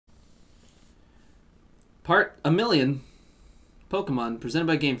Part a million Pokemon presented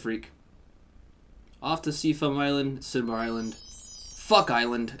by Game Freak. Off to Seafoam Island, Cinnabar Island, Fuck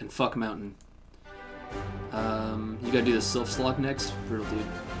Island, and Fuck Mountain. You gotta do the Sylph Slog next. Brutal, dude.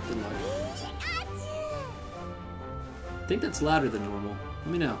 Good luck. I think that's louder than normal.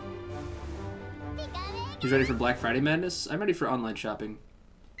 Let me know. Who's ready for Black Friday madness? I'm ready for online shopping.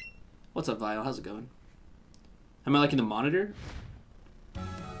 What's up, Vile? How's it going? Am I liking the monitor?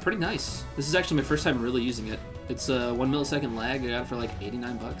 Pretty nice. This is actually my first time really using it. It's a 1 millisecond lag. I got it for like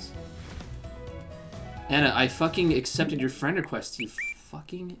 89 bucks. Anna, I fucking accepted your friend request, you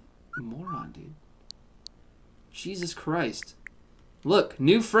fucking moron, dude. Jesus Christ. Look,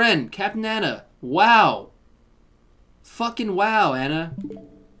 new friend, Captain Anna. Wow. Fucking wow, Anna.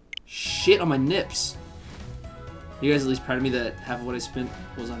 Shit on my nips. You guys at least proud of me that half of what I spent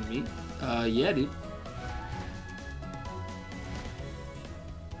was on me? Yeah, dude.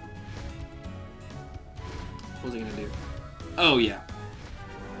 What was I gonna do? Oh, yeah.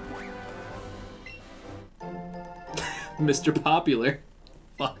 Mr. Popular.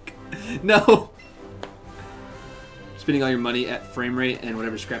 Fuck. No! Spending all your money at Framerate and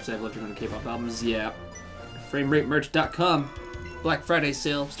whatever scraps I have left on K-pop albums. Yeah. FramerateMerch.com. Black Friday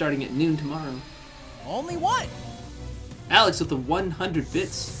sale starting at noon tomorrow. Only one! Alex with the 100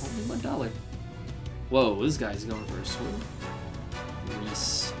 bits. Only $1. Whoa, this guy's going for a swim.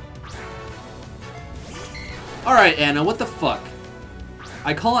 Reese. Alright, Anna, what the fuck?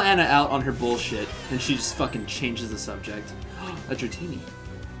 I call Anna out on her bullshit, and she just fucking changes the subject. A Dratini.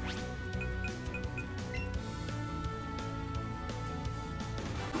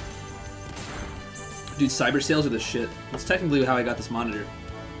 Dude, cyber sales are the shit. That's technically how I got this monitor.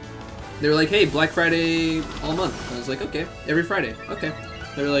 They were like, hey, Black Friday all month. I was like, okay, every Friday. Okay.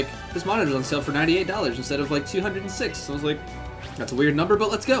 They were like, this monitor's on sale for $98 instead of like $206. So I was like, that's a weird number,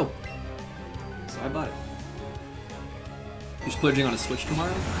 but let's go. So I bought it. You're splurging on a Switch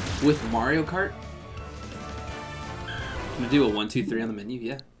tomorrow? With Mario Kart? I'm gonna do a 1, 2, 3 on the menu,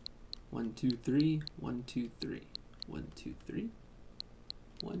 yeah. 1, 2, 3, 1, 2, 3. 1, 2, 3.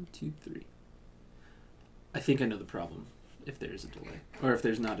 1, 2, 3. I think I know the problem, if there's a delay. Or if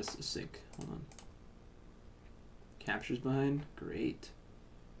there's not a sync. Hold on. Captures behind? Great.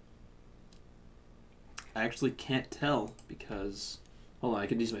 I actually can't tell because... Hold on, I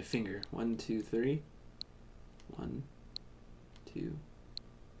can use my finger. 1, 2, 3. 1, 2,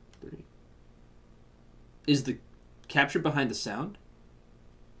 3. Is the capture behind the sound?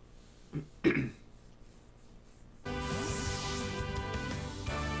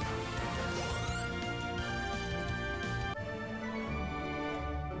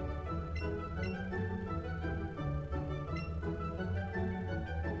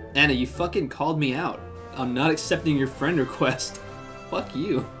 Anna, you fucking called me out. I'm not accepting your friend request. Fuck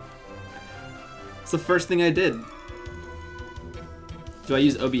you. It's the first thing I did. Do I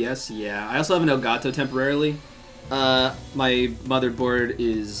use OBS? Yeah. I also have an Elgato temporarily. My motherboard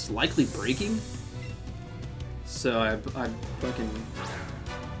is likely breaking. So I fucking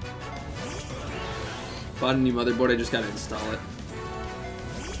bought a new motherboard. I just gotta install it.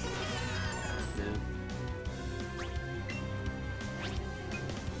 Yeah.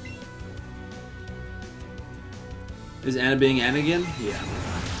 Is Anna being Anna again? Yeah.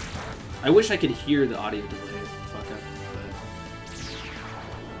 I wish I could hear the audio delay. Fuck up.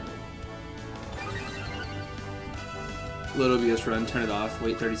 Load OBS run, turn it off,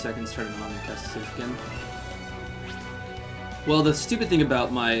 wait 30 seconds, turn it on, and test it again. Well, the stupid thing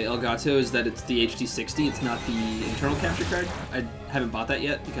about my Elgato is that it's the HD60, it's not the internal capture card. I haven't bought that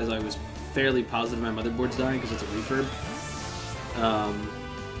yet because I was fairly positive my motherboard's dying because it's a refurb.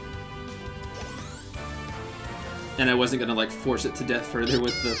 And I wasn't gonna like force it to death further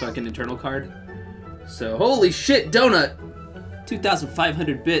with the fucking internal card. So, holy shit, Donut!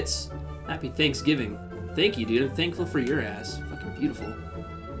 2,500 bits. Happy Thanksgiving. Thank you, dude. I'm thankful for your ass. Fucking beautiful.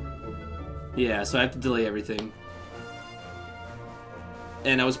 Yeah, so I have to delay everything.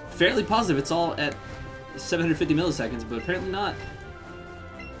 And I was fairly positive it's all at 750 milliseconds, but apparently not.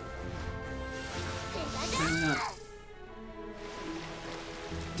 Apparently not.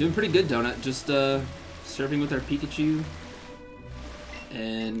 Doing pretty good, Donut. Just, surfing with our Pikachu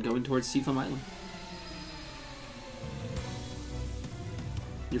and going towards Seafoam Island.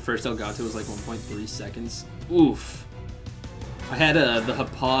 Your first Elgato was like 1.3 seconds. Oof. I had the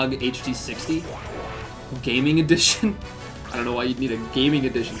Hapog HD60 gaming edition. I don't know why you'd need a gaming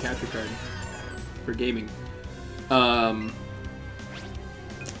edition capture card for gaming.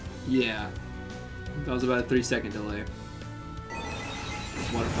 Yeah. That was about a 3-second delay.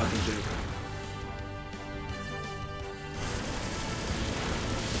 What a fucking joke.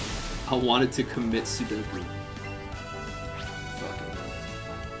 I wanted to commit Sudoku. Fucking.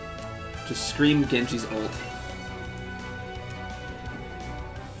 Just scream Genji's ult.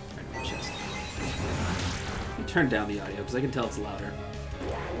 Right in my chest. Let me turn down the audio because I can tell it's louder.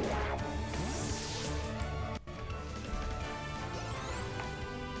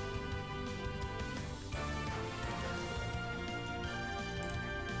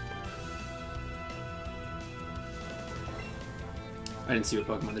 I didn't see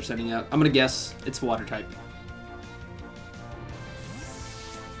what Pokemon they're sending out. I'm gonna guess it's water type.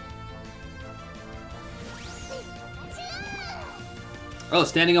 Oh,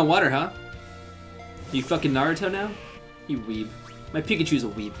 standing on water, huh? You fucking Naruto now? You weeb. My Pikachu's a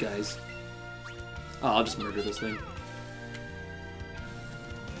weeb, guys. Oh, I'll just murder this thing.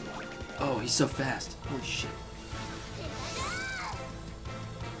 Oh, he's so fast. Holy shit.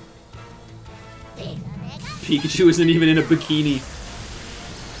 Pikachu isn't even in a bikini.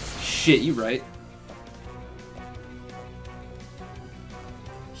 Shit, you right.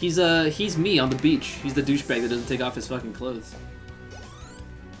 He's me on the beach. He's the douchebag that doesn't take off his fucking clothes.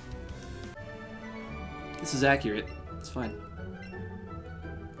 This is accurate. It's fine.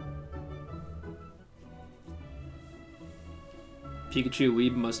 Pikachu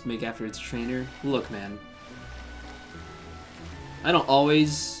weeb must make after its trainer. Look, man. I don't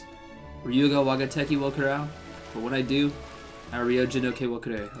always Ryuga Wagateki wo kurau, but when I do, I Ryoja no Ke wo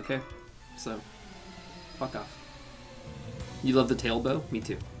kurei, okay? So, fuck off. You love the tail bow? Me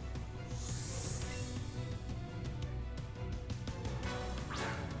too.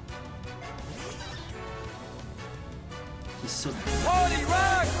 He's so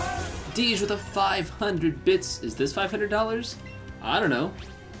Deej with a 500 bits. Is this $500? I don't know.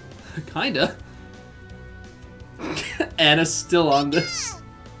 Kinda. Anna's still on this.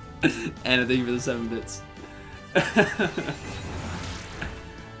 Anna, thank you for the 7 bits.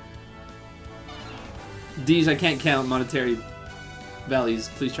 Deej, I can't count monetary values.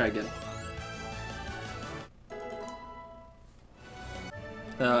 Please try again.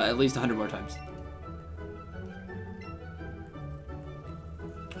 At least 100 more times.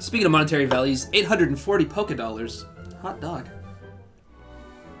 Speaking of monetary values, 840 Poké Dollars. Hot dog.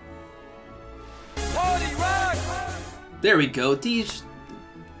 There we go, Deej.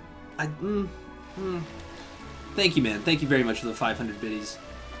 Thank you, man. Thank you very much for the 500 biddies.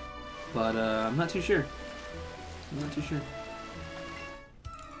 But I'm not too sure. I'm not too sure.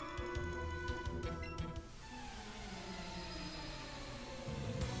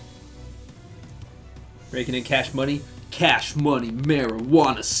 Raking in cash money. Cash money,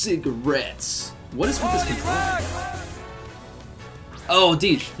 marijuana, cigarettes. What is with this control? Oh,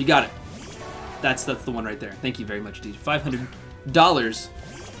 Deej, you got it. That's the one right there. Thank you very much, Deej. $500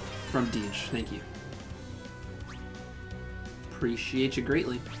 from Deej. Thank you. Appreciate you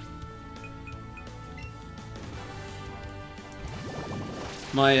greatly.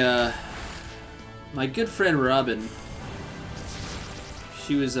 My my good friend Robin,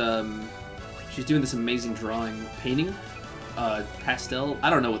 she was she's doing this amazing drawing, painting, pastel, I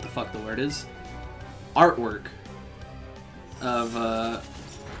don't know what the fuck the word is, artwork of a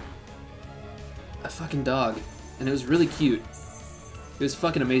fucking dog, and it was really cute. It was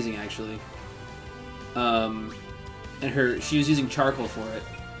fucking amazing, actually. And she was using charcoal for it,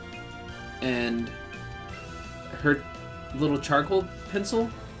 and her little charcoal pencil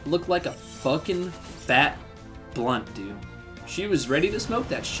looked like a fucking fat blunt, dude. She was ready to smoke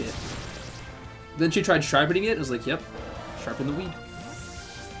that shit. Then she tried sharpening it. I was like, yep, sharpen the weed.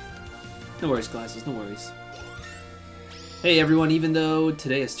 No worries, glasses, no worries. Hey everyone, even though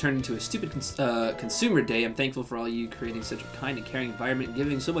today has turned into a stupid consumer day, I'm thankful for all you creating such a kind and caring environment and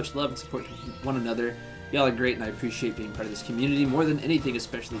giving so much love and support to one another. Y'all are great and I appreciate being part of this community more than anything,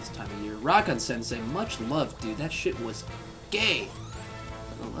 especially this time of year. Rock on Sensei, much love, dude. That shit was gay.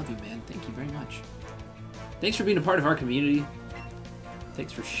 I love you, man. Thank you very much. Thanks for being a part of our community.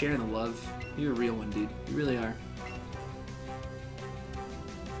 Thanks for sharing the love. You're a real one, dude. You really are.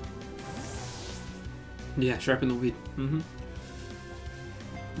 Yeah, sharpen the weed.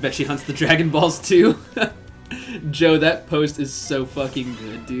 Bet she hunts the Dragon Balls too. Joe, that post is so fucking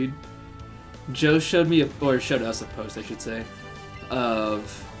good, dude. Joe showed me showed us a post, I should say, of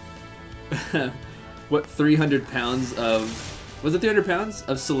what 300 pounds of, was it 300 pounds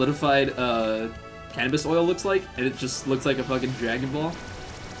of solidified cannabis oil looks like, and it just looks like a fucking Dragon Ball.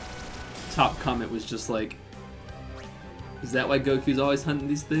 Top comment was just like, is that why Goku's always hunting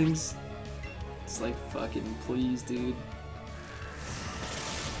these things? It's like, fucking please, dude.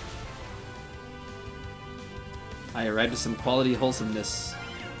 I arrived at some quality wholesomeness.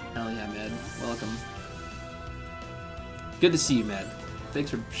 Hell yeah, Mad. Welcome. Good to see you, Mad.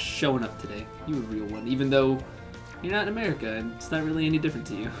 Thanks for showing up today. You a real one, even though you're not in America and it's not really any different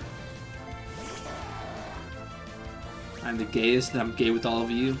to you. I'm the gayest and I'm gay with all of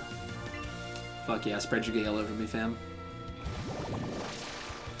you. Fuck yeah, spread your gay all over me, fam.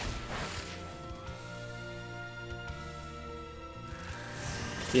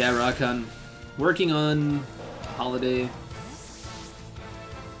 Yeah, Rakan. Working on holiday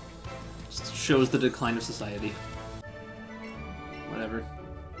shows the decline of society. Whatever.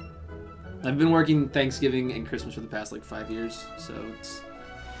 I've been working Thanksgiving and Christmas for the past like 5 years, so it's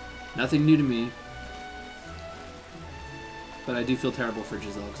nothing new to me. But I do feel terrible for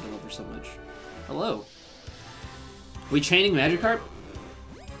Giselle because I love her so much. Hello. We chaining Magikarp?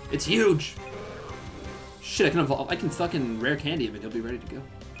 It's huge! Shit, I can evolve. I can fucking rare candy him and he'll be ready to go.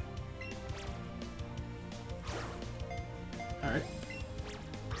 Alright.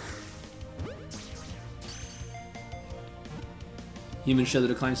 Humans show the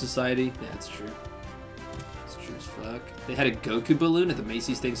decline of society. Yeah, it's true. It's true as fuck. They had a Goku balloon at the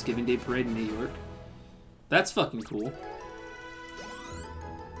Macy's Thanksgiving Day Parade in New York. That's fucking cool.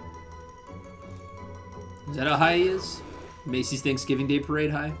 Is that how high he is? Macy's Thanksgiving Day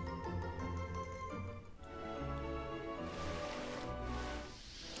Parade high?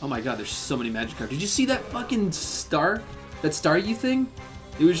 Oh my god, there's so many Magikarp. Did you see that fucking star? That Staryu thing?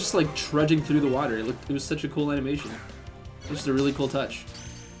 It was just like trudging through the water. It was such a cool animation. It was just a really cool touch.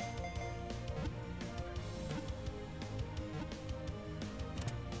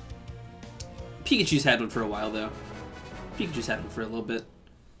 Pikachu's had one for a while though. Pikachu's had one for a little bit.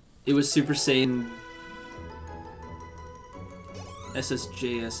 It was Super Saiyan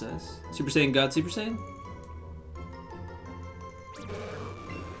SSJSS? Super Saiyan God Super Saiyan?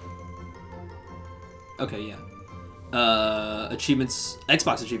 Okay, yeah. Achievements,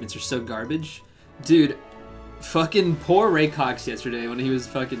 Xbox achievements are so garbage. Dude, fucking poor Ray Cox yesterday when he was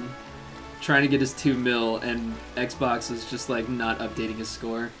fucking trying to get his 2 mil and Xbox was just like not updating his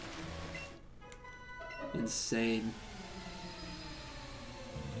score. Insane.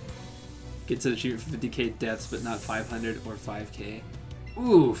 Gets an achievement for 50k deaths but not 500 or 5k.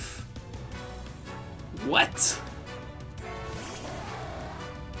 Oof. What?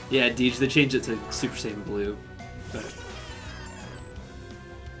 Yeah, Deej, they changed it to Super Saiyan Blue. But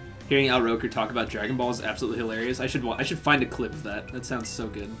hearing Al Roker talk about Dragon Ball is absolutely hilarious. I should find a clip of that. That sounds so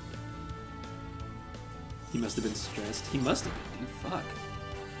good. He must have been stressed. He must have been, dude. Fuck.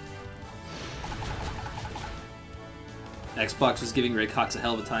 Xbox was giving Ray Cox a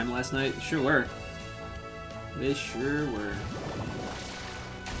hell of a time last night. Sure were. They sure were.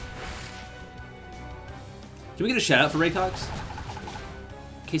 Can we get a shout out for Ray Cox?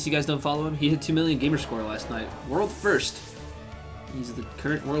 In case you guys don't follow him, he hit 2 million gamer score last night. World first. He's the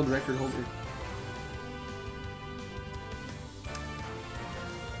current world record holder.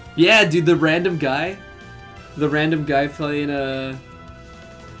 Yeah, dude, the random guy playing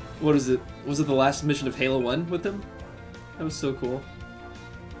what is it? Was it the last mission of Halo 1 with him? That was so cool.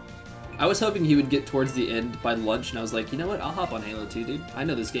 I was hoping he would get towards the end by lunch, and I was like, you know what? I'll hop on Halo 2, dude. I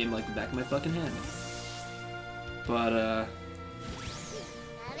know this game like the back of my fucking hand. But,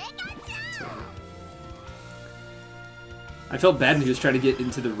 I felt bad when he was trying to get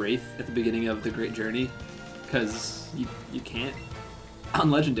into the Wraith at the beginning of the Great Journey, because you can't on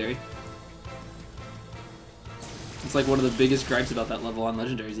Legendary. It's like one of the biggest gripes about that level on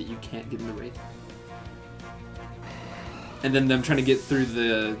Legendary is that you can't get into Wraith. And then them trying to get through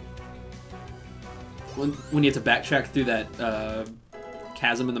the... When you have to backtrack through that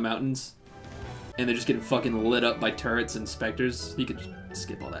chasm in the mountains, and they're just getting fucking lit up by turrets and specters, you could just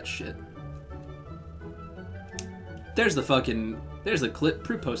skip all that shit. There's the clip.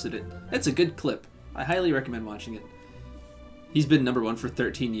 Prue posted it. It's a good clip. I highly recommend watching it. He's been #1 for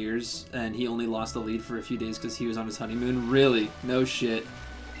 13 years, and he only lost the lead for a few days because he was on his honeymoon. Really? No shit.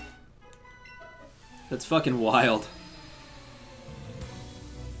 That's fucking wild.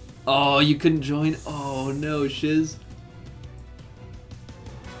 Oh, you couldn't join? Oh, no, shiz.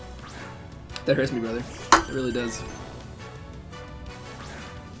 That hurts me, brother. It really does.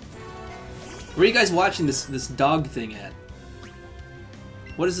 Where are you guys watching this dog thing at?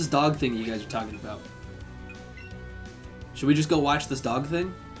 What is this dog thing you guys are talking about? Should we just go watch this dog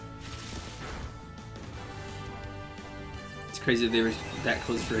thing? It's crazy that they were that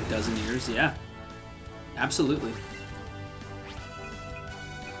close for a dozen years. Yeah. Absolutely.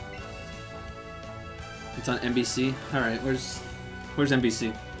 It's on NBC. Alright, where's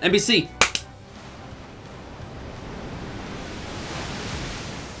NBC? NBC!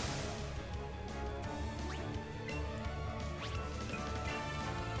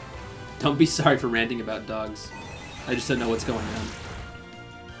 Don't be sorry for ranting about dogs. I just don't know what's going on.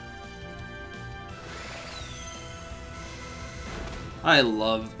 I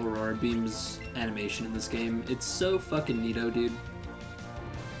love Aurora Beam's animation in this game. It's so fucking neato, dude.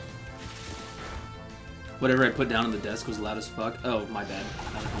 Whatever I put down on the desk was loud as fuck. Oh, my bad.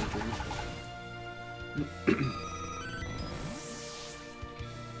 That was my dream.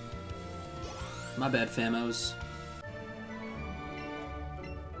 My bad, famos.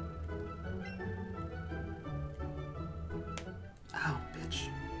 Ow, bitch.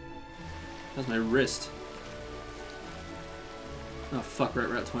 That was my wrist. Oh, fuck, right,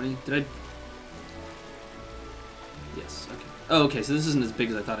 Route 20. Did I... Yes, okay. Oh, okay, so this isn't as big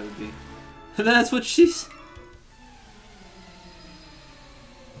as I thought it would be. That's what she's...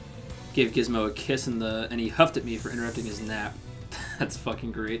 Gave Gizmo a kiss and he huffed at me for interrupting his nap. That's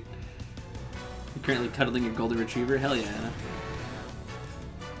fucking great. You're currently cuddling your golden retriever? Hell yeah, Anna.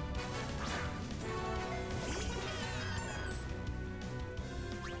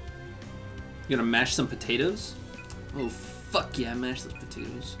 You gonna mash some potatoes? Oh, fuck yeah, mash those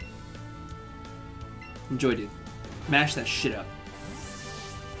potatoes. Enjoy, dude. Mash that shit up.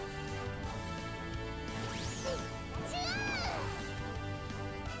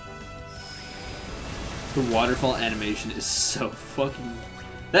 The waterfall animation is so fucking...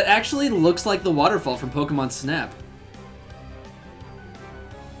 That actually looks like the waterfall from Pokemon Snap.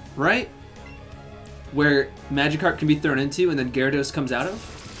 Right? Where Magikarp can be thrown into and then Gyarados comes out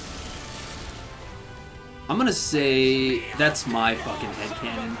of? I'm gonna say that's my fucking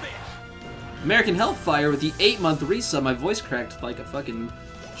headcanon. American Hellfire with the 8-month resub. My voice cracked like a fucking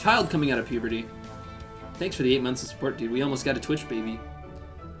child coming out of puberty. Thanks for the 8 months of support, dude. We almost got a Twitch baby.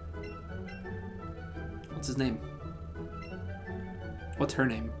 What's his name? What's her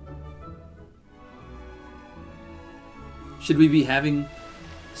name? Should we be having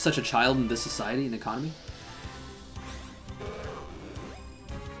such a child in this society and economy?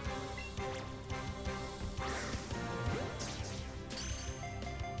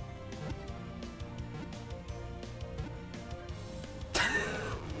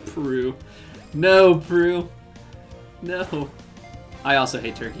 Prue. No, Prue. No. I also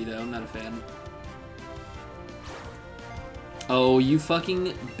hate turkey, though. I'm not a fan. Oh, you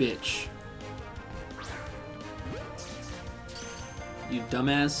fucking bitch. You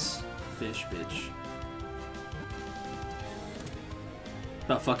dumbass fish bitch.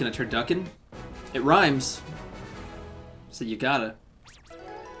 About fucking a turducken? It rhymes. So you gotta.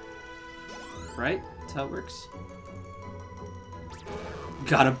 Right? That's how it works.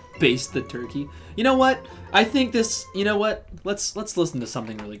 Gotta baste the turkey. You know what? I think this... You know what? Let's listen to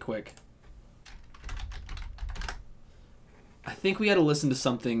something really quick. I think we gotta listen to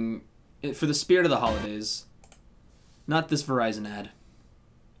something for the spirit of the holidays. Not this Verizon ad.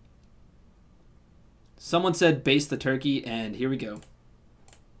 Someone said baste the turkey, and here we go.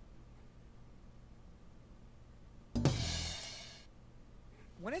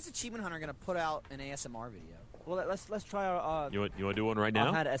 When is Achievement Hunter gonna put out an ASMR video? Well, let's try our. You want to do one right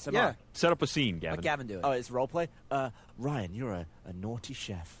now? I had SMR. Yeah. Set up a scene, Gavin. Let Gavin do it. Oh, it's roleplay. Ryan, you're a naughty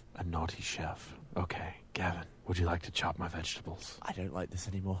chef. A naughty chef. Okay, Gavin, would you like to chop my vegetables? I don't like this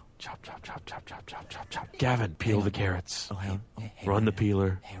anymore. Chop, chop, chop, chop, chop, chop, chop, chop. Gavin, peel the carrots. Oh, hang on. Hey, Run the Ryan.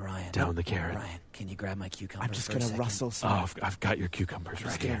 peeler. Hey, Ryan. Down the carrot. Ryan, can you grab my cucumber I'm just for a gonna second? rustle some. Oh, I've got your cucumbers I'm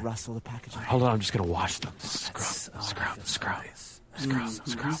right just gonna here. rustle the packaging. Hold on, I'm just gonna wash them. That's- Scrub, oh, scrub, that feels scrub. nice. Scrub,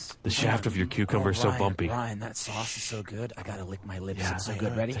 scrub. The shaft of your cucumber is so Ryan, bumpy. Ryan, that sauce is so good. I gotta lick my lips. Yeah. It's so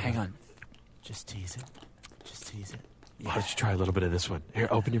good. Ready? Take Hang it. on. Just tease it. Just tease it. Why don't you try a little bit of this one? Here,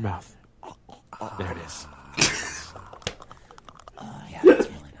 open your mouth. There it is. Yeah, that's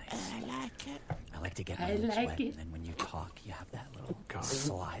really nice. I like it. I like to get my lips wet, and then when you talk, you have that little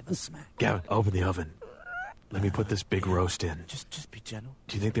saliva smack. Gavin, open the oven. Let me put this big roast in. Just be gentle.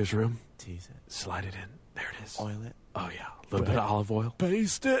 Do you think there's room? Tease it. Slide it in. There it is. Oil it. Oh, yeah. A little bit of olive oil.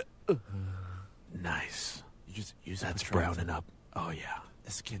 Baste it. Nice. You just use That's it for trying browning to- up. Oh, yeah.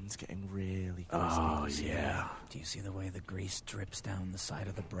 The skin's getting really crispy. Oh, See the yeah. way- Do you see the way the grease drips down the side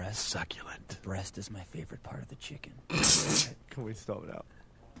of the breast? Succulent. Breast is my favorite part of the chicken. Can we stop now?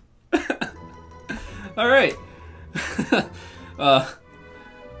 All right.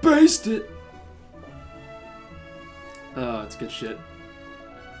 Baste it. Oh, it's good shit.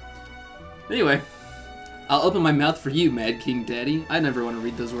 Anyway, I'll open my mouth for you, Mad King Daddy. I never want to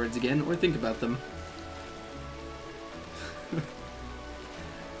read those words again or think about them.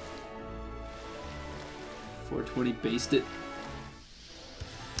 $4.20, baste it.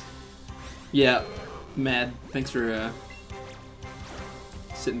 Yeah, Mad. Thanks for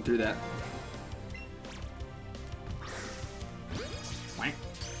sitting through that. Wank.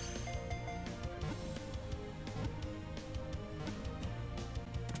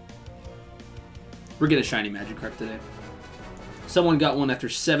 We're getting a shiny Magikarp today. Someone got one after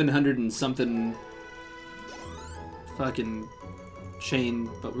 700 and something fucking chain,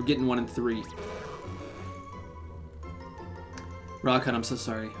 but we're getting one in 3. Rockhunt, I'm so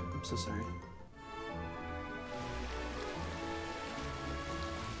sorry. I'm so sorry.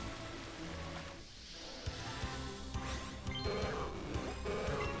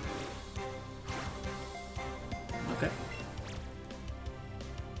 Okay.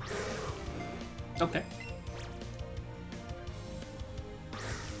 Okay.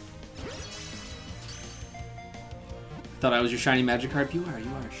 Thought I was your shiny magic card. You are. You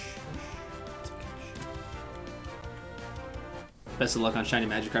are. Shh. It's okay. Shh. Best of luck on shiny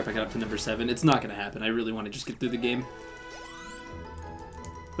magic card. I got up to number 7. It's not gonna happen. I really want to just get through the game,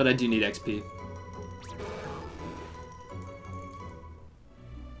 but I do need XP.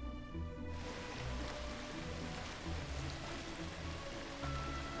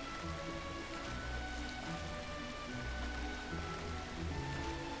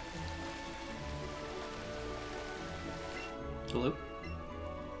 Hello?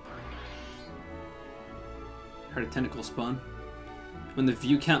 Heard a tentacle spawn. When the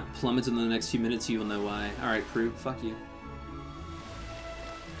view count plummets in the next few minutes, you will know why. Alright, crew. Fuck you.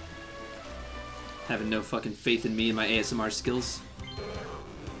 Having no fucking faith in me and my ASMR skills.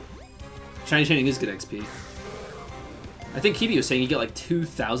 Shiny chaining is good XP. I think Kibi was saying you get like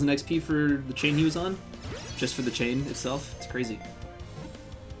 2,000 XP for the chain he was on. Just for the chain itself. It's crazy.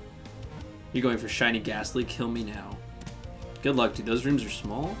 You're going for shiny Ghastly. Kill me now. Good luck, dude. Those rooms are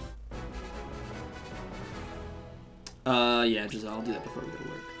small. Yeah, Giselle, I'll do that before we go to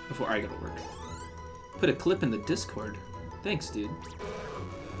work. Before I go to work. Put a clip in the Discord. Thanks, dude.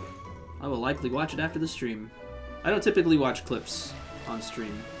 I will likely watch it after the stream. I don't typically watch clips on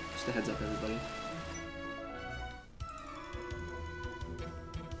stream. Just a heads up, everybody.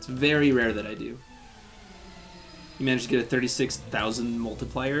 It's very rare that I do. You managed to get a 36,000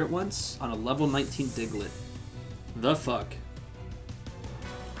 multiplier at once on a level 19 Diglett. The fuck?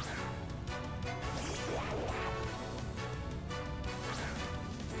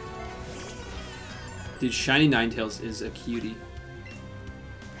 Dude, Shiny Ninetales is a cutie.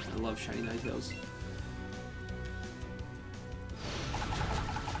 I love Shiny Ninetales.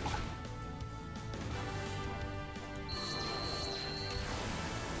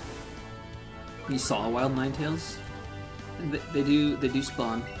 You saw a wild Ninetales? They do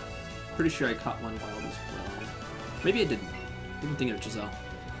spawn. Pretty sure I caught one wild as well. Maybe I didn't. I'm thinking of Giselle.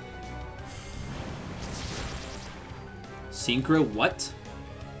 Synchro what?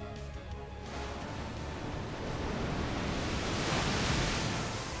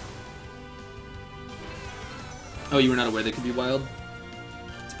 Oh, you were not aware they could be wild?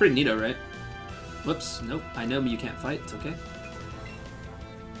 It's pretty neato, right? Whoops, nope. I know you can't fight, it's okay.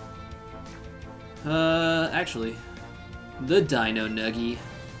 Actually. The Dino Nuggy.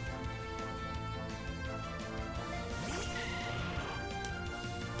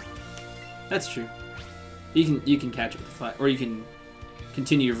 That's true. You can catch it with fire, or you can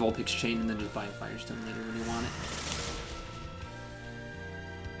continue your Vulpix chain and then just buy a Firestone later when you want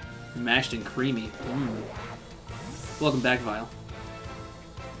it. Mashed and creamy. Mm. Welcome back, Vile.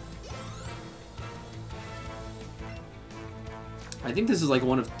 I think this is like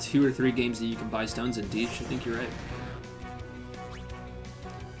one of 2 or 3 games that you can buy stones in Deej. I think you're right.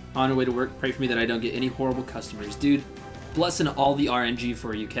 On your way to work, pray for me that I don't get any horrible customers. Dude, blessing all the RNG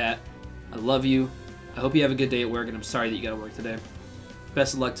for you, Cat. I love you. I hope you have a good day at work, and I'm sorry that you gotta work today.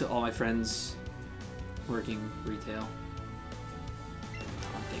 Best of luck to all my friends working retail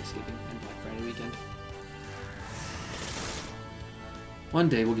on Thanksgiving and Black Friday weekend. One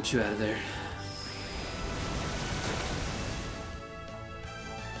day we'll get you out of there.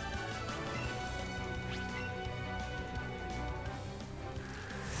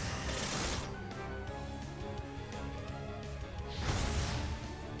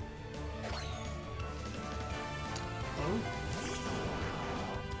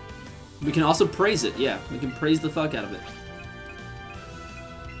 We can also praise it, yeah. We can praise the fuck out of it.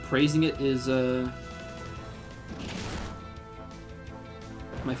 Praising it is,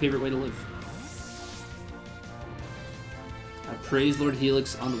 my favorite way to live. I praise Lord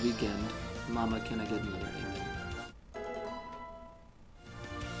Helix on the weekend. Mama, can I get another amen?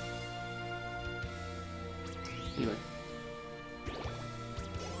 Anyway.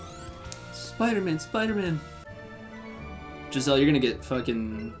 Spider-Man, Spider-Man! Giselle, you're gonna get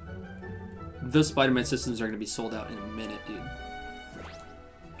fucking... Those Spider-Man systems are gonna be sold out in a minute, dude.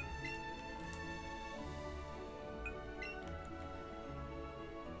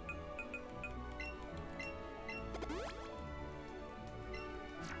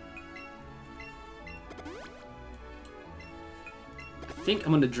 think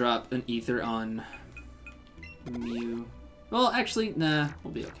I'm gonna drop an ether on Mew. Well, actually, nah,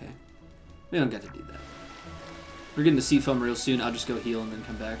 we'll be okay. We don't get to do that. We're getting to Seafoam real soon. I'll just go heal and then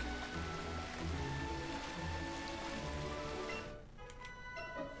come back.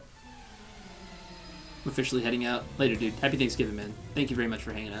 I'm officially heading out. Later, dude. Happy Thanksgiving, man. Thank you very much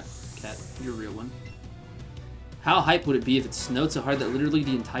for hanging out, Cat. You're a real one. How hype would it be if it snowed so hard that literally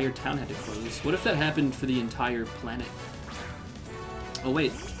the entire town had to close? What if that happened for the entire planet? Oh,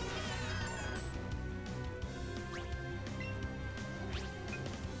 wait.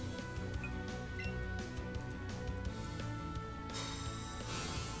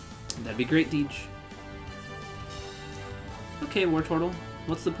 That'd be great, Deej. Okay, War Turtle.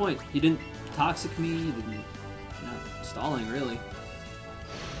 What's the point? You didn't toxic me, you didn't... You're not stalling, really.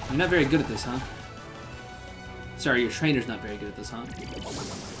 I'm not very good at this, huh? Sorry, your trainer's not very good at this, huh?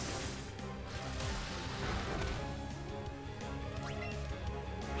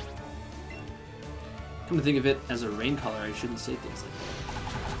 Come to think of it, as a rain caller, I shouldn't say things like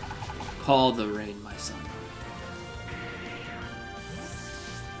that. Call the rain, my son.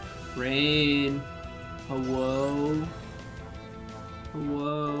 Rain. Hello.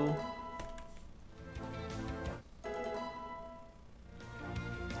 Hello.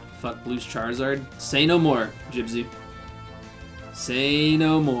 Fuck Blue's Charizard. Say no more, Jibsy. Say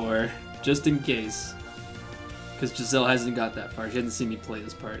no more. Just in case. Because Giselle hasn't got that far. She hasn't seen me play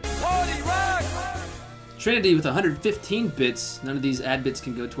this part. Trinity with 115 bits. None of these ad bits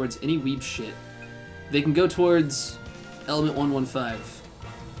can go towards any weeb shit. They can go towards Element 115.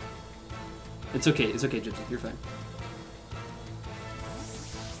 It's okay, Gypsy, you're fine.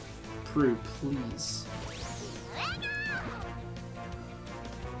 Prue, please.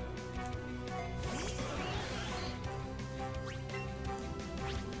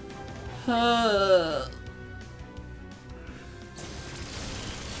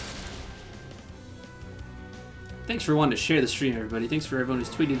 Thanks for wanting to share the stream, everybody. Thanks for everyone who's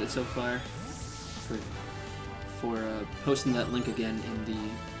tweeted it so far. For posting that link again in the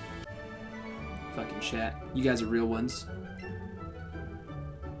fucking chat. You guys are real ones.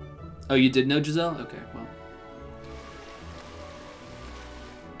 Oh, you did know Giselle? Okay, well.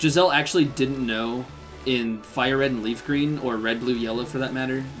 Giselle actually didn't know in Fire Red and Leaf Green, or Red, Blue, Yellow for that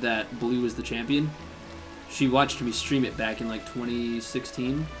matter, that Blue was the champion. She watched me stream it back in like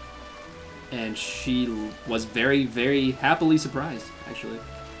 2016, and she was very, very happily surprised, actually.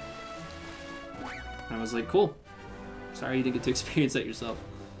 And I was like, cool. Sorry you didn't get to experience that yourself.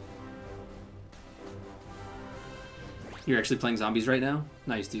 You're actually playing zombies right now?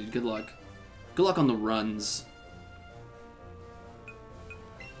 Nice, dude. Good luck. Good luck on the runs.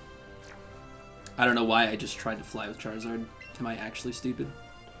 I don't know why I just tried to fly with Charizard. Am I actually stupid?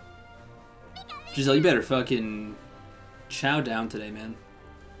 Giselle, you better fucking chow down today, man.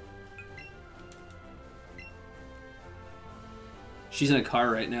 She's in a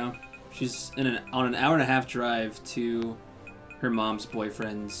car right now. She's on an hour-and-a-half drive to her mom's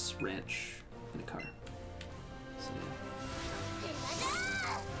boyfriend's ranch in a car. So,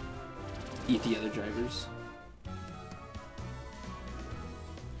 yeah. Eat the other drivers.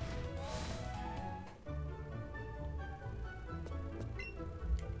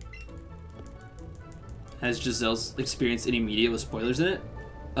 Has Giselle's experienced any media with spoilers in it?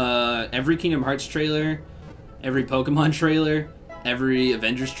 Every Kingdom Hearts trailer, every Pokemon trailer, every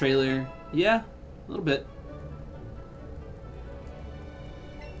Avengers trailer. Yeah, a little bit.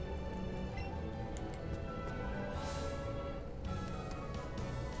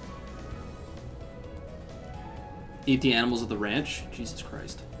 Eat the animals at the ranch? Jesus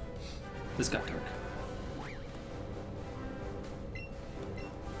Christ. This got dark.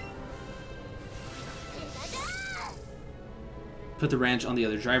 Put the ranch on the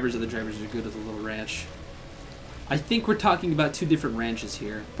other drivers. Other drivers are good at the little ranch. I think we're talking about two different ranches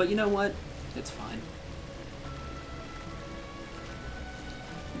here, but you know what? It's fine.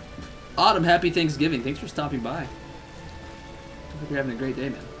 Autumn, happy Thanksgiving. Thanks for stopping by. I hope you're having a great day,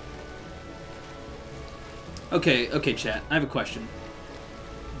 man. Okay, chat. I have a question.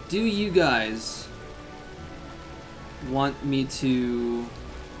 Do you guys want me to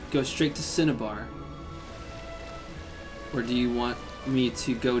go straight to Cinnabar? Or do you want me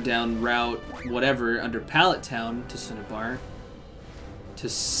to go down route whatever under Pallet Town to Cinnabar to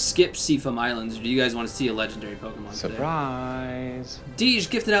skip Seafoam Islands? Or do you guys want to see a legendary Pokemon Surprise! Today? Deej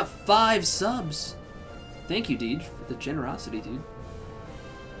gifted out 5 subs. Thank you, Deej, for the generosity, dude.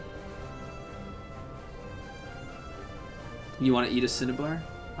 You want to eat a Cinnabar?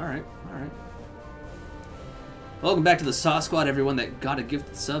 Alright, alright. Welcome back to the Sauce Squad, everyone that got a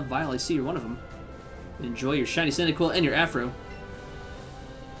gifted sub. Vile, I see you're one of them. Enjoy your shiny Cyndaquil and your Afro.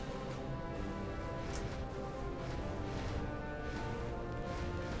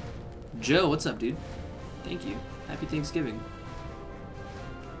 Joe, what's up, dude? Thank you. Happy Thanksgiving.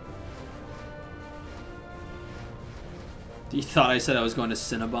 You thought I said I was going to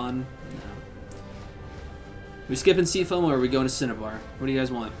Cinnabon? No. We skipping Seafoam or are we going to Cinnabar? What do you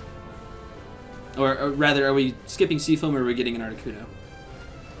guys want? Or rather, are we skipping Seafoam or are we getting an Articuno?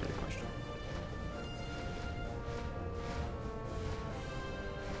 Better question.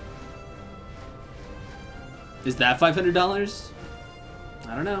 Is that $500?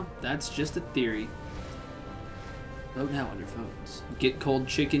 I don't know. That's just a theory. Vote now on your phones. Get cold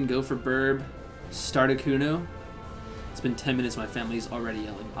chicken, go for burb, start a Kuno. It's been 10 minutes, my family's already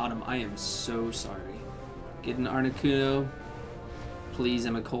yelling. Autumn, I am so sorry. Get an Articuno. Please,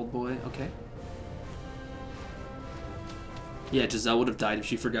 I'm a cold boy. Okay. Yeah, Giselle would have died if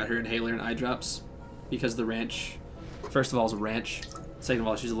she forgot her inhaler and eye drops. Because the ranch, first of all, is a ranch. Second of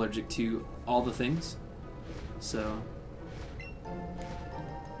all, she's allergic to all the things. So.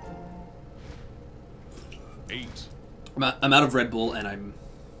 8. I'm out of Red Bull and I'm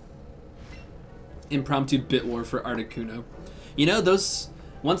impromptu bit war for Articuno. You know, those,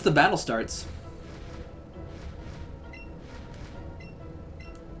 once the battle starts.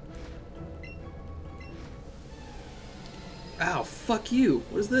 Ow, fuck you.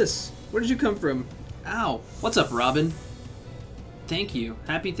 What is this? Where did you come from? Ow. What's up, Robin? Thank you.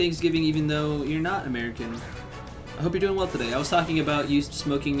 Happy Thanksgiving even though you're not American. I hope you're doing well today. I was talking about you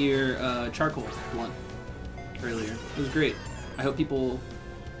smoking your charcoal blunt earlier. It was great. I hope people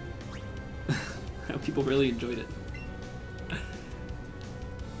I hope people really enjoyed it.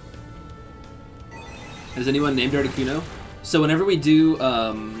 Has anyone named Articuno? So whenever we do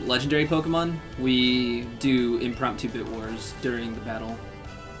legendary Pokemon, we do impromptu bit wars during the battle.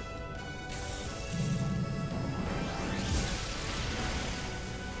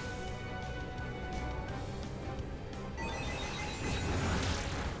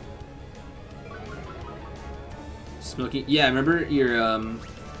 Smoking, yeah. Remember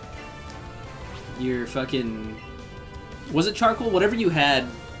your fucking, was it charcoal? Whatever you had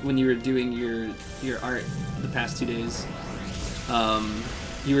when you were doing your art the past 2 days.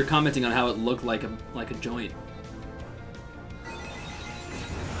 You were commenting on how it looked like a joint.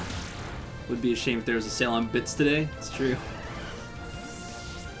 Would be a shame if there was a sale on bits today. It's true.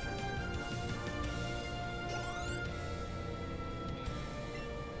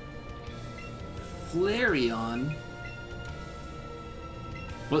 Flareon.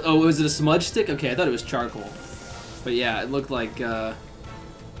 What, oh, was it a smudge stick? Okay, I thought it was charcoal. But yeah, it looked like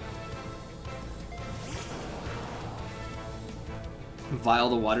vial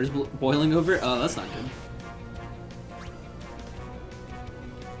the water's boiling over. Oh, that's not good.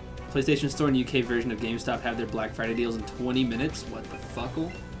 PlayStation Store and UK version of GameStop have their Black Friday deals in 20 minutes. What the fuckle?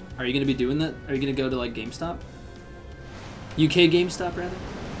 Are you gonna be doing that? Are you gonna go to like GameStop? UK GameStop rather?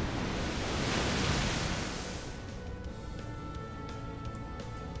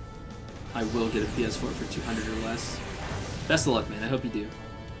 I will get a PS4 for 200 or less. Best of luck, man. I hope you do.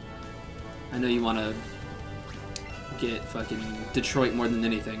 I know you want to get fucking Detroit more than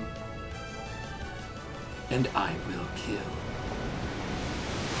anything. And I will kill.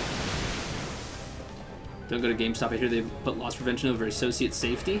 Don't go to GameStop. I hear they put loss prevention over associate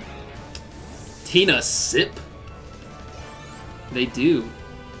safety. Tina Sip. They do.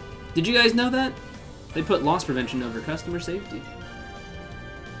 Did you guys know that? They put loss prevention over customer safety.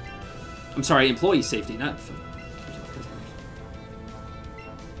 I'm sorry, employee safety, not customers.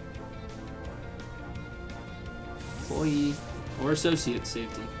 Employee or associate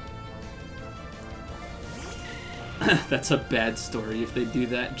safety. That's a bad story if they do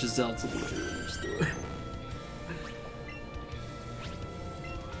that. Giselle's a literary story.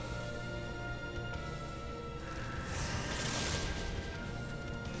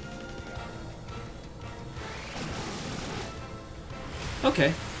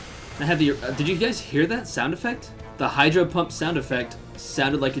 Okay. I had the. Did you guys hear that sound effect? The hydro pump sound effect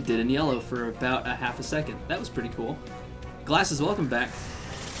sounded like it did in yellow for about a half a second. That was pretty cool. Glasses, welcome back.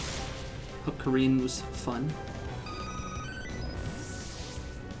 Hope Korean was fun.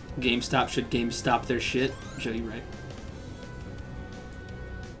 GameStop should GameStop their shit. Jody, right?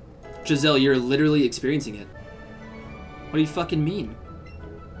 Giselle, you're literally experiencing it. What do you fucking mean?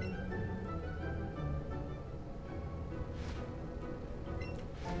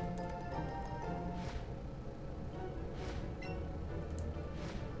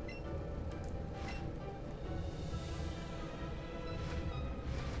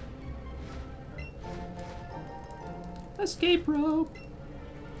 Escape rope.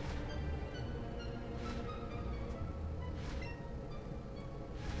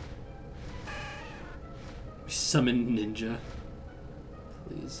 Summon ninja.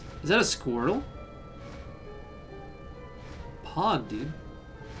 Please. Jeez. Is that a Squirtle? Pog, dude.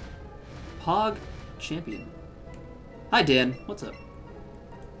 Pog champion. Hi, Dan. What's up?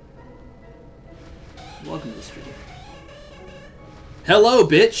 Welcome to the stream. Hello,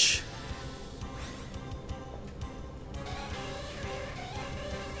 bitch!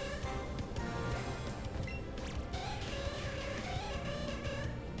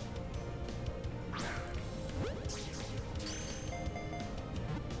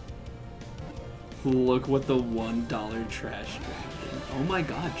 Look what the $1 trash dragon. Oh my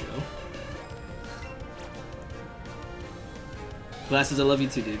god, Joe. Glasses, I love you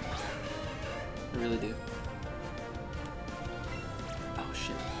too, dude. I really do. Oh,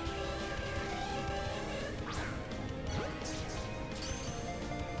 shit.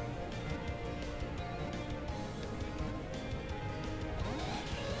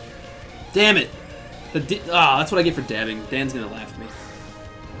 Damn it! That's what I get for dabbing. Dan's gonna laugh at me.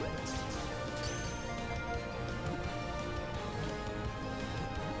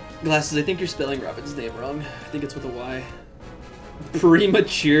 Glasses, I think you're spelling Robin's name wrong. I think it's with a Y.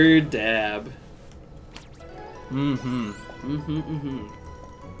 Premature dab. Mm-hmm. Mm-hmm, mm-hmm.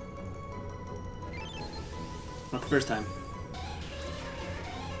 Not the first time.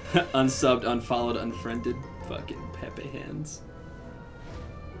 Unsubbed, unfollowed, unfriended. Fucking Pepe hands.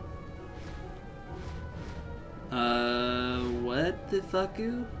 What the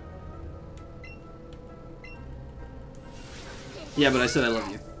fucku? Yeah, but I said I love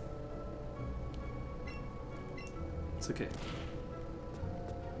you. It's okay.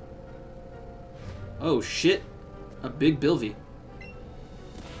 Oh shit! A big Bilvy.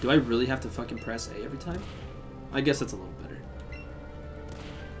 Do I really have to fucking press A every time? I guess that's a little better.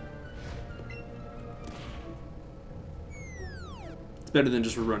 It's better than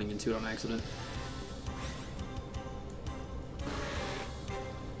just running into it on accident.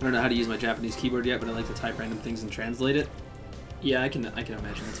 I don't know how to use my Japanese keyboard yet, but I like to type random things and translate it. Yeah, I can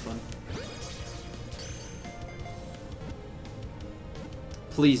imagine it's fun.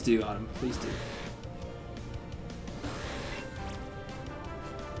 Please do, Autumn. Please do.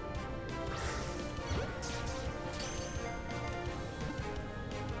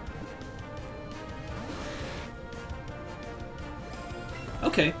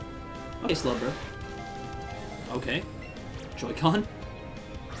 Okay. Okay, slow, bro. Okay. Joy-Con?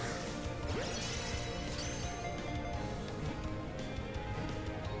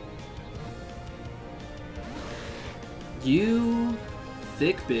 You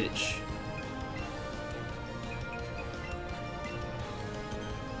thick bitch.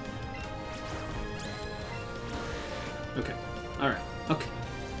 Okay. Alright. Okay.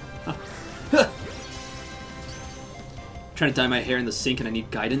 Trying to dye my hair in the sink and I need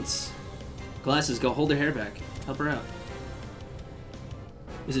guidance. Glasses, go hold her hair back. Help her out.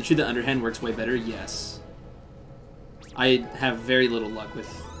 Is it true that underhand works way better? Yes. I have very little luck with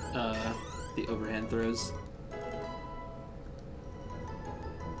the overhand throws.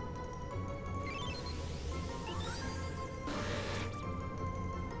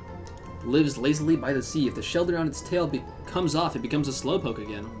 Lives lazily by the sea. If the shelter on its tail comes off, it becomes a slowpoke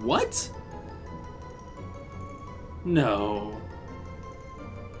again. What? No.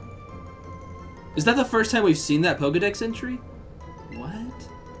 Is that the first time we've seen that Pokedex entry? What?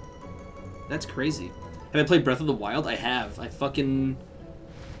 That's crazy. Have I played Breath of the Wild? I have. I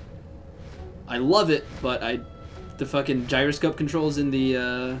love it, but the fucking gyroscope controls in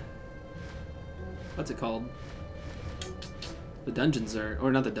the, what's it called? The dungeons are,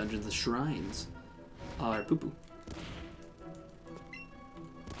 or not the dungeons, the shrines are poo-poo.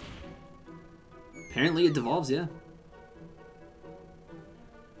 Apparently it devolves, yeah.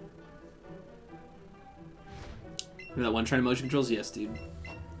 Remember that one trying motion controls? Yes, dude.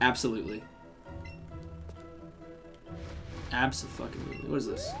 Absolutely. Abso-fucking-lutely. What is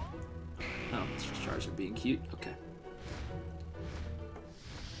this? Oh, it's just Charizard being cute. Okay.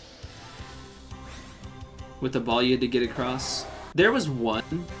 With the ball you had to get across. There was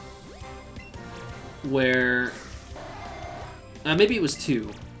one where... maybe it was two.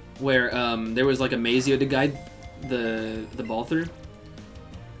 Where there was like a maze you had to guide the ball through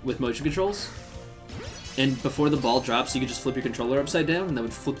with motion controls. And before the ball drops, you could just flip your controller upside down, and that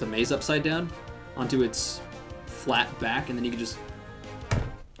would flip the maze upside down onto its flat back, and then you could just...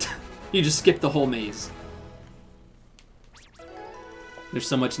 you just skip the whole maze. There's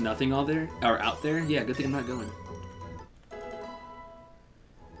so much nothing out there. Yeah, good thing I'm not going.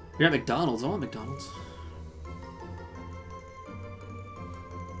 You're at McDonald's. I want McDonald's.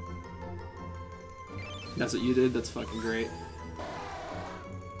 That's what you did? That's fucking great.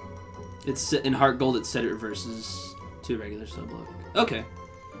 It's in Heart Gold, it said it reverses to regular sub block. Okay.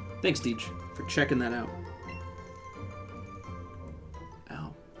 Thanks, Deej, for checking that out.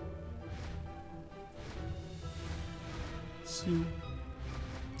 Ow.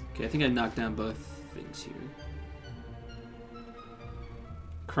 Okay, I think I knocked down both things here.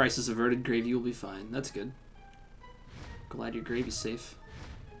 Crisis averted. Gravy will be fine. That's good. Glad your gravy's safe.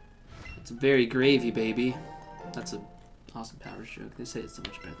 It's very gravy, baby. That's a awesome powers joke. They say it's so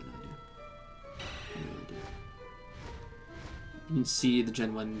much better than I do. I really do. You can see the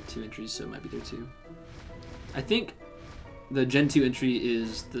Gen 1 and 2 entries, so it might be there too. I think the Gen 2 entry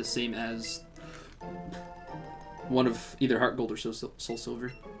is the same as one of either Heart Gold or Soul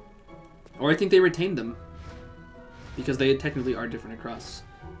Silver. Or I think they retained them. Because they technically are different across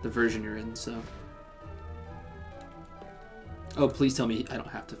the version you're in, so... Oh, please tell me I don't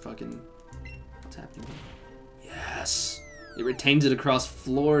have to fucking... What's happening here? Yes! It retains it across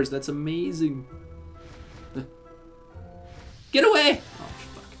floors. That's amazing. Get away! Oh,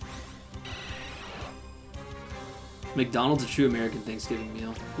 fuck. McDonald's a true American Thanksgiving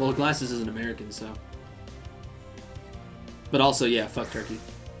meal. Well, Glasses isn't American, so... But also, yeah, fuck turkey.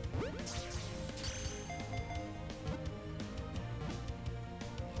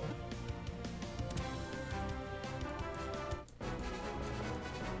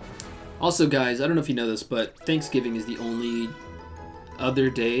 Also, guys, I don't know if you know this, but Thanksgiving is the only other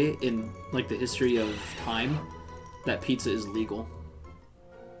day in, like, the history of time that pizza is legal.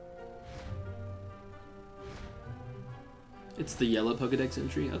 It's the yellow Pokedex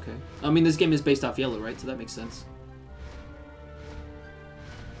entry? Okay. I mean, this game is based off yellow, right? So that makes sense.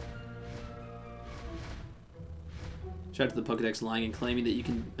 Shout out to the Pokedex lying and claiming that you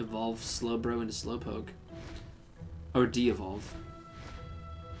can evolve Slowbro into Slowpoke. Or de-evolve.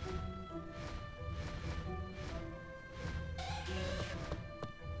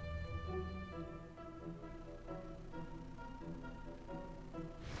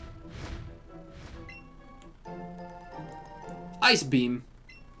 Ice Beam.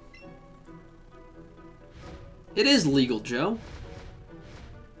 It is legal, Joe.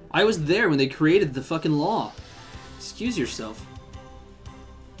 I was there when they created the fucking law. Excuse yourself.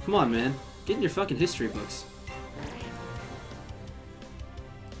 Come on, man. Get in your fucking history books.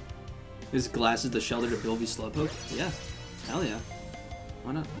 Is Glasses the shelter to Bilby Slowpoke? Yeah. Hell yeah.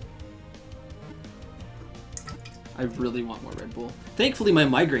 Why not? I really want more Red Bull. Thankfully, my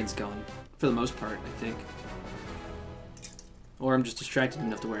migraine's gone. For the most part, I think. Or I'm just distracted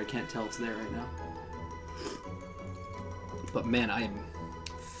enough to where I can't tell it's there right now. But man, I am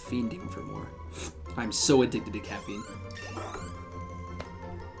fiending for more. I'm so addicted to caffeine.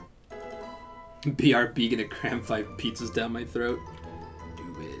 BRB gonna cram 5 pizzas down my throat. Do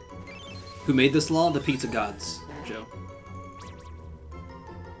it. Who made this law? The pizza gods, Joe.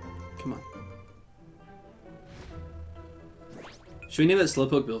 Come on. Should we name that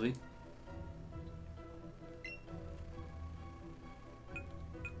Slowpoke Bilby?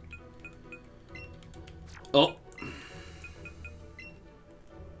 Oh.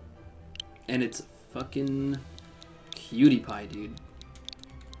 And it's fucking cutie pie, dude.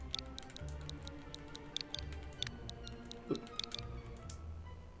 Oop.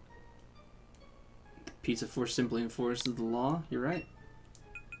 Pizza Force simply enforces the law. You're right.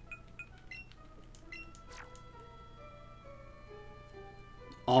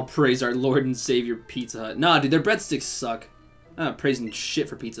 All praise our Lord and Savior Pizza Hut. Nah, dude, their breadsticks suck. I'm not praising shit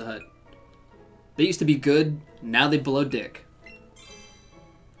for Pizza Hut. They used to be good, now they blow dick.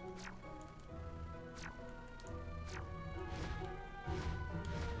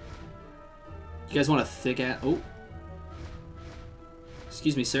 You guys want a thick ass? Oh.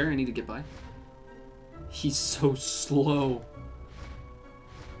 Excuse me, sir, I need to get by. He's so slow.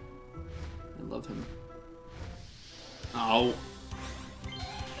 I love him. Oh.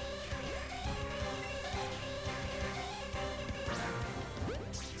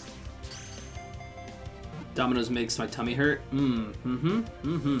 Domino's makes my tummy hurt.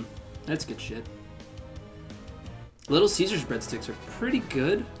 That's good shit. Little Caesar's breadsticks are pretty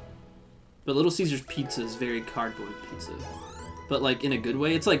good, but Little Caesar's pizza is very cardboard pizza. But like in a good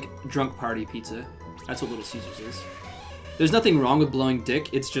way, it's like drunk party pizza. That's what Little Caesar's is. There's nothing wrong with blowing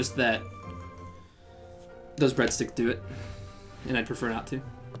dick, it's just that those breadsticks do it, and I'd prefer not to.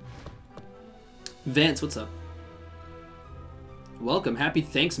 Vance, what's up? Welcome, happy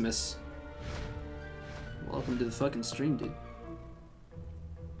Thanksmas. Welcome to the fucking stream, dude.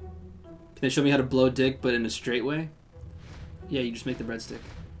 Can they show me how to blow dick, but in a straight way? Yeah, you just make the breadstick.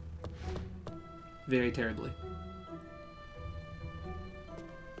 Very terribly.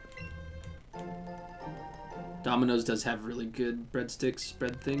 Domino's does have really good breadsticks,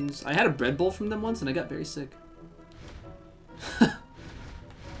 bread things. I had a bread bowl from them once, and I got very sick.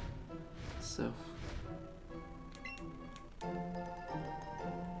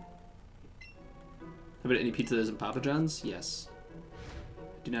 How about any pizza that isn't Papa John's? Yes.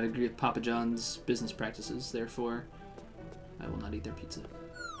 I do not agree with Papa John's business practices, therefore I will not eat their pizza.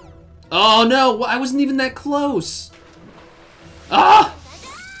 Oh no! I wasn't even that close! Ah!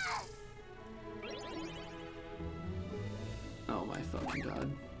 Oh my fucking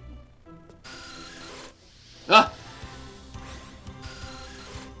god. Ah!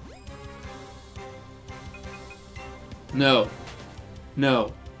 No.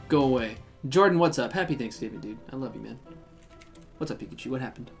 No. Go away. Jordan, what's up? Happy Thanksgiving, dude. I love you, man. What's up, Pikachu? What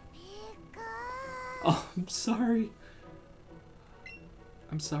happened? Oh, I'm sorry.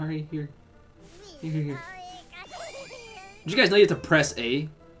 I'm sorry. Here. Here. Did you guys know you have to press A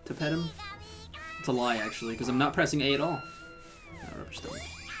to pet him? It's a lie, actually, because I'm not pressing A at all. No, rubber stomach.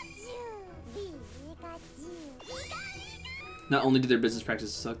 Not only do their business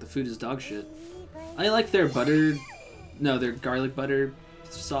practices suck, the food is dog shit. I like their butter... No, their garlic butter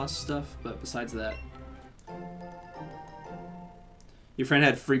sauce stuff, but besides that... Your friend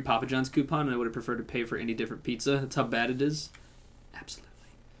had free Papa John's coupon, and I would have preferred to pay for any different pizza. That's how bad it is. Absolutely.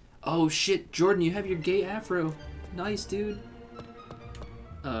 Oh shit, Jordan, you have your gay afro. Nice, dude.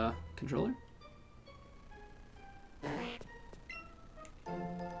 Controller?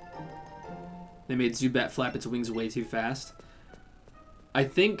 They made Zubat flap its wings way too fast. I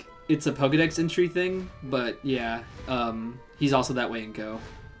think it's a Pokedex entry thing, but yeah, he's also that way in Go.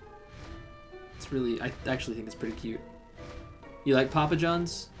 It's really, I actually think it's pretty cute. You like Papa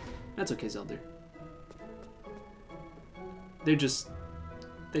John's? That's okay, Zelda. They're just,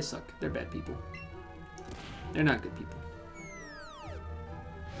 they suck. They're bad people. They're not good people.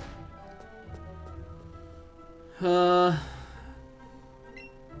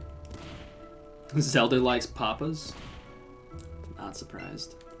 Zelda likes Papas? Not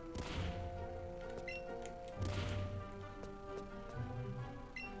surprised.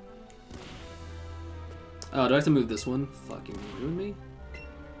 Oh, do I have to move this one? Fucking ruin me?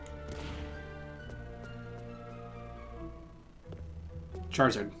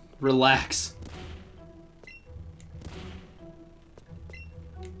 Charizard, relax.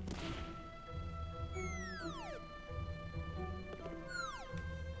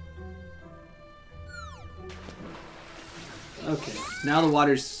 Okay, now the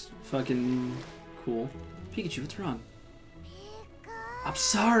water's fucking cool. Pikachu, what's wrong? I'm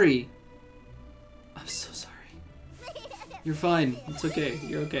sorry. I'm so sorry. You're fine. It's okay.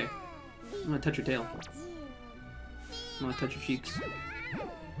 You're okay. I'm gonna touch your tail. I'm gonna touch your cheeks.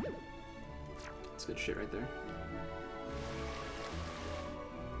 That's good shit right there.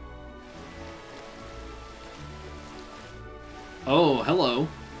 Oh, hello.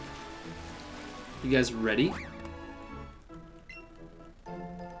 You guys ready?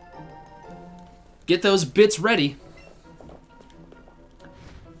 Get those bits ready.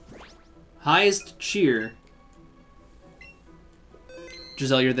 Highest cheer.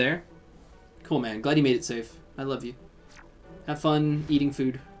 Giselle, you're there? Cool, man. Glad you made it safe. I love you. Have fun eating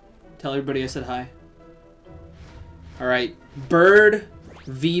food. Tell everybody I said hi. Alright. Bird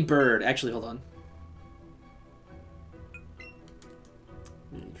v. Bird. Actually, hold on.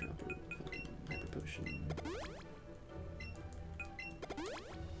 Drop a fucking hyper potion.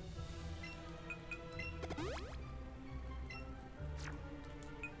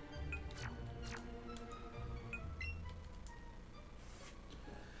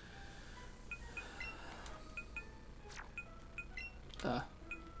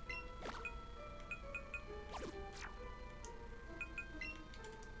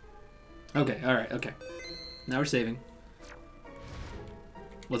 Okay, alright, okay. Now we're saving.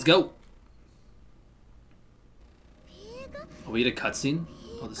 Let's go! Oh, we get a cutscene?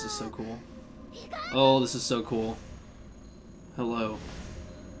 Oh, this is so cool. Oh, this is so cool. Hello.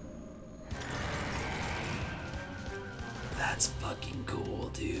 That's fucking cool,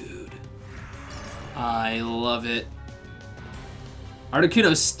 dude. I love it.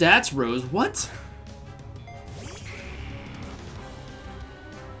 Articuno's stats rose? What?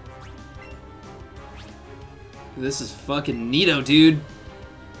 This is fucking neato, dude.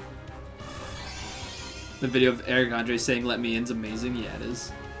 The video of Eric Andre saying "let me in's" amazing. Yeah, it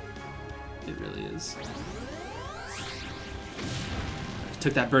is. It really is.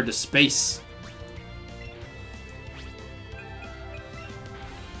 Took that bird to space.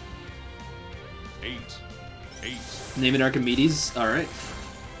 Eight. Name it Archimedes. All right.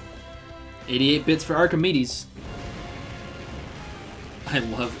 88 bits for Archimedes. I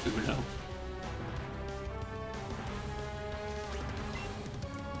love Uno.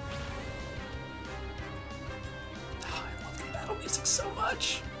 So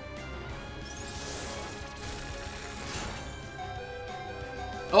much.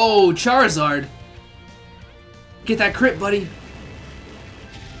 Oh, Charizard. Get that crit, buddy.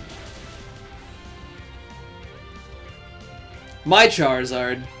 My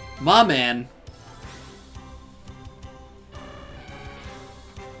Charizard. My man.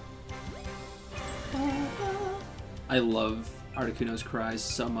 I love Articuno's cries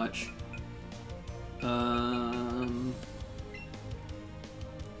so much. Let's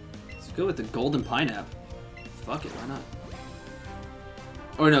go with the golden pineapple. Fuck it, why not?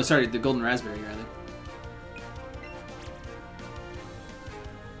 Or no, sorry, the golden raspberry, rather.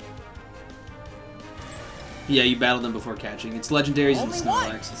 Yeah, you battled them before catching. It's legendaries and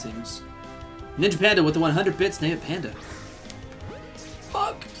Snorlax, it seems. Ninja Panda with the 100 bits, name it Panda.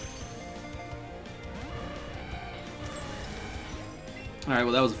 Fuck! Alright,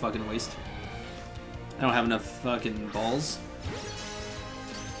 well that was a fucking waste. I don't have enough fucking balls.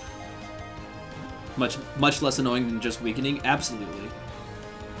 Much less annoying than just weakening, absolutely.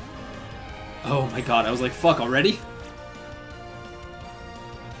 Oh my god, I was like, fuck, already?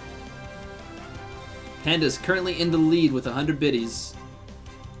 Panda's currently in the lead with 100 biddies.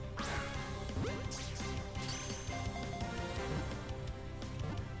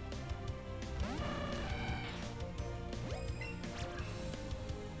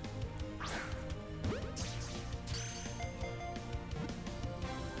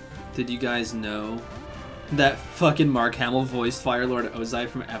 Did you guys know that fucking Mark Hamill voiced Fire Lord Ozai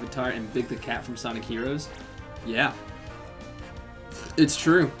from Avatar and Big the Cat from Sonic Heroes? Yeah. It's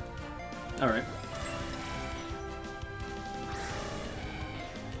true. Alright.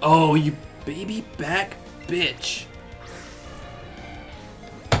 Oh, you baby back bitch.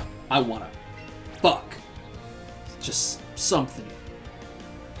 I wanna fuck. Just something.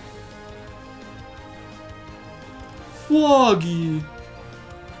 Foggy.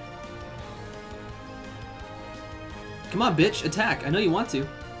 Come on, bitch, attack. I know you want to.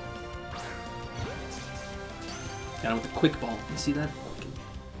 Got him with the quick ball. You see that? Fucking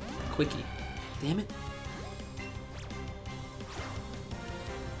quickie. Damn it.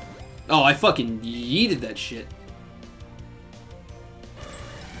 Oh, I fucking yeeted that shit.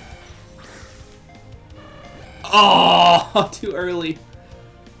 Oh, too early.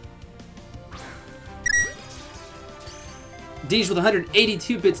 Deej with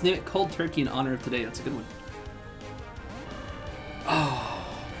 182 bits. Name it Cold Turkey in honor of today. That's a good one. Oh,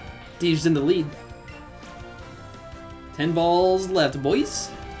 Deej's in the lead. 10 balls left, boys.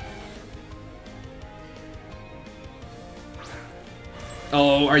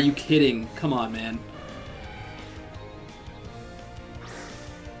 Oh, are you kidding? Come on, man.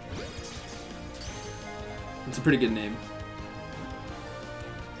 It's a pretty good name.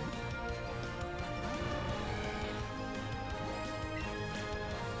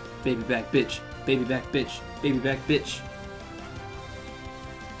 Baby back bitch. Baby back bitch. Baby back bitch.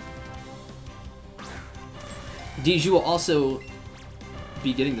 Deej, you will also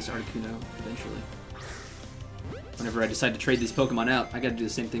be getting this Articuno eventually. Whenever I decide to trade these Pokemon out, I gotta do the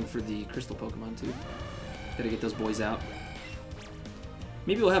same thing for the Crystal Pokemon too. Gotta get those boys out.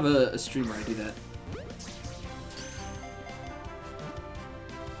 Maybe we'll have a stream where I do that.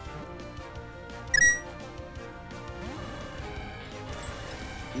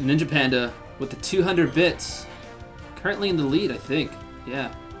 Ninja Panda with the 200 bits. Currently in the lead, I think.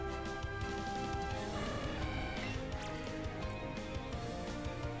 Yeah.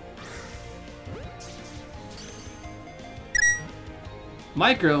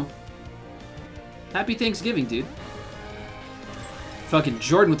 Micro. Happy Thanksgiving, dude. Fucking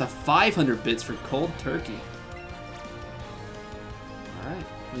Jordan with the 500 bits for Cold Turkey. Alright,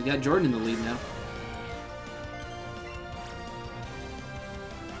 we got Jordan in the lead now.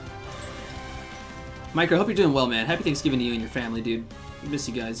 Micro, hope you're doing well, man. Happy Thanksgiving to you and your family, dude. Miss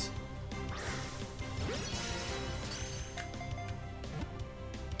you guys.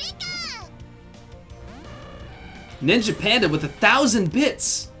 Ninja Panda with 1,000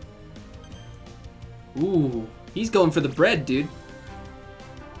 bits. Ooh, he's going for the bread, dude.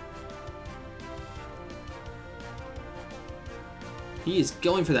 He is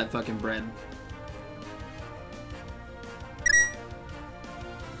going for that fucking bread.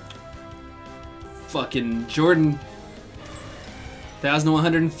 Fucking Jordan.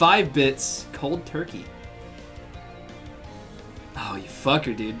 1,105 bits. Cold Turkey. Oh, you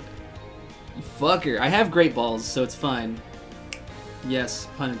fucker, dude. You fucker. I have great balls, so it's fine. Yes,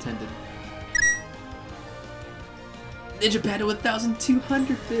 pun intended. Ninja Panda with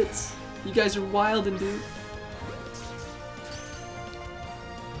 1,200 bits. You guys are wild and dude.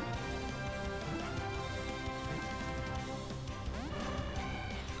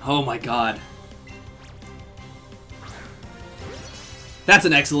 Oh my god. That's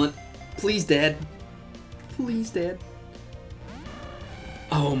an excellent. Please, Dad. Please, Dad.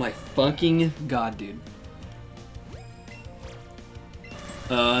 Oh my fucking god, dude.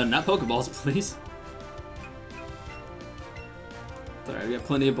 Not Pokeballs, please. It's alright, we got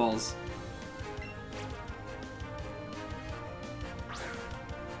plenty of balls.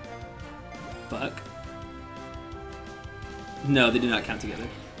 Fuck. No, they do not count together.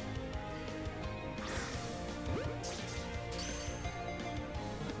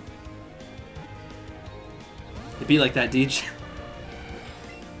 It'd be like that, Deej.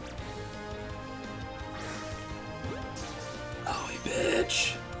 Oh, you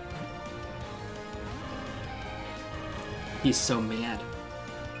bitch. He's so mad.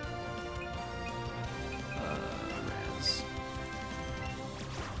 Raz.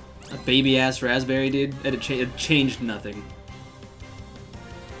 A baby-ass raspberry, dude? It changed nothing.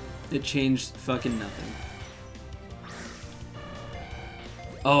 It changed fucking nothing.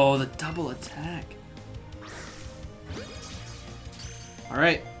 Oh, the double attack.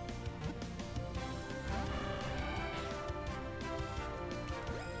 Alright.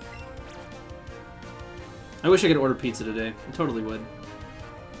 I wish I could order pizza today. I totally would.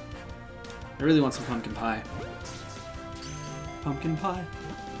 I really want some pumpkin pie. Pumpkin pie.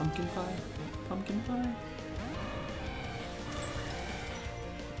 Pumpkin pie. Pumpkin pie.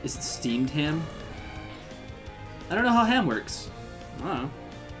 Is it steamed ham? I don't know how ham works. I don't know.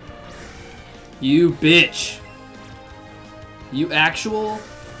 You bitch! You actual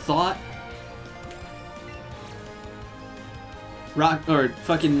thought? Rock or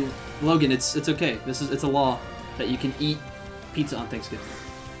fucking Logan, it's okay. It's a law that you can eat pizza on Thanksgiving.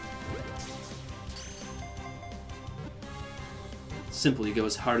 Simple, you go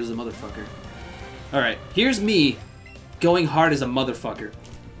as hard as a motherfucker. Alright, here's me going hard as a motherfucker.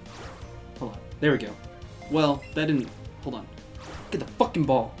 Hold on. There we go. Well, that didn't... Hold on. Get the fucking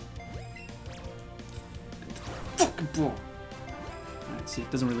ball. Get the fucking ball. Alright, see,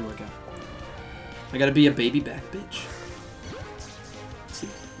 it doesn't really work out. I gotta be a baby back bitch. See,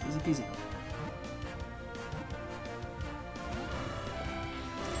 easy peasy.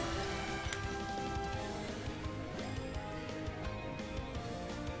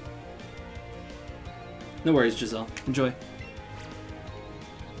 No worries, Giselle. Enjoy.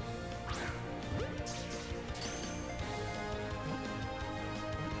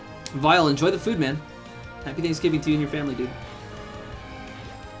 Vile, enjoy the food, man. Happy Thanksgiving to you and your family, dude.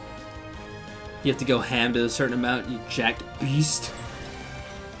 You have to go ham to a certain amount, you jacked beast.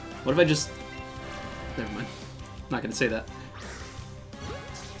 What if I just... Never mind. I'm not gonna say that.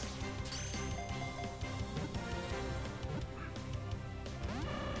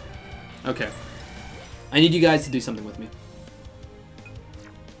 Okay. I need you guys to do something with me.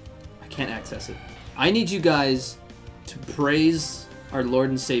 I can't access it. I need you guys to praise our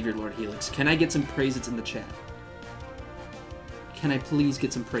Lord and Savior, Lord Helix. Can I get some praise-its in the chat? Can I please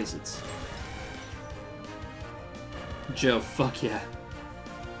get some praise-its? Joe, fuck yeah.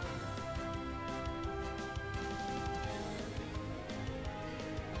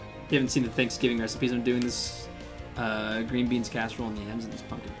 You haven't seen the Thanksgiving recipes. I'm doing this green beans casserole and yams and this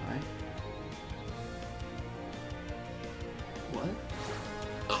pumpkin pie. What?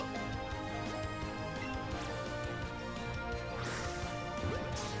 Oh.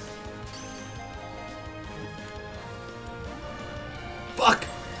 Fuck!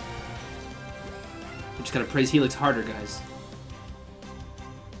 We just gotta praise Helix harder, guys.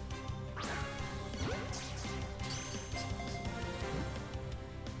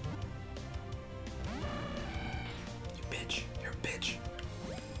 You bitch. You're a bitch.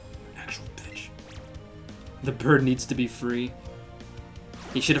 You're an actual bitch. The bird needs to be free.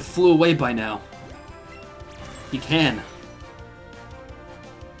 He should have flew away by now. He can.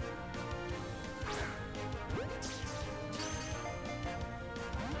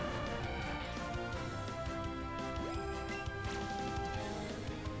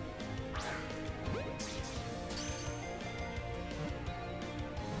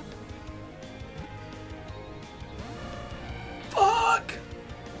 Fuck!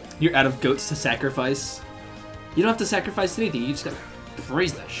 You're out of goats to sacrifice. You don't have to sacrifice anything, you just gotta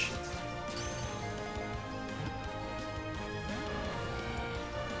praise that shit.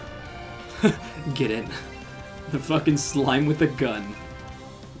 Get in. The fucking slime with a gun.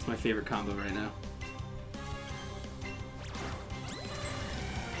 That's my favorite combo right now.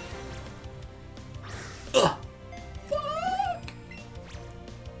 Ugh! Fuck!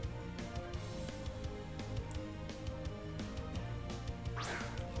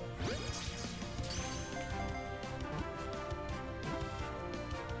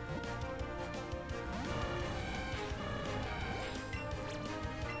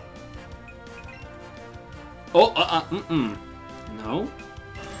 Oh, No.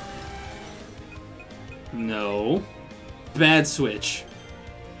 No. Bad switch.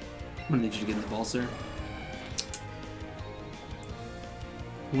 I'm gonna need you to get in the ball, sir.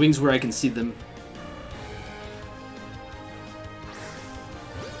 Wings where I can see them.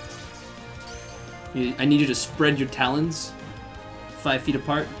 I need you to spread your talons 5 feet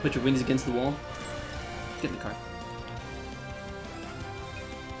apart, put your wings against the wall. Get in the car.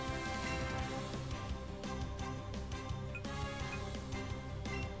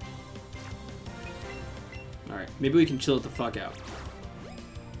 Alright, maybe we can chill it the fuck out.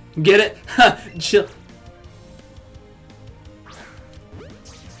 Get it? Ha! Chill.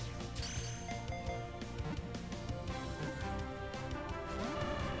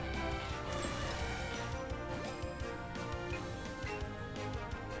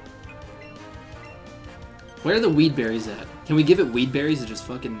 Where are the weed berries at? Can we give it weed berries to just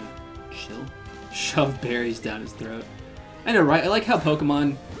fucking chill? Shove berries down his throat. I know, right? I like how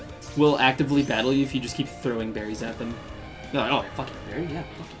Pokemon will actively battle you if you just keep throwing berries at them. They're like, oh, fucking berry? Yeah,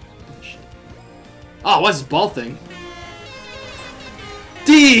 fuck you. Do this shit. Oh, what's this ball thing?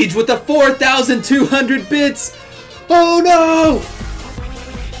 Deej with the 4,200 bits! Oh no!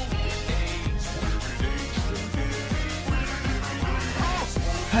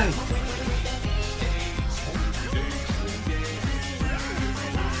 Hey!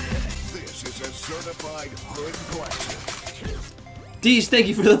 This is a certified hood classic. Deej, thank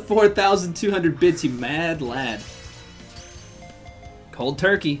you for the 4,200 bits, you mad lad. Cold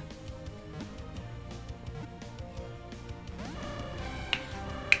turkey.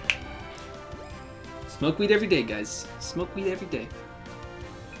 Smoke weed every day, guys. Smoke weed every day.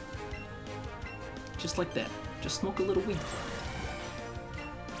 Just like that. Just smoke a little weed.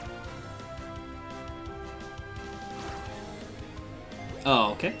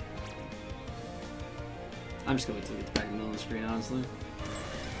 Oh, okay. I'm just gonna wait till we get back in the middle of the screen, honestly.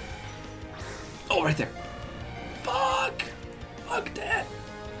 Oh, right there. Fuck! Fuck that!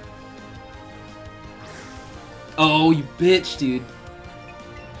 Oh, you bitch, dude.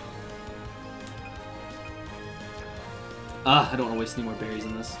 I don't want to waste any more berries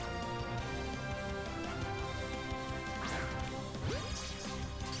in this.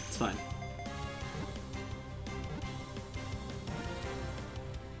 It's fine.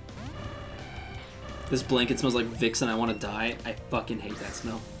 This blanket smells like Vicks and I want to die. I fucking hate that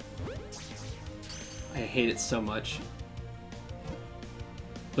smell. I hate it so much.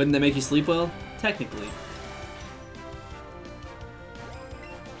 Wouldn't that make you sleep well? Technically.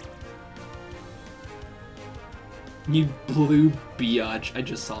 You blue biatch. I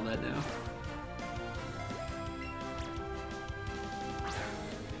just saw that now.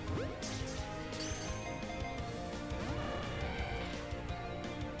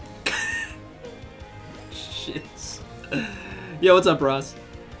 Shit. Yo, what's up, Ross?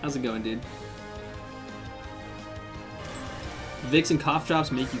 How's it going, dude? Vicks and cough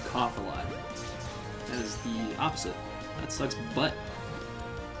drops make you cough a lot. That is the opposite. That sucks butt.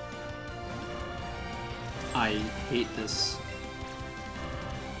 I hate this.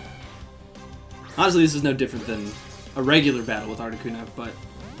 Honestly, this is no different than a regular battle with Articuno, but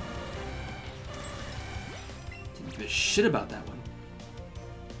didn't give a shit about that one.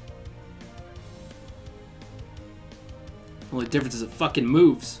 Only difference is it fucking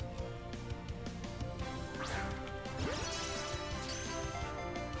moves.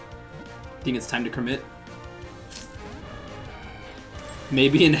 Think it's time to commit?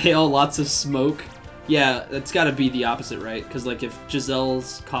 Maybe inhale lots of smoke. Yeah, that's gotta be the opposite, right? Because, like, if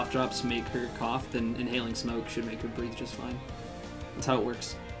Giselle's cough drops make her cough, then inhaling smoke should make her breathe just fine. That's how it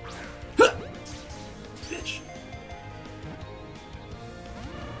works. Huh! Bitch.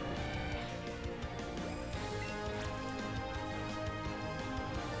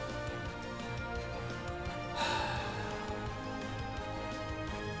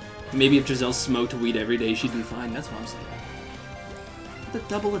 Maybe if Giselle smoked weed every day, she'd be fine. That's what I'm saying. The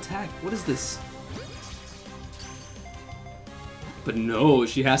double attack. What is this? But no,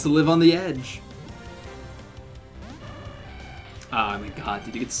 she has to live on the edge. Oh my god,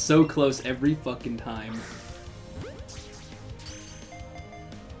 dude, it gets so close every fucking time.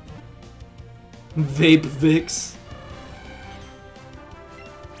 Vape Vicks.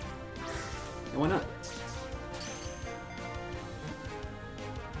 Yeah, why not?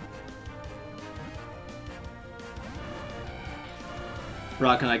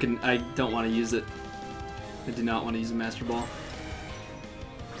 Rock and I don't want to use it. I do not want to use a Master Ball.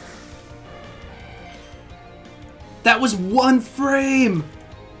 That was one frame!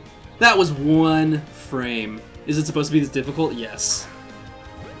 That was one frame. Is it supposed to be this difficult? Yes.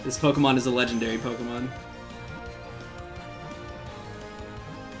 This Pokemon is a legendary Pokemon.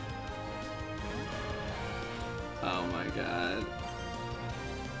 god.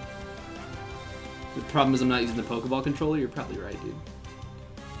 The problem is I'm not using the Pokeball controller. You're probably right, dude.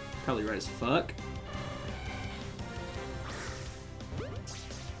 Probably right as fuck.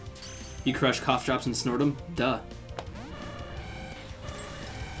 You crush cough drops and snort them? Duh.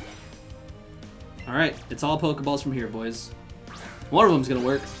 Alright, it's all Pokeballs from here, boys. One of them's gonna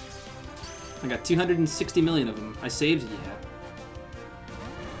work. I got 260 million of them. I saved? Yeah.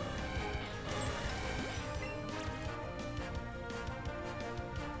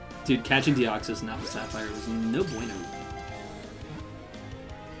 Dude, catching Deoxys and Alpha Sapphire was no bueno.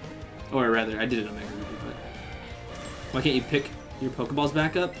 Or rather, I did it on Mega Ruby, but... Why can't you pick your Pokeballs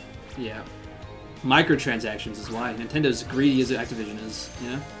back up? Yeah. Microtransactions is why. Nintendo's greedy as Activision is,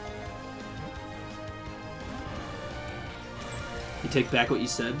 yeah? You take back what you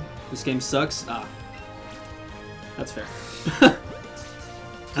said? This game sucks? Ah. That's fair.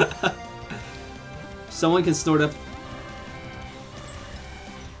 Someone can snort up...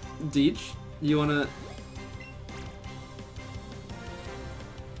 Deech? You wanna...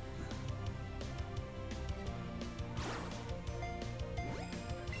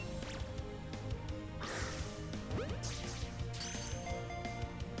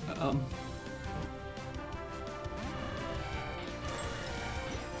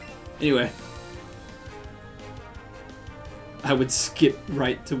 Anyway. I would skip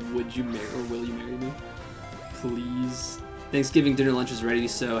right to would you marry or will you marry me? Please. Thanksgiving dinner lunch is ready,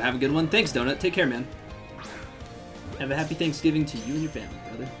 so have a good one. Thanks, Donut. Take care, man. Have a happy Thanksgiving to you and your family,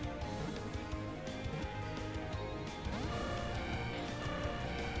 brother.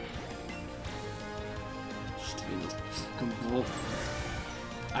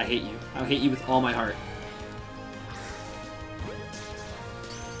 I hate you. I hate you with all my heart.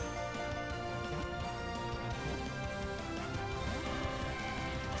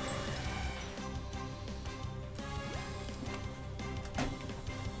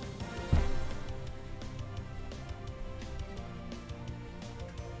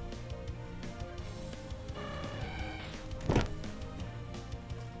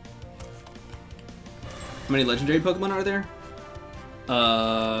 How many legendary Pokemon are there?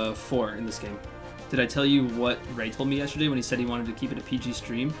 4 in this game. Did I tell you what Ray told me yesterday when he said he wanted to keep it a PG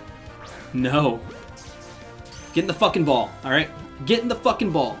stream? No. Get in the fucking ball, alright? Get in the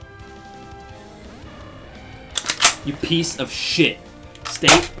fucking ball. You piece of shit. Stay.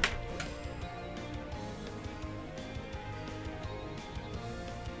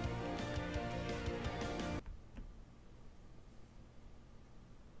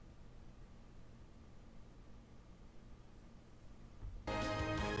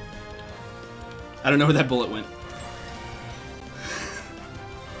 I don't know where that bullet went.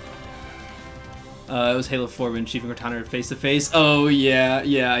 It was Halo 4 when Chief and Cortana were face to face. Oh yeah,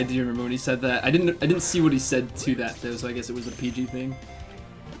 yeah, I do remember when he said that. I didn't see what he said to that though, so I guess it was a PG thing.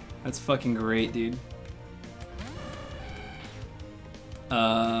 That's fucking great, dude.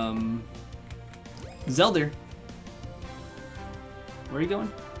 Zelda. Where are you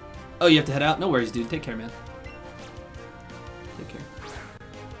going? Oh, you have to head out? No worries, dude. Take care, man. Take care.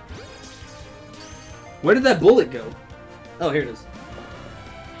 Where did that bullet go? Oh, here it is.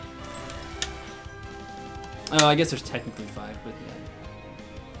 Oh, I guess there's technically 5, but yeah.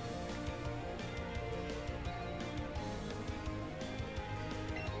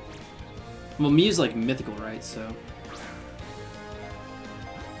 Well, Mew's like mythical, right? So.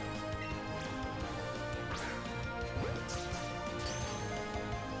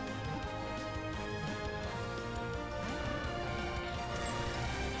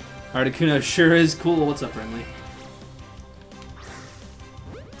 Articuno sure is cool. What's up, Renly?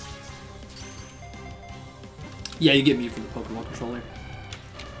 Yeah, you get me from the Pokemon controller.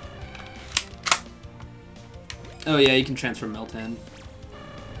 Oh yeah, you can transfer Meltan.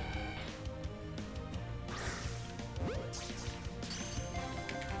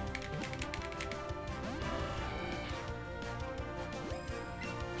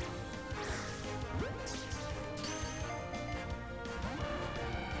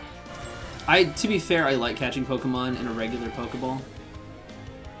 To be fair, I like catching Pokemon in a regular Pokeball.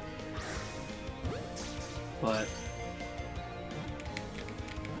 But...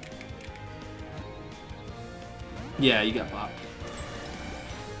 yeah, you got bopped.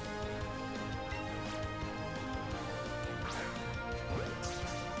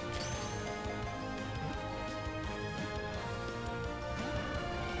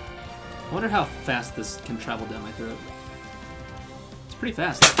 I wonder how fast this can travel down my throat. It's pretty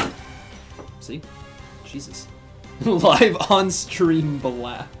fast. See? Jesus. Live on stream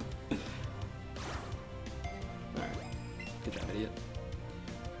blap. Alright. Good job, idiot.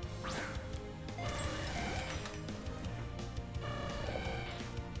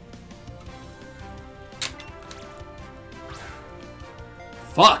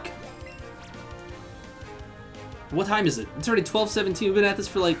 Fuck! What time is it? It's already 12:17. We've been at this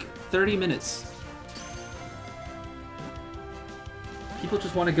for like 30 minutes. People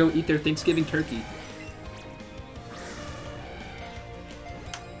just want to go eat their Thanksgiving turkey.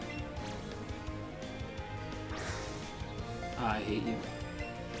 I hate you.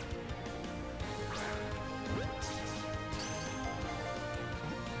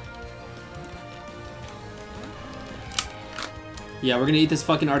 Yeah, we're gonna eat this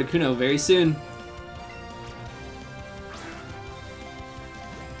fucking Articuno very soon.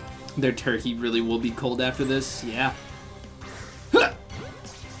 Their turkey really will be cold after this. Yeah. Huh!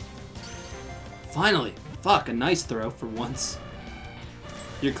 Finally. Fuck, a nice throw for once.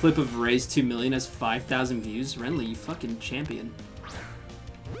 Your clip of Raise 2 million has 5,000 views. Renly, you fucking champion.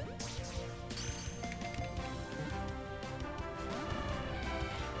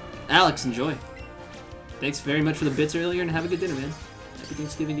 Alex, enjoy. Thanks very much for the bits earlier, and have a good dinner, man. Happy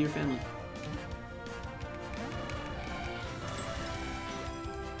Thanksgiving to your family.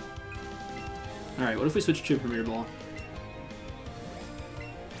 Alright, what if we switch to a Premier Ball?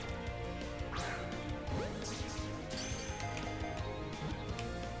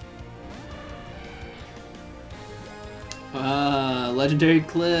 Legendary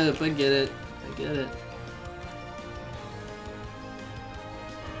clip. I get it. I get it.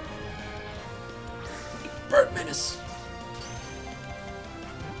 Bird Menace!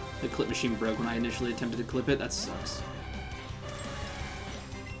 The clip machine broke when I initially attempted to clip it. That sucks.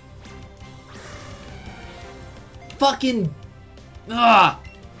 Fucking... Ah!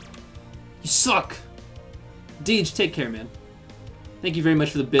 You suck! Deej, take care, man. Thank you very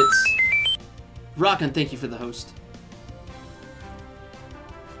much for the bits. Rockin', thank you for the host.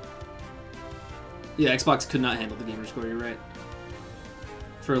 Yeah, Xbox could not handle the gamer score, you're right.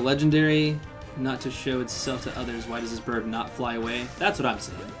 For a legendary not to show itself to others, why does this bird not fly away? That's what I'm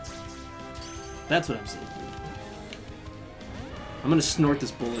saying. That's what I'm saying, dude. I'm gonna snort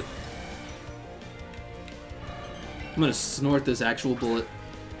this bullet. I'm gonna snort this actual bullet.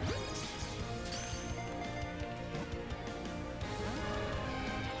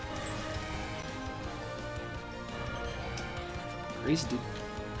 Crazy, dude.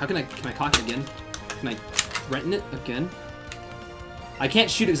 How can I cock it again? Can I threaten it again? I can't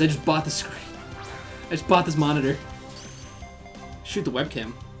shoot it because I just bought the screen. I just bought this monitor. Shoot the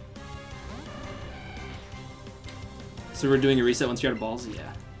webcam. So we're doing a reset once you're out of balls?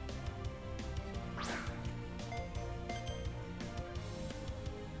 Yeah.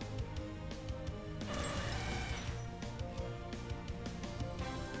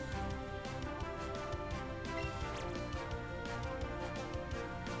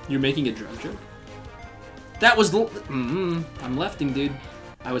 You're making a drug joke? That was the... I'm lefting, dude.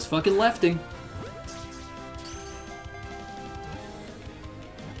 I was fucking lefting.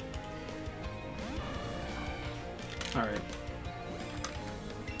 Alright.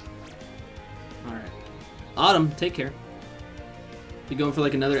 Alright. Autumn, take care. Be going for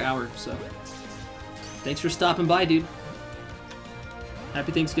like another hour, so... Thanks for stopping by, dude.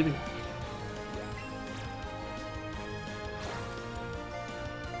 Happy Thanksgiving.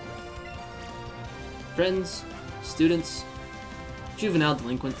 Friends, students, juvenile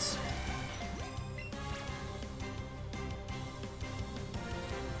delinquents.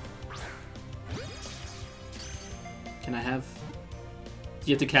 Can I have... Do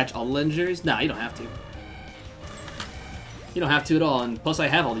you have to catch all the legendaries? Nah, you don't have to. You don't have to at all, and plus I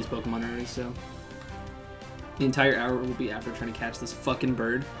have all these Pokemon already, so... The entire hour will be after trying to catch this fucking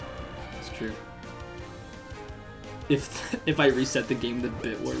bird. It's true. If I reset the game, the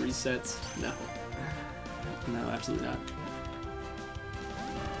bit war resets. No. No, absolutely not.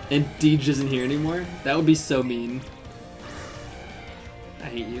 And Deej isn't here anymore? That would be so mean. I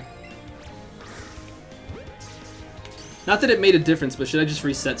hate you. Not that it made a difference, but should I just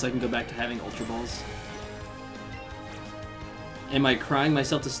reset so I can go back to having Ultra Balls? Am I crying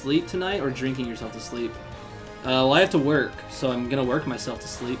myself to sleep tonight or drinking yourself to sleep? Well, I have to work, so I'm gonna work myself to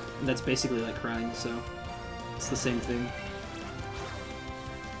sleep. That's basically like crying, so it's the same thing.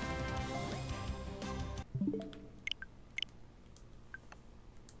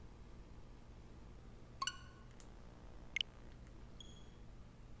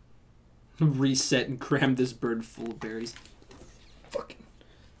 Reset and cram this bird full of berries. Fucking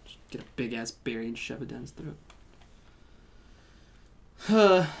just get a big ass berry and shove it down his throat.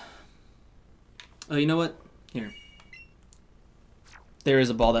 Oh, you know what? Here. There is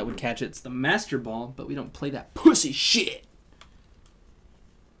a ball that would catch it. It's the Master Ball, but we don't play that pussy shit.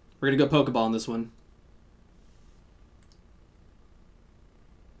 We're gonna go Pokeball on this one.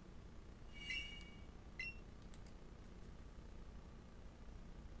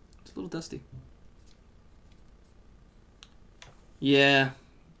 It's a little dusty. Yeah.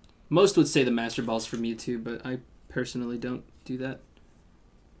 Most would say the Master Ball's for Mewtwo, but I personally don't do that.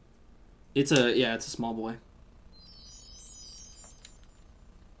 It's a small boy.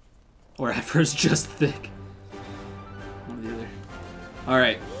 Or Afro's just thick. One or the other.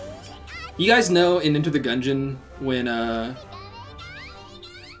 Alright. You guys know in Enter the Gungeon when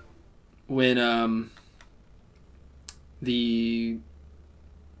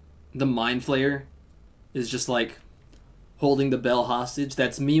the Mind Flayer is just like holding the bell hostage?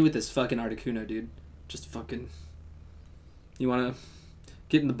 That's me with this fucking Articuno, dude. Just fucking... You wanna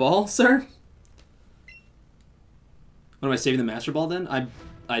get in the ball, sir? What, am I saving the Master Ball then?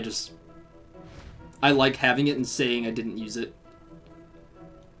 I like having it and saying I didn't use it.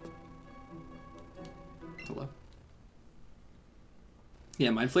 Hello. Yeah,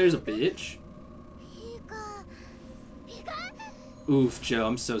 Mind Flayer's a bitch. Oof, Joe,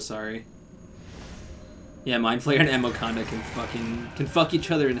 I'm so sorry. Yeah, Mind Flayer and Emoconda can fuck each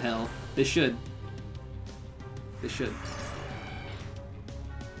other in hell. They should. They should.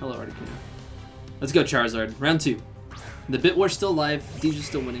 Hello, Articuno. Let's go, Charizard. Round 2. The Bit War's still alive. Deeja's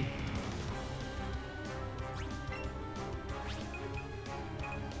still winning.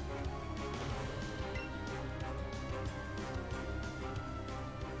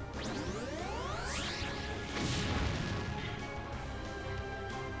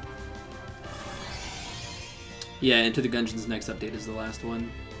 Yeah, Enter the Gungeon's next update is the last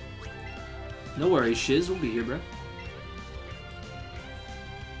one. No worries, Shiz. We'll be here, bro.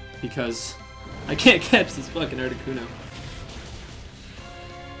 Because I can't catch this fucking Articuno.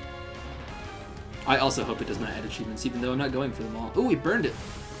 I also hope it does not add achievements, even though I'm not going for them all. Ooh, we burned it.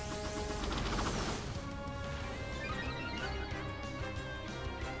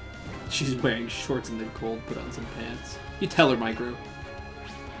 She's wearing shorts in the cold. Put on some pants. You tell her, Micro.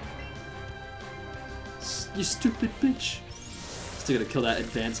 You stupid bitch. Still gonna kill that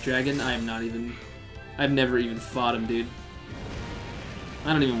advanced dragon? I am not even... I've never even fought him, dude.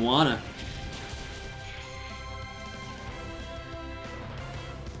 I don't even wanna.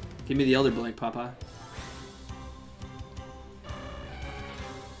 Give me the Elder Blank, Papa.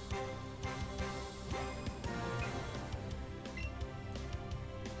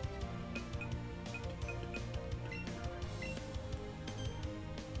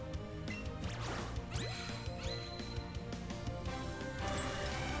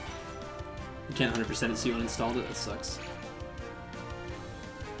 You can't 100% it so you uninstalled it? That sucks.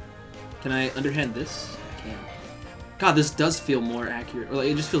 Can I underhand this? I can. God, this does feel more accurate. Or like,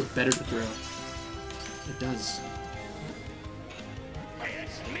 it just feels better to throw. It does.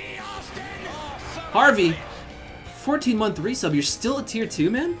 Harvey! 14-month resub. You're still a tier 2,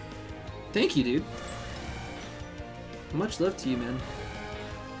 man? Thank you, dude. Much love to you, man.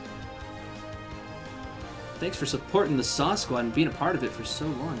 Thanks for supporting the Sauce Squad and being a part of it for so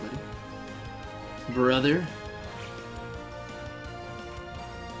long, buddy. Brother.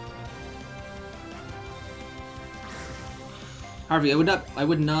 Harvey, I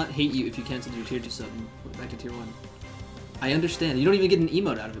would not hate you if you canceled your tier 2 sub and went back to tier 1. I understand. You don't even get an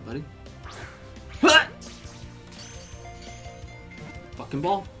emote out of it, buddy. Fucking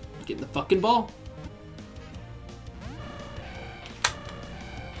ball. Get in the fucking ball.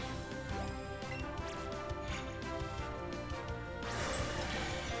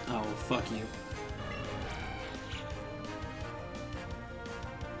 Oh, fuck you.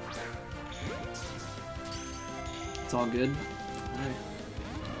 It's all good.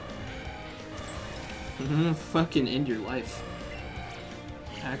 Alright. Fucking end your life.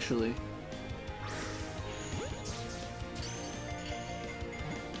 Actually.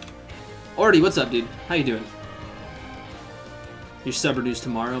 Orty, what's up, dude? How you doing? Your sub reduced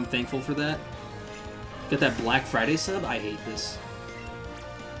tomorrow. I'm thankful for that. Got that Black Friday sub? I hate this.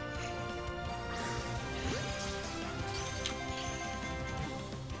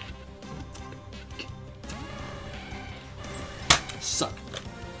 Suck.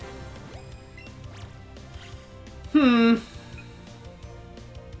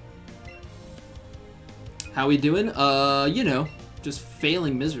 How we doing? You know, just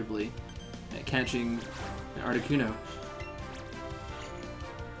failing miserably at catching an Articuno.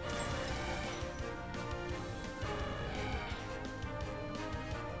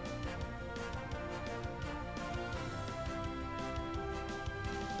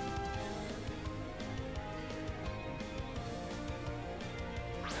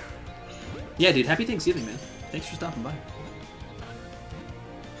 Yeah, dude, happy Thanksgiving, man. Thanks for stopping by.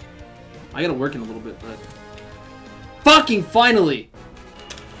 I gotta work in a little bit, but... Fucking finally!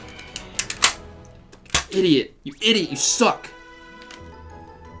 Idiot. You idiot, you suck.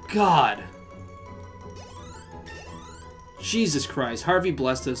 God. Jesus Christ. Harvey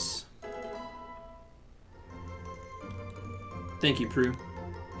blessed us. Thank you, Prue.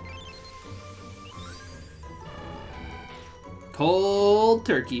 Cold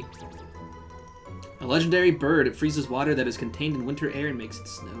turkey. A legendary bird. It freezes water that is contained in winter air and makes it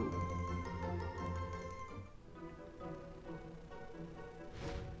snow.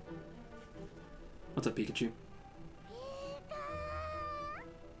 What's up, Pikachu?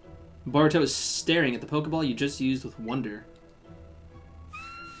 Boruto is staring at the Pokeball you just used with wonder.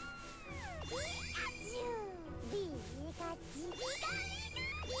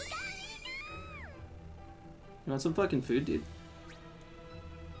 You want some fucking food, dude?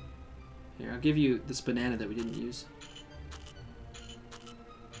 Here, I'll give you this banana that we didn't use.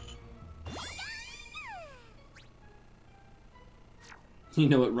 You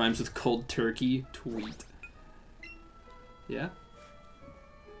know what rhymes with cold turkey? Tweet. Yeah?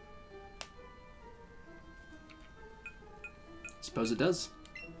 Suppose it does.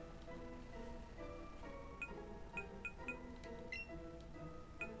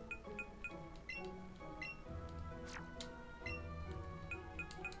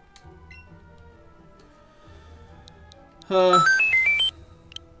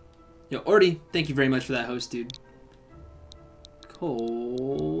 Yo, Orty, thank you very much for that host, dude.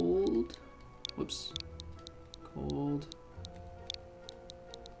 Cold. Whoops. Cold.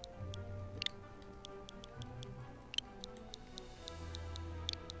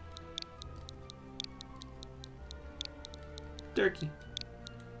 Turkey.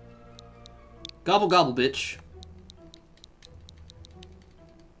 Gobble gobble, bitch.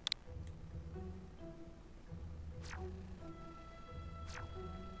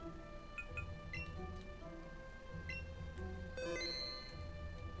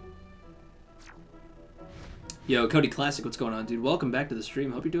 Yo, Cody Classic, what's going on, dude? Welcome back to the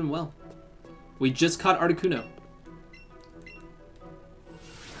stream. Hope you're doing well. We just caught Articuno.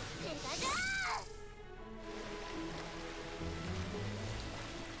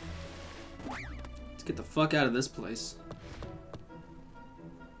 Let's get the fuck out of this place.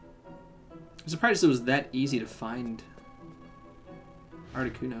 I'm surprised it was that easy to find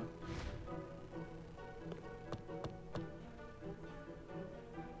Articuno.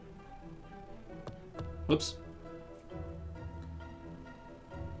 Whoops.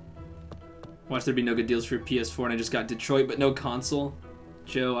 Watch there be no good deals for PS4 and I just got Detroit but no console.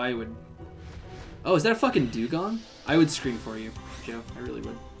 Joe, I would... Oh, is that a fucking Dugong? I would scream for you, Joe. I really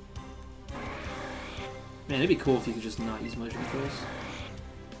would. Man, it'd be cool if you could just not use motion controls.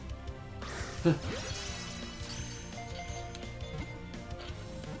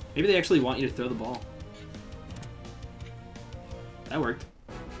 Maybe they actually want you to throw the ball. That worked.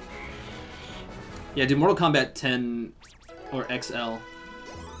 Yeah, dude, Mortal Kombat 10 or XL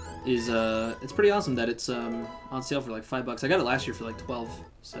is it's pretty awesome that it's on sale for like $5. I got it last year for like 12,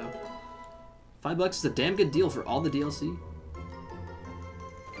 so $5 is a damn good deal for all the DLC.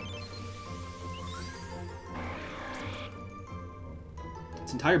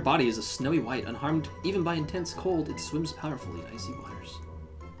 Its entire body is a snowy white, unharmed even by intense cold. It swims powerfully in icy waters.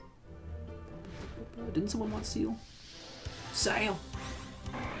 Didn't someone want Seal? Sail!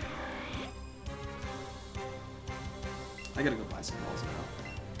 I gotta go buy some balls now.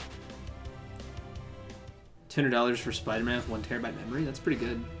 $200 for Spider-Man with 1 terabyte memory? That's pretty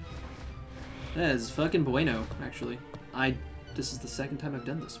good. That is fucking bueno, actually. This is the second time I've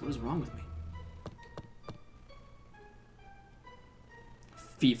done this. What is wrong with me?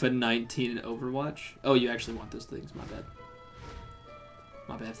 FIFA 19 and Overwatch? Oh, you actually want those things. My bad.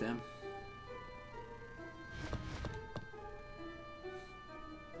 My bad, fam.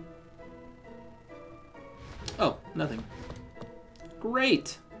 Oh, nothing.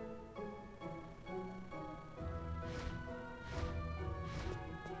 Great!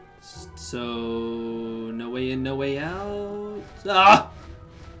 So, no way in, no way out. Ah!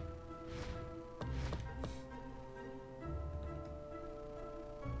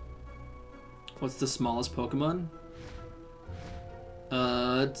 What's the smallest Pokemon?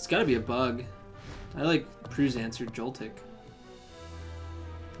 It's gotta be a bug. I like Prue's answer, Joltik.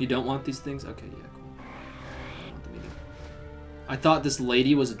 You don't want these things? Okay, yeah, cool. I don't want them either. I thought this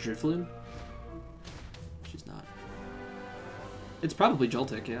lady was a Drifloon. She's not. It's probably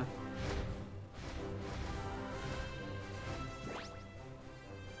Joltik, yeah.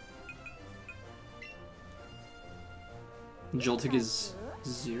 Joltik is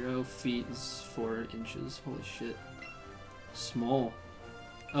 0 feet 4 inches. Holy shit. Small.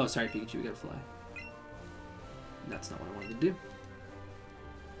 Oh, sorry, Pikachu. We gotta fly. That's not what I wanted to do.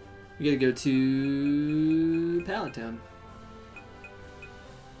 We gotta go to Pallet Town.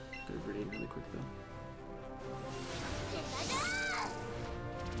 Viridian really quick though.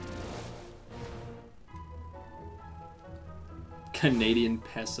 Canadian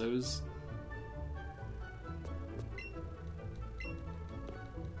pesos.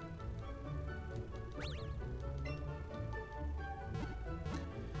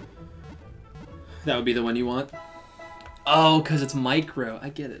 That would be the one you want? Oh, because it's micro. I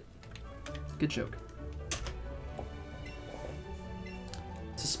get it. Good joke.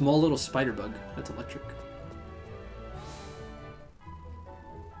 It's a small little spider bug that's electric.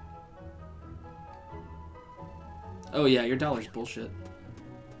 Oh yeah, your dollar's bullshit.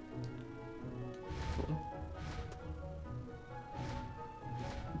 Cool.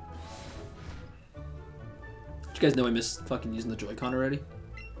 Did you guys know I missed fucking using the Joy-Con already?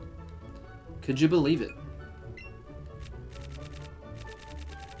 Could you believe it?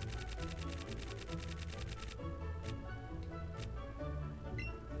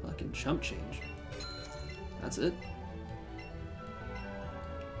 Fucking chump change. That's it?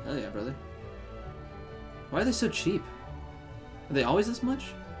 Hell yeah, brother. Why are they so cheap? Are they always this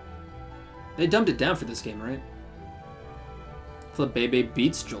much? They dumbed it down for this game, right? Flabébé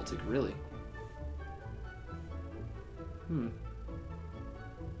beats Joltik, really? Hmm.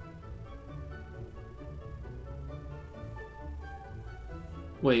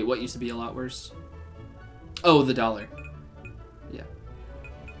 Wait, what used to be a lot worse? Oh, the dollar. Yeah.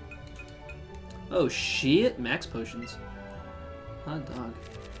 Oh shit, max potions. Hot dog.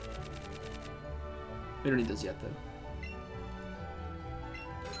 We don't need those yet, though.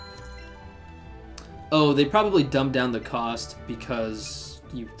 Oh, they probably dumbed down the cost because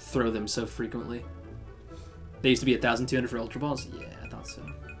you throw them so frequently. They used to be 1,200 for Ultra Balls? Yeah, I thought so.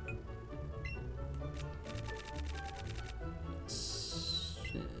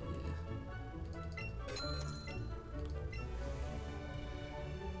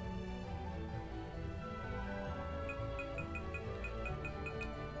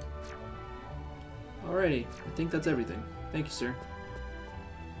 Alrighty, I think that's everything. Thank you, sir.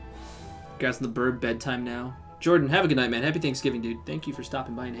 Guys on the bird, bedtime now. Jordan, have a good night, man. Happy Thanksgiving, dude. Thank you for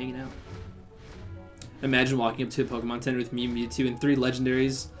stopping by and hanging out. Imagine walking up to a Pokemon Center with Mew, Mewtwo, and 3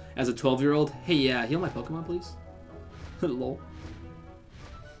 legendaries as a 12-year-old. Hey, yeah, heal my Pokemon, please. Lol.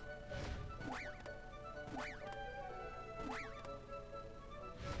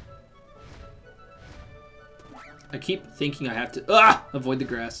 I keep thinking I have to avoid the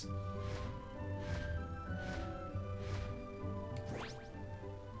grass.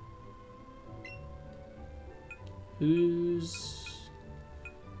 Who's...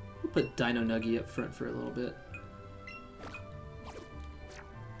 We'll put Dino Nuggy up front for a little bit.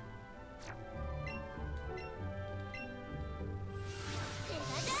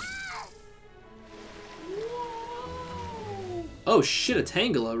 Oh shit, a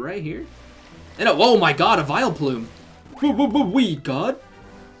Tangela right here. And a, oh my god, a Vileplume. Weed god.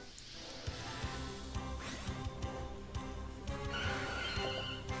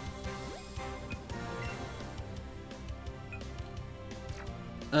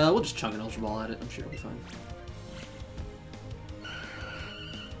 We'll just chunk an Ultra Ball at it. I'm sure it'll be fine.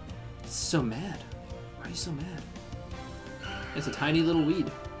 It's so mad. Why are you so mad? It's a tiny little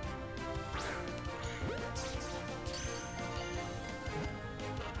weed.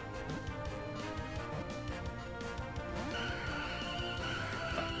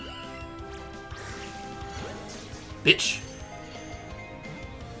 Bitch.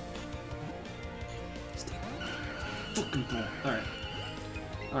 Fucking bull. Alright.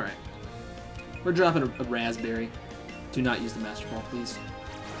 Alright. We're dropping a raspberry. Do not use the Master Ball, please.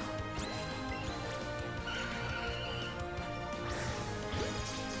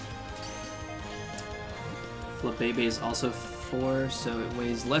 Flabébé is also 4, so it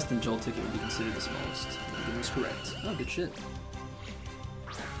weighs less than Joltik. It would be considered the smallest. That was correct. Oh, good shit.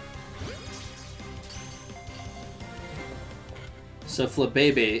 So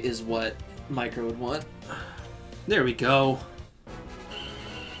Flabébé is what Micro would want. There we go.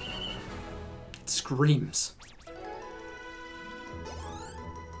 It screams.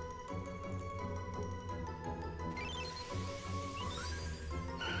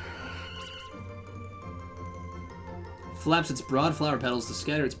 Flaps its broad flower petals to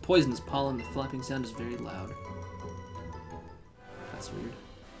scatter its poisonous pollen. The flapping sound is very loud. That's weird.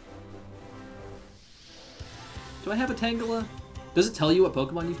 Do I have a Tangela? Does it tell you what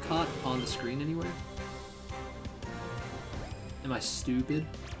Pokemon you've caught on the screen anywhere? Am I stupid?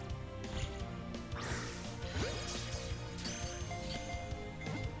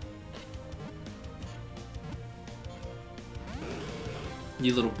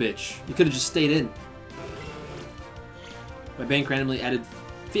 You little bitch. You could have just stayed in. My bank randomly added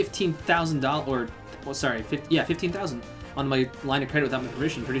 $15,000 or, well, sorry, 15,000 on my line of credit without my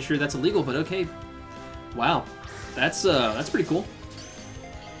permission. Pretty sure that's illegal, but okay. Wow, that's pretty cool.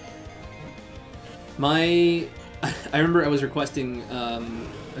 I remember I was requesting a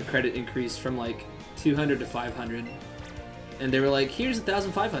credit increase from like 200 to 500, and they were like, "Here's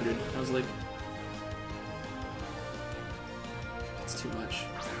 1,500." I was like, "That's too much."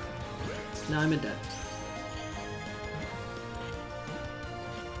 Now I'm in debt.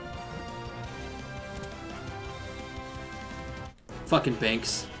 Fucking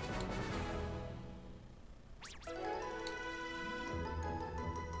banks.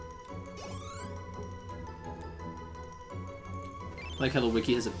 Like how the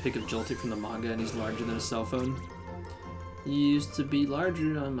wiki has a pic of Joltik from the manga and he's larger than a cell phone. He used to be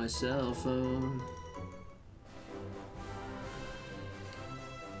larger on my cell phone.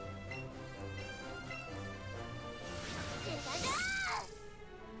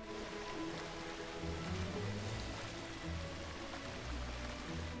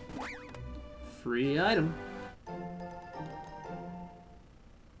 Free item.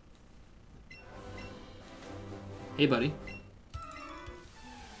 Hey, buddy.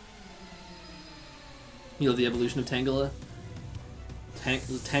 You know the evolution of Tangela?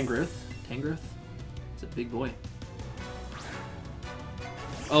 Tangrowth? Tangrowth? It's a big boy.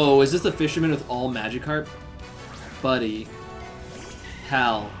 Oh, is this the fisherman with all Magikarp? Buddy.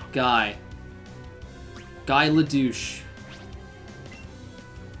 Hal. Guy. Guy Ledouche.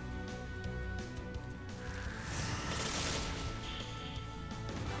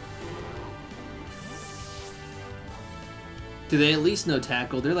 Do they at least know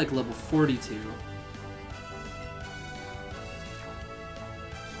Tackle? They're like level 42.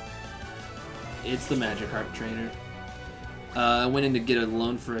 It's the Magikarp trainer. I went in to get a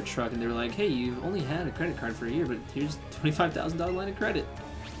loan for a truck and they were like, "Hey, you've only had a credit card for a year, but here's $25,000 line of credit.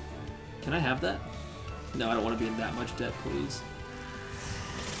 Can I have that?" No, I don't want to be in that much debt, please.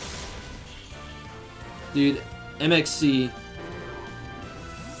 Dude, MXC,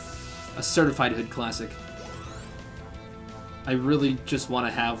 a certified hood classic. I really just want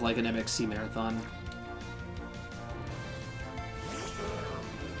to have like an MXC marathon.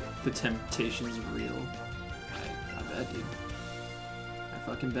 The temptation's real. I bet, dude. I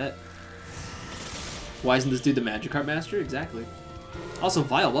fucking bet. Why isn't this dude the Magikarp master? Exactly. Also,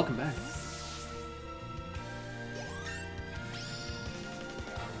 Vile, welcome back.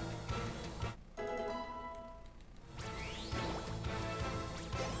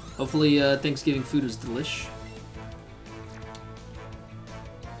 Hopefully, Thanksgiving food was delish.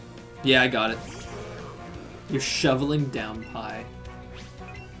 Yeah, I got it. You're shoveling down pie.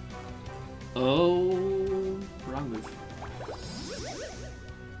 Oh, wrong move.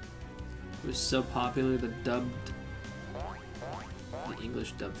 It was so popular, the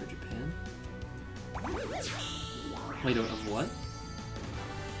English dub for Japan. Wait, of what?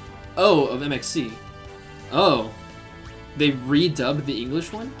 Oh, of MXC. Oh, they redubbed the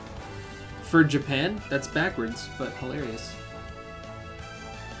English one? For Japan? That's backwards, but hilarious.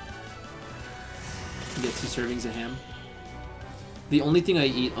 You get 2 servings of ham. The only thing I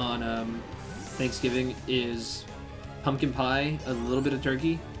eat on Thanksgiving is pumpkin pie, a little bit of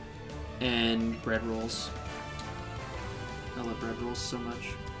turkey, and bread rolls. I love bread rolls so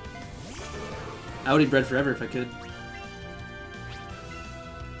much. I would eat bread forever if I could.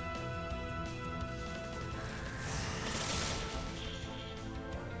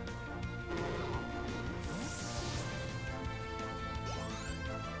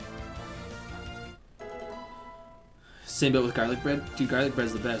 Same boat with garlic bread. Dude, garlic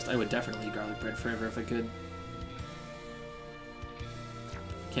bread's the best. I would definitely eat garlic bread forever if I could.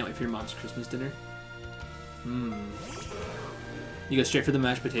 Can't wait for your mom's Christmas dinner. You go straight for the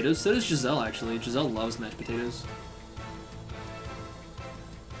mashed potatoes? So does Giselle, actually. Giselle loves mashed potatoes.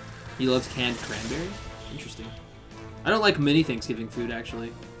 He loves canned cranberry? Interesting. I don't like many Thanksgiving food,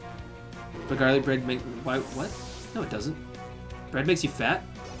 actually. But garlic bread make... Why? What? No, it doesn't. Bread makes you fat?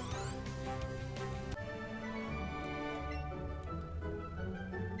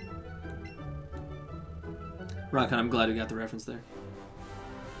 Rockon, I'm glad we got the reference there.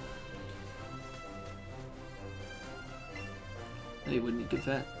 No, you wouldn't get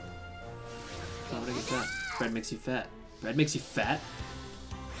fat. Why would I get fat? Bread makes you fat. Bread makes you fat?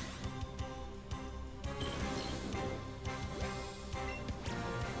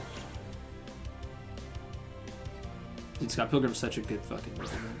 Dude, Scott Pilgrim's such a good fucking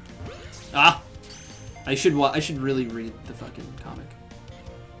movie, man. Ah! I should really read the fucking comic.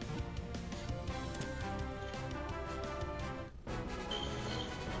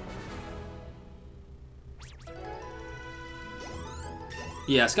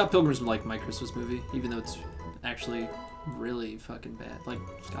 Yeah, Scott Pilgrim's like my Christmas movie, even though it's actually really fucking bad. Like,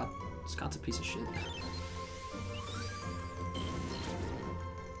 Scott's a piece of shit.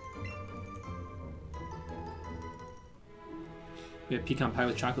 We have pecan pie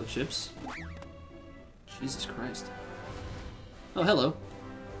with chocolate chips. Jesus Christ. Oh, hello.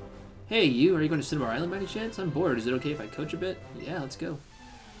 Hey, you. Are you going to Cinnabar Island by any chance? I'm bored. Is it okay if I coach a bit? Yeah, let's go.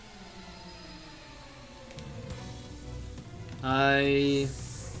 You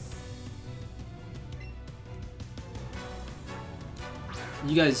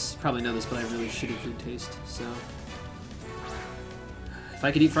guys probably know this, but I have really shitty food taste, so... If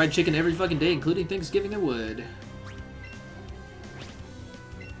I could eat fried chicken every fucking day, including Thanksgiving, I would.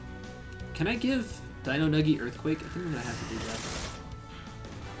 Can I give Dino Nuggy Earthquake? I think I'm gonna have to do that.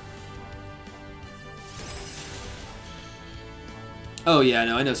 Oh yeah,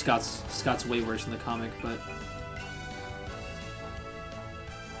 no, I know Scott's way worse in the comic, but...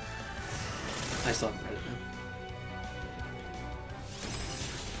 I still haven't read it,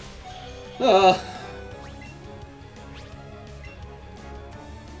 though.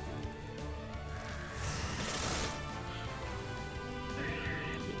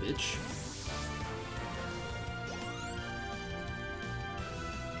 Bitch.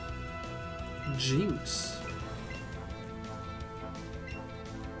 Jinx.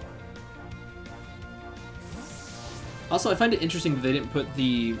 Also, I find it interesting that they didn't put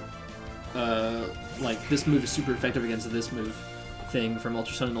the, like, this move is super effective against this move thing from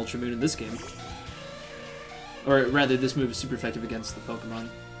Ultra Sun and Ultra Moon in this game. Or rather, this move is super effective against the Pokemon.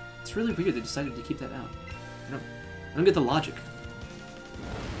 It's really weird they decided to keep that out. I don't get the logic.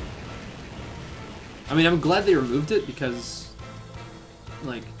 I mean, I'm glad they removed it because,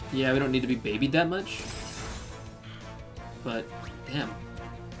 like, yeah, we don't need to be babied that much. But, damn.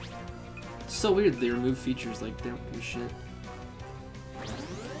 It's so weird that they remove features, like, they don't do shit.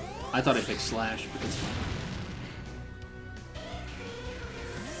 I thought I picked Slash, but that's fine.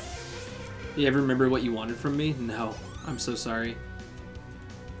 You ever remember what you wanted from me? No. I'm so sorry.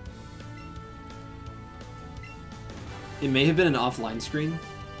 It may have been an offline screen.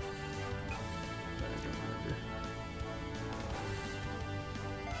 But I don't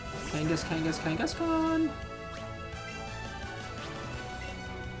remember. Kangaskhan!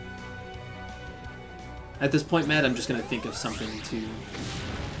 At this point, Matt, I'm just gonna think of something to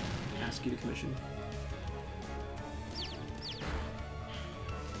ask you to commission.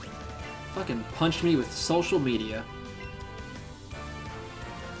 Fucking punched me with social media.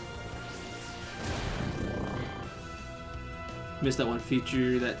 Missed that one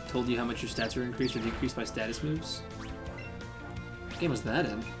feature that told you how much your stats were increased or decreased by status moves? What game was that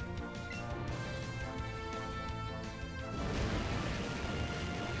in?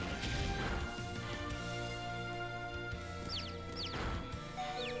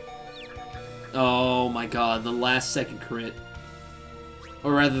 Oh my god, the last second crit.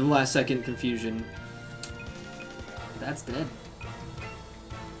 Or rather, the last second confusion. That's dead.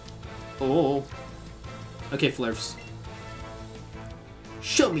 Oh. Okay, Flurfs.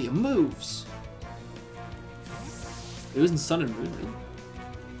 Show me your moves! It was in Sun and Moon, really?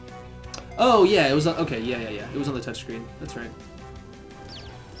 Oh, yeah, it was on... Okay, yeah. It was on the touchscreen. That's right.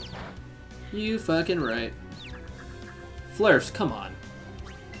 You fucking right. Flurfs, come on.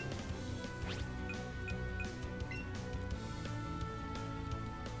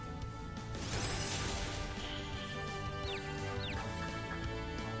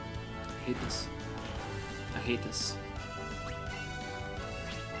 I hate this. I hate this.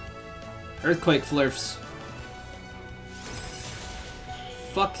 Earthquake Flurfs.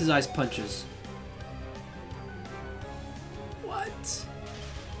 Fuck his ice punches. What?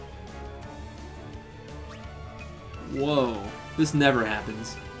 Whoa. This never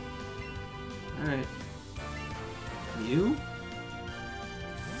happens. Alright. You?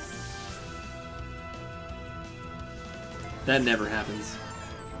 That never happens.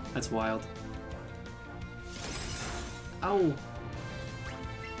 That's wild. Ow.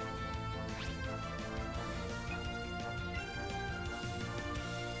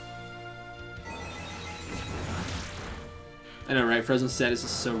 I know, right? Frozen status is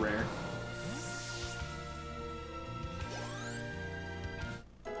so rare.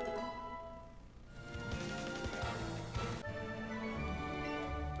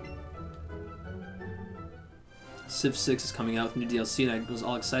 Civ 6 is coming out with new DLC, and I was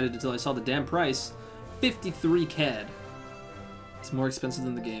all excited until I saw the damn price. 53 CAD. It's more expensive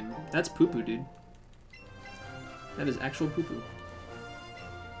than the game. That's poo-poo, dude. That is actual poo-poo.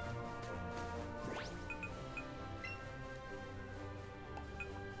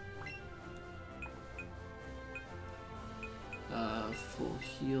 Full will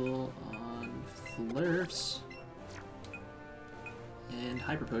heal on Flurfs. And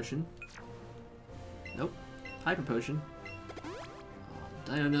Hyper Potion. Nope. Hyper Potion.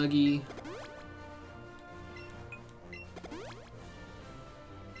 Dino Nuggy.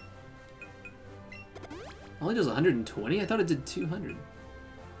 Only does 120? I thought it did 200.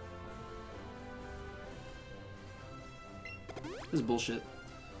 This is bullshit.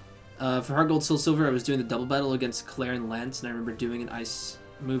 For Heart Gold Soul Silver, I was doing the double battle against Claire and Lance, and I remember doing an ice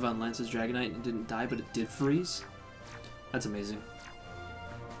move on Lance's Dragonite, and it didn't die, but it did freeze. That's amazing.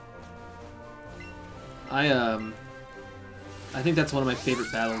 I think that's one of my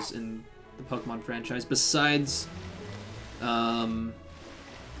favorite battles in the Pokemon franchise, besides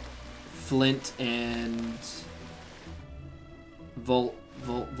Flint and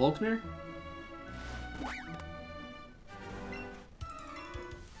Volkner?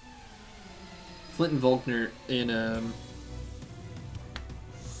 Flint and Volkner in the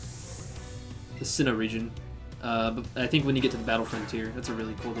Sinnoh region. But I think when you get to the Battle Frontier, that's a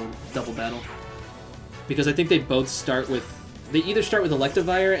really cool little double battle. Because I think they both start with... They either start with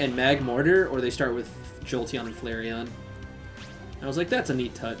Electivire and Magmortar, or they start with Jolteon and Flareon. I was like, that's a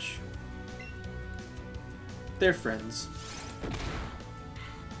neat touch. They're friends.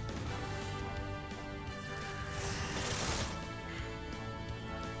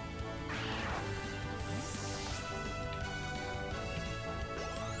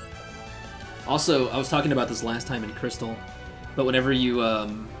 Also, I was talking about this last time in Crystal, but whenever you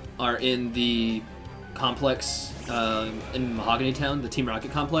are in the complex in Mahogany Town, the Team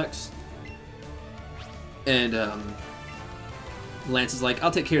Rocket complex, and Lance is like,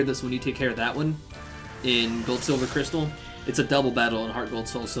 I'll take care of this when you take care of that one in Gold, Silver, Crystal. It's a double battle in Heart Gold,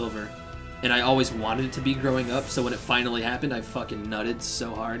 Soul Silver. And I always wanted it to be growing up, so when it finally happened, I fucking nutted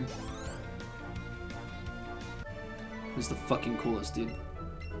so hard. It was the fucking coolest, dude.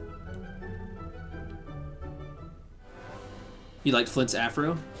 You liked Flint's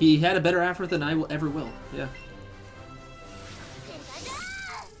afro? He had a better afro than I ever will, yeah.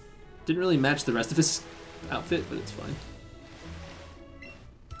 Didn't really match the rest of his outfit, but it's fine.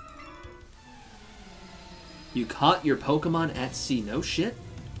 You caught your Pokemon at sea. No shit.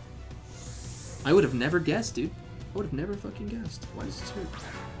 I would have never guessed, dude. I would have never fucking guessed. Why does this hurt?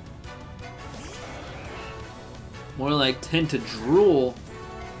 More like tend to drool.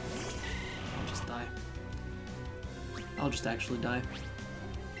 I'll just die. I'll just actually die.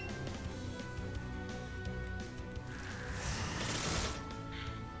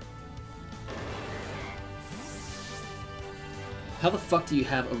 How the fuck do you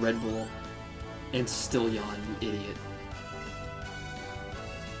have a Red Bull and still yawn, you idiot?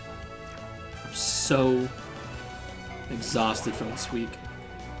 I'm so exhausted from this week.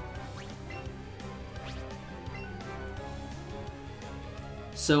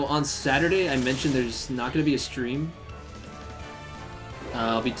 So on Saturday, I mentioned there's not going to be a stream.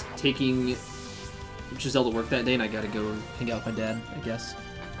 I'll be taking Giselle to work that day, and I gotta go hang out with my dad, I guess.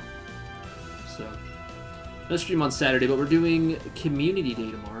 So, no stream on Saturday, but we're doing Community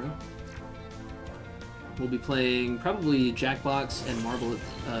Day tomorrow. We'll be playing probably Jackbox and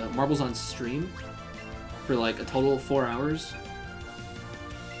Marbles on stream for like a total of 4 hours.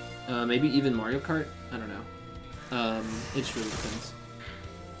 Maybe even Mario Kart. I don't know. It just really depends.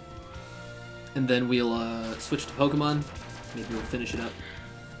 And then we'll switch to Pokemon. Maybe we'll finish it up.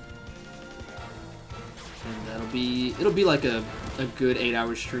 And it'll be like a good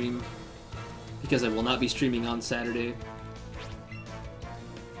 8-hour stream, because I will not be streaming on Saturday.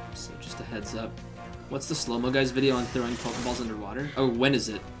 So just a heads up. What's the slow-mo guys video on throwing Pokeballs underwater? Oh, when is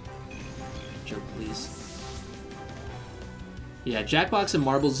it? Joke, please. Yeah, Jackbox and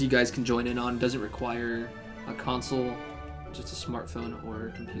Marbles you guys can join in on. Doesn't require a console, just a smartphone or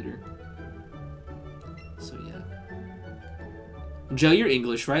a computer. So yeah. Joe, you're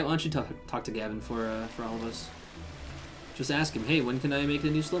English, right? Why don't you talk to Gavin for all of us? Just ask him, hey, when can I make a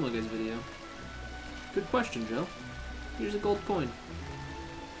new slow-mo guys video? Good question, Joe. Here's a gold coin.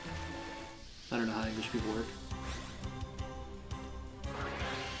 I don't know how English people work.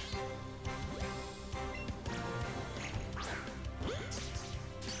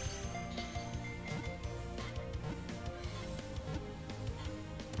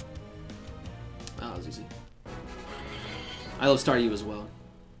 Oh, that was easy. I love Staryu as well.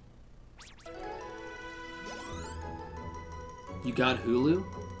 You got Hulu?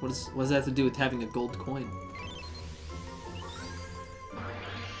 What does that have to do with having a gold coin?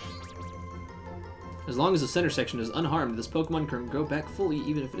 As long as the center section is unharmed, this Pokemon can grow back fully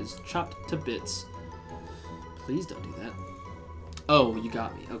even if it is chopped to bits. Please don't do that. Oh, you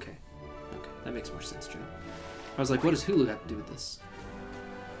got me. Okay. Okay, that makes more sense, Joe. I was like, what does Hulu have to do with this?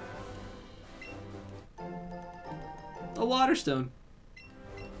 A water stone.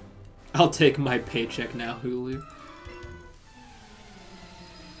 I'll take my paycheck now, Hulu.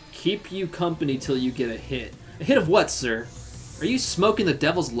 Keep you company till you get a hit. A hit of what, sir? Are you smoking the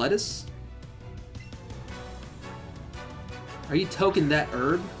devil's lettuce? Are you toking that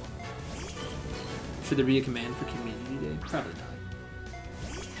herb? Should there be a command for Community Day? Probably not.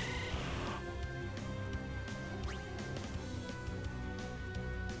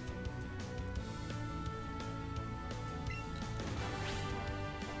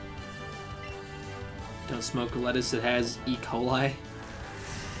 Don't smoke a lettuce that has E. coli.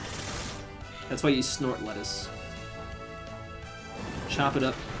 That's why you snort lettuce. Chop it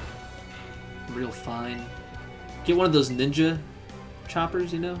up real fine. Get one of those ninja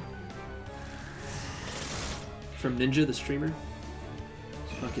choppers, you know? From Ninja, the streamer.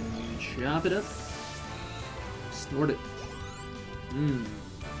 Just fucking chop it up. Snort it. Mmm.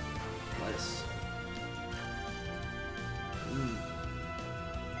 Lettuce. Mmm.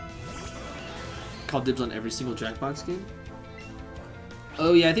 Call dibs on every single Jackbox game?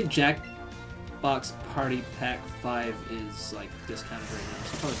 Oh yeah, I think Jackbox Party Pack 5 is like discounted right now,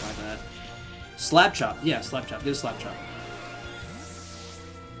 so I'll probably buy that. Slap Chop. Yeah, Slap Chop. Get a Slap Chop.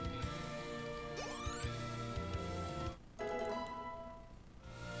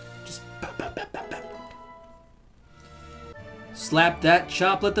 Just bap, bap, bap, bap, bap. Slap that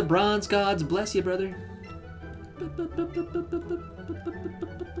chop, let the bronze gods bless you, brother.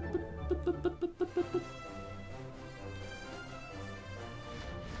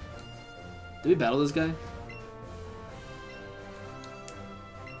 Did we battle this guy?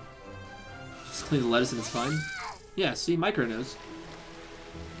 Just clean the lettuce and it's fine? Yeah, see, Micro knows.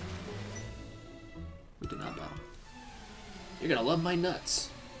 We did not battle. You're gonna love my nuts.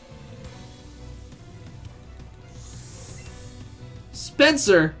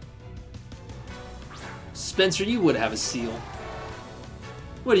 Spencer! Spencer, you would have a seal.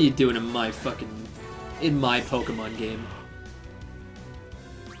 What are you doing in my Pokemon game?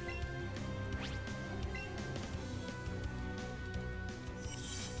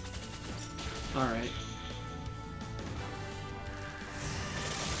 Alright.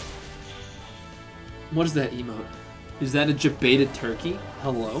 What is that emote? Is that a Jabated turkey?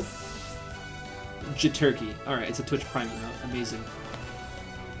 Hello? J-turkey. Alright, it's a Twitch Prime emote. Amazing.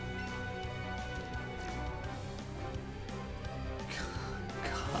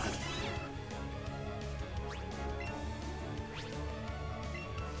 God.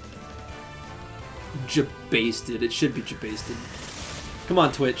 Jabasted. It should be Jabasted. Come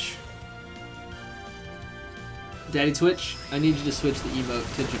on, Twitch. Daddy Twitch, I need you to switch the emote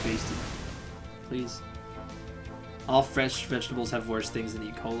to Jabasted. Please. All fresh vegetables have worse things than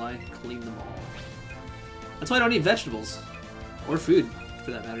E. coli. Clean them all. That's why I don't eat vegetables. Or food,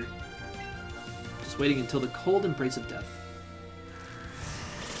 for that matter. Just waiting until the cold embrace of death.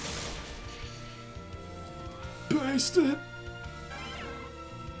 Basted!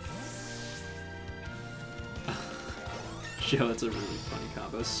 Joe, that's a really funny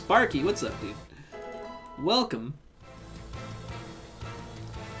combo. Sparky, what's up, dude? Welcome.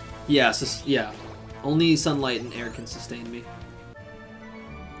 Yeah, yeah. Only sunlight and air can sustain me.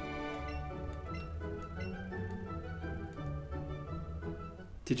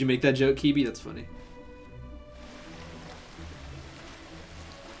 Did you make that joke, Kibi? That's funny.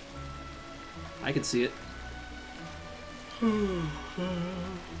 I can see it.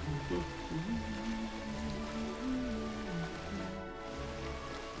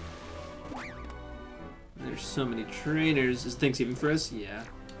 There's so many trainers. Is Thanksgiving for us? Yeah.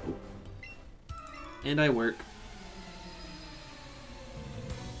 And I work.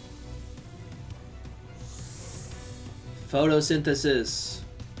 Photosynthesis.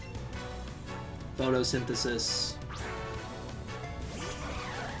 Photosynthesis.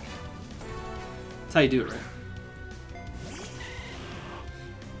 That's how you do it, right?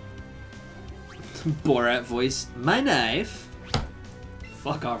 Borat voice. My knife.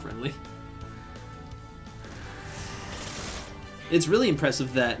 Fuck off, Renly. It's really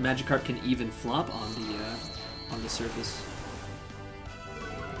impressive that Magikarp can even flop on the surface.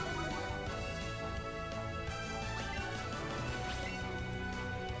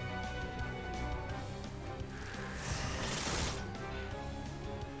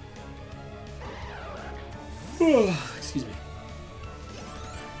 Excuse me.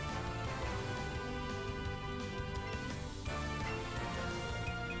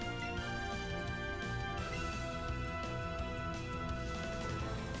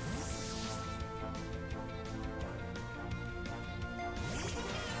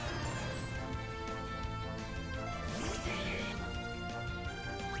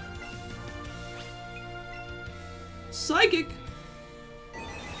 Psychic!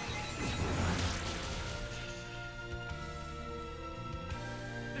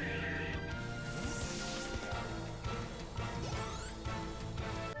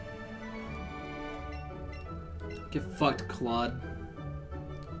 Get fucked, Claude.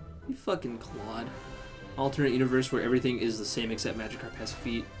 You fucking Claude. Alternate universe where everything is the same except Magikarp has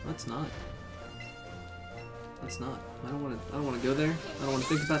feet. That's not. That's not. I don't want to go there. I don't want to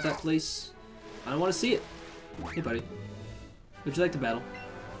think about that place. I don't want to see it. Hey, buddy. Would you like to battle?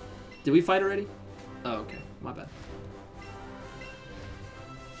 Did we fight already? Oh, okay. My bad.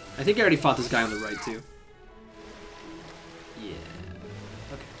 I think I already fought this guy on the right, too. Yeah.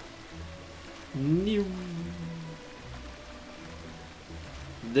 Okay.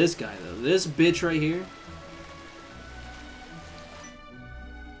 This guy, though. This bitch right here.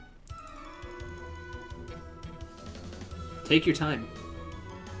 Take your time.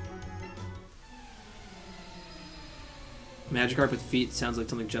 Magikarp with feet sounds like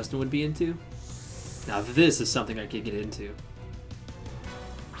something Justin would be into. Now this is something I could get into.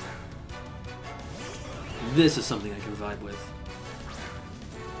 This is something I can vibe with.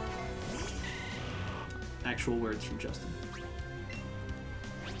 Actual words from Justin.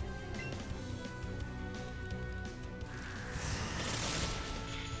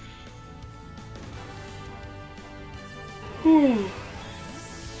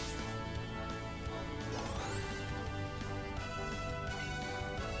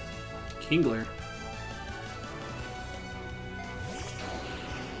 Kingler.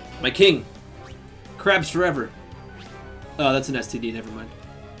 My king! Crabs forever! Oh, that's an STD, never mind.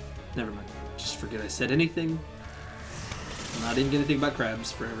 Never mind. Just forget I said anything. I'm not even gonna think about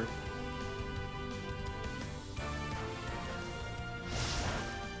crabs forever.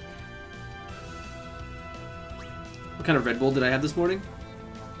 What kind of Red Bull did I have this morning?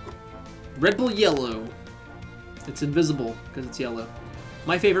 Red Bull Yellow. It's invisible because it's yellow.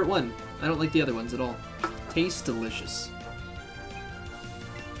 My favorite one. I don't like the other ones at all. Tastes delicious.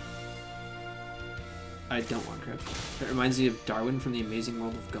 I don't want crabs. That reminds me of Darwin from The Amazing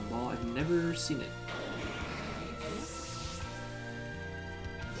World of Gumball. I've never seen it.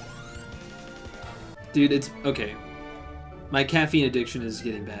 Dude, it's... okay. My caffeine addiction is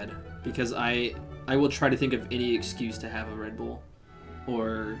getting bad. Because I will try to think of any excuse to have a Red Bull.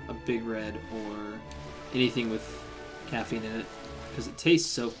 Or a Big Red. Or anything with caffeine in it. Because it tastes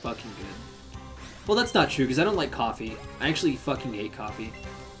so fucking good. Well, that's not true, because I don't like coffee. I actually fucking hate coffee.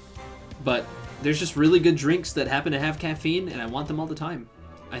 But there's just really good drinks that happen to have caffeine, and I want them all the time.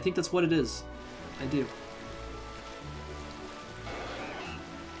 I think that's what it is. I do.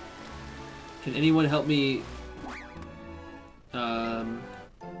 Can anyone help me...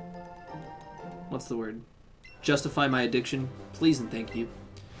 what's the word? Justify my addiction? Please and thank you.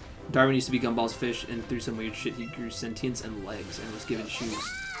 Darwin used to be Gumball's fish, and through some weird shit he grew sentience and legs, and was given shoes.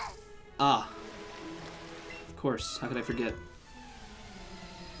 Ah. Of course. How could I forget?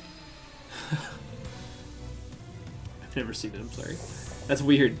 I've never seen it, I'm sorry. That's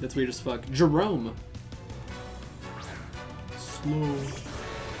weird. That's weird as fuck. Jerome! Slow.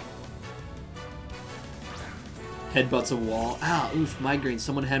 Headbutts a wall. Ah, oof, migraine.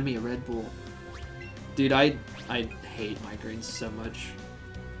 Someone had me a Red Bull. Dude, I hate migraines so much.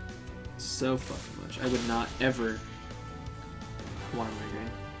 So fucking much. I would not ever want a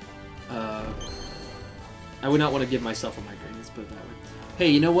migraine. I would not want to give myself a migraine, let's put it that way. Hey,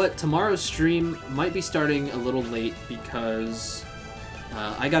 you know what? Tomorrow's stream might be starting a little late because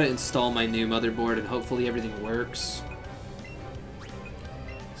I gotta install my new motherboard and hopefully everything works.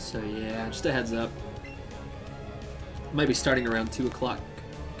 So yeah, just a heads up. Might be starting around 2 o'clock,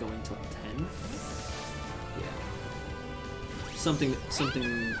 going till 10. Yeah. Something like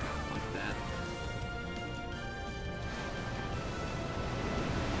that.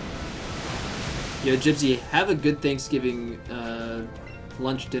 Yo, Gypsy, have a good Thanksgiving,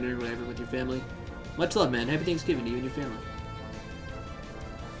 lunch, dinner, whatever, with your family. Much love, man. Happy Thanksgiving to you and your family.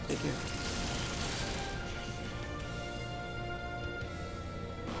 Take care.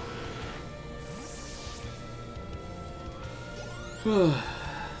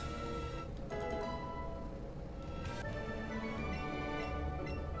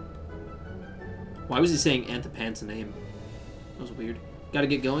 Why was he saying Anthopant's name? That was weird. Gotta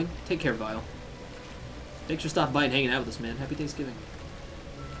get going. Take care, Vile. Thanks for stopping by and hanging out with us, man. Happy Thanksgiving.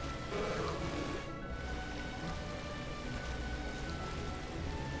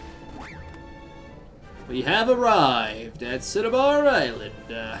 We have arrived at Cinnabar Island.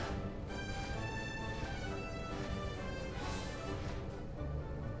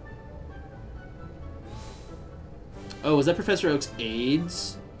 Oh, was that Professor Oak's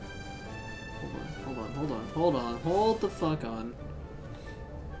AIDS? Hold the fuck on.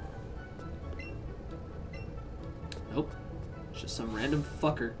 Nope. It's just some random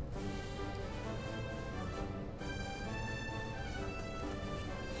fucker.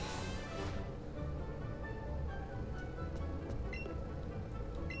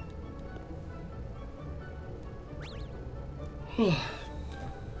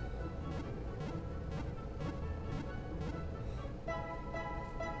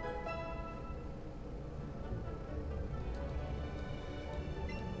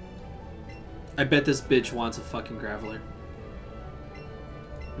 I bet this bitch wants a fucking Graveler.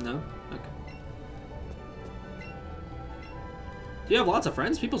 No? Okay. Do you have lots of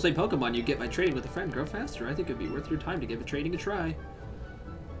friends? People say Pokemon you get by trading with a friend grow faster. I think it'd be worth your time to give trading a try.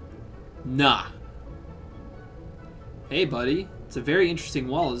 Nah. Hey, buddy. It's a very interesting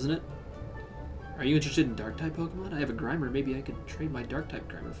wall, isn't it? Are you interested in Dark-type Pokemon? I have a Grimer. Maybe I could trade my Dark-type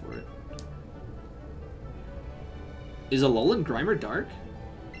Grimer for it. Is Alolan Grimer Dark?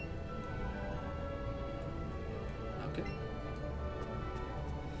 Okay.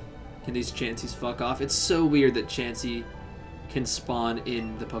 Can these Chanseys fuck off? It's so weird that Chansey can spawn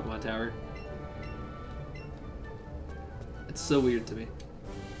in the Pokemon Tower. It's so weird to me.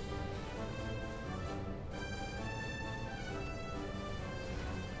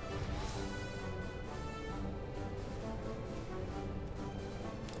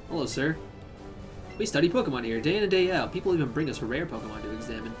 Hello, sir. We study Pokemon here, day in and day out. People even bring us rare Pokemon to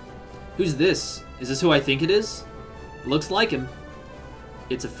examine. Who's this? Is this who I think it is? Looks like him.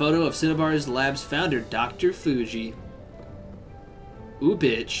 It's a photo of Cinnabar's lab's founder, Dr. Fuji. Ooh,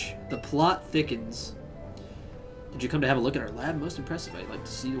 bitch. The plot thickens. Did you come to have a look at our lab? Most impressive. I'd like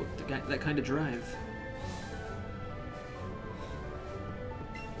to see what that kind of drive.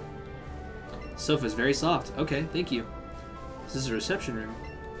 Sofa's very soft. Okay, thank you. This is a reception room.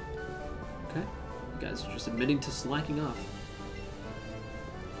 Okay. You guys are just admitting to slacking off.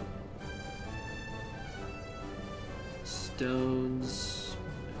 Stones.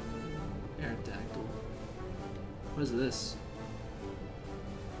 Aerodactyl. What is this?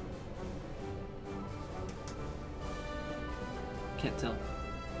 Can't tell.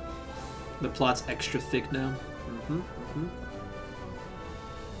 The plot's extra thick now.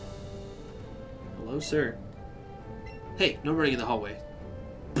 Hello, sir. Hey, no running in the hallway.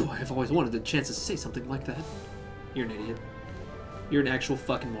 Boy, I've always wanted the chance to say something like that. You're an idiot. You're an actual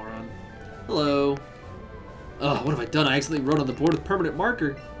fucking moron. Hello. Ugh, what have I done? I accidentally wrote on the board with permanent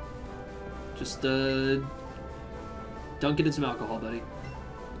marker. Just, dunk it in some alcohol, buddy.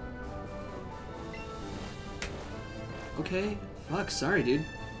 Okay. Fuck, sorry, dude.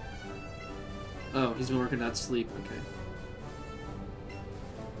 Oh, he's been working out sleep. Okay.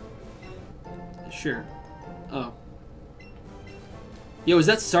 Sure. Oh. Yo, is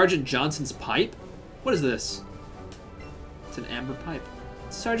that Sergeant Johnson's pipe? What is this? It's an amber pipe.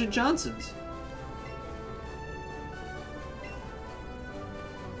 It's Sergeant Johnson's.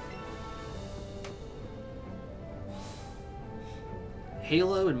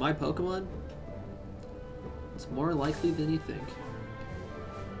 Halo in my Pokemon? It's more likely than you think.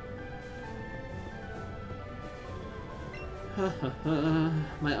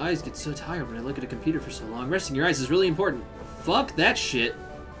 My eyes get so tired when I look at a computer for so long. Resting your eyes is really important. Fuck that shit.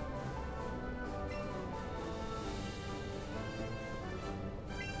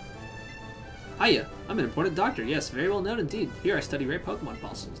 Hiya, I'm an important doctor. Yes, very well known indeed. Here I study rare Pokemon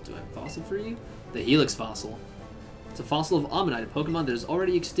fossils. Do I have a fossil for you? The Helix fossil. It's a fossil of Ammonite, a Pokemon that is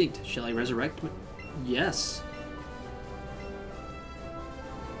already extinct. Shall I resurrect? Yes.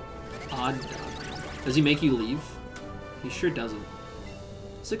 Odd. Does he make you leave? He sure doesn't.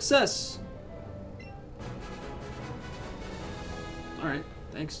 Success! Alright,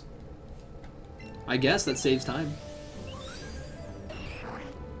 thanks. I guess that saves time.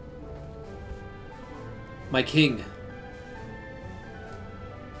 My king.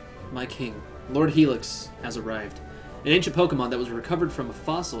 My king. Lord Helix has arrived. An ancient Pokemon that was recovered from a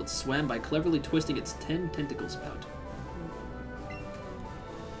fossil it swam by cleverly twisting its 10 tentacles about.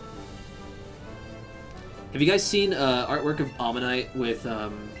 Have you guys seen artwork of Ammonite with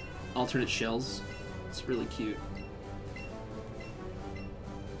alternate shells? It's really cute.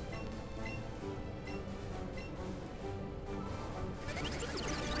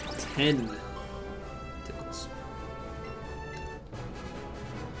 Tickles.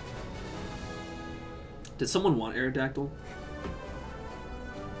 Did someone want Aerodactyl?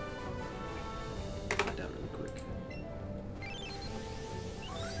 Find out really quick.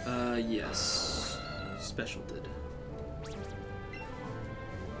 Yes. Special did.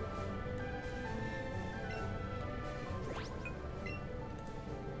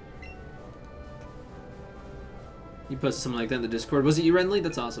 You posted something like that in the Discord. Was it you, Renly?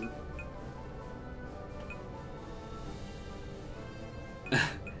 That's awesome.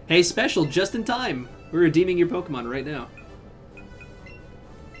 Hey, special, just in time. We're redeeming your Pokemon right now.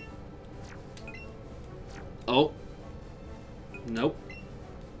 Oh. Nope.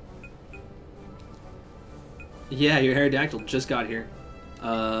 Yeah, your Aerodactyl just got here.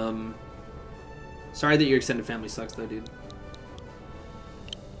 Sorry that your extended family sucks, though, dude.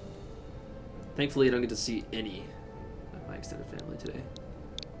 Thankfully, I don't get to see any of my extended family today.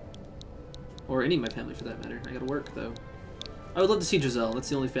 Or any of my family, for that matter. I gotta work, though. I would love to see Giselle. That's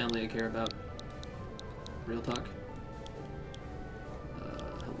the only family I care about. Real talk.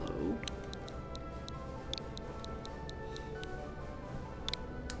 Hello?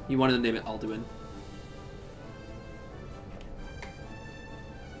 You wanted to name it Alduin.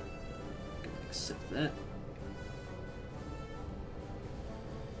 Accept that.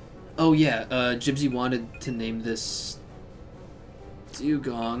 Oh yeah, Jibsy wanted to name this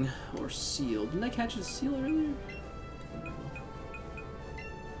Dugong or Seal. Didn't I catch a seal earlier?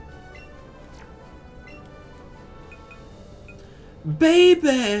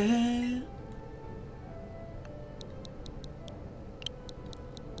 Baby!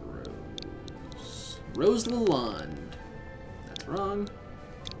 Rose Lalonde. That's wrong.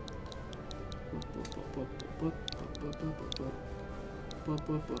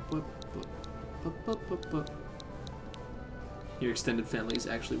 Your extended family is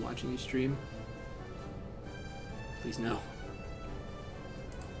actually watching you stream. Please no.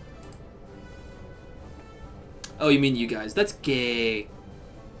 Oh, you mean you guys. That's gay.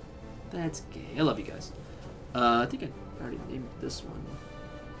 That's gay. I love you guys. I think I already named this one.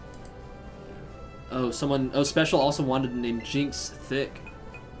 Oh, someone... Oh, Special also wanted to name Jinx Thick.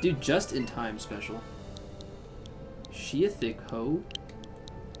 Dude, just in time, Special. She a thick hoe?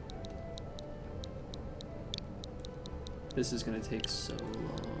 This is gonna take so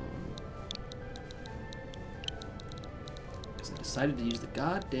long. Because I decided to use the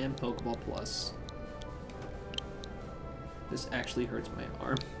goddamn Pokeball Plus. This actually hurts my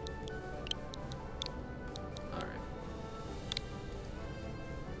arm. Alright.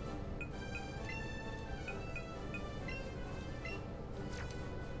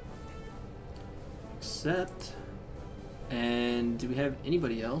 Accept. And do we have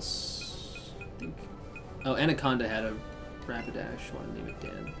anybody else? I think. Oh, Anaconda had a Rapidash. Want to name it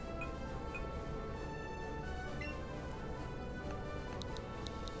Dan.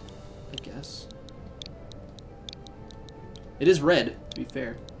 I guess. It is red, to be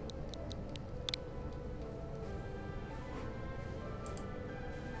fair.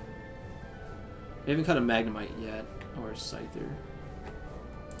 We haven't caught a Magnemite yet, or a Scyther.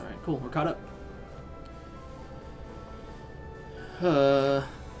 Alright, cool, we're caught up. Oh,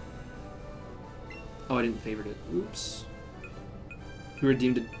 I didn't favorite it. Oops. Who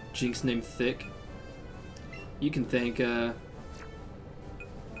redeemed a Jinx named Thick? You can thank,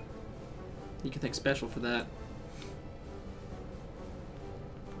 Special for that.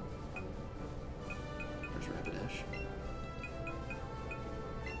 Where's Rapidash?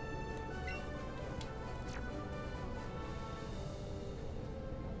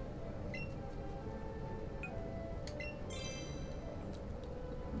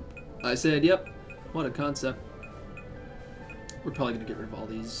 I said, yep. What a concept. We're probably going to get rid of all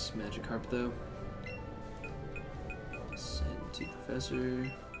these Magikarp, though. Send to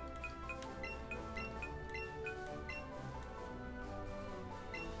Professor.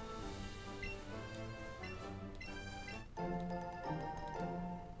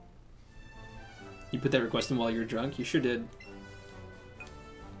 You put that request in while you were drunk? You sure did.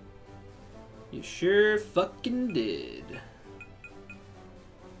 You sure fucking did.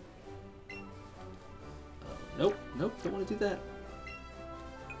 Nope, nope, don't want to do that.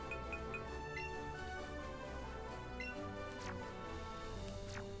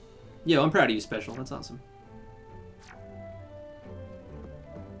 Yo, I'm proud of you, Special. That's awesome.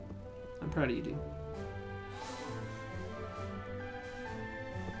 I'm proud of you, dude.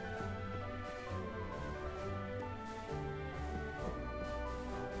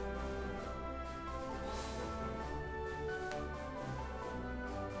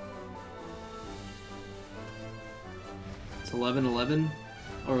 It's 11:11,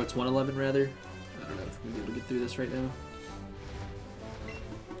 or it's 1:11 rather. I don't know if we're gonna be able to get through this right now.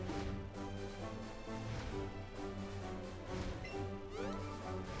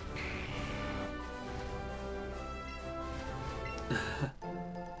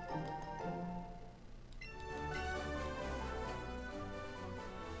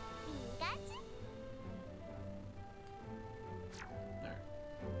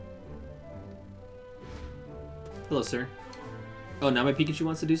 Hello, sir. Oh, now my Pikachu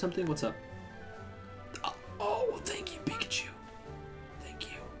wants to do something? What's up? Oh, thank you, Pikachu. Thank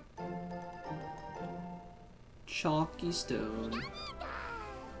you. Chalky Stone.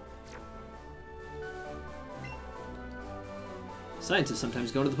 Scientists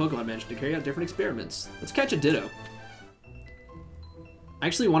sometimes go to the Pokemon Mansion to carry out different experiments. Let's catch a Ditto. I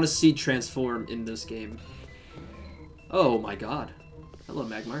actually want to see Transform in this game. Oh my god. Hello,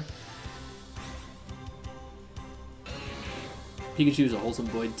 Magmar. Pikachu's a wholesome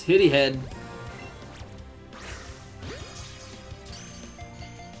boy. Titty head.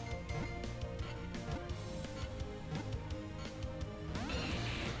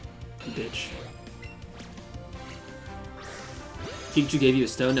 Bitch. Pikachu gave you a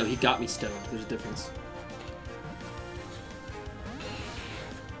stone? No, he got me stone. There's a difference.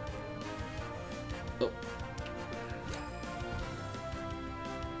 Oh.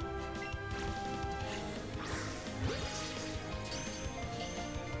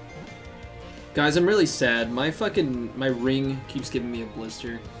 Guys, I'm really sad. My ring keeps giving me a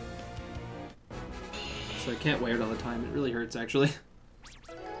blister. So I can't wear it all the time. It really hurts, actually.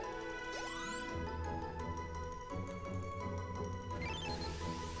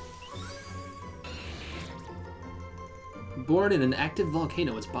 Born in an active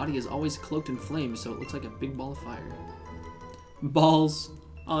volcano, its body is always cloaked in flames, so it looks like a big ball of fire. Balls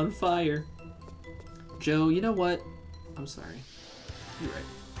on fire. Joe, you know what? I'm sorry. You're right.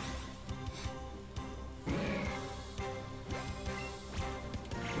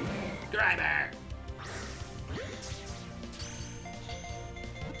 Grimer!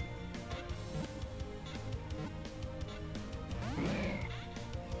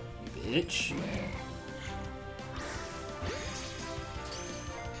 Bitch.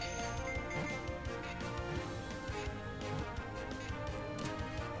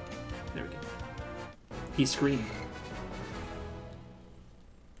 There we go. He screamed.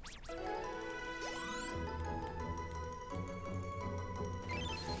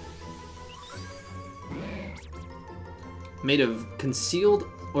 Made of concealed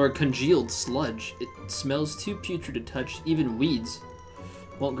or congealed sludge. It smells too putrid to touch. Even weeds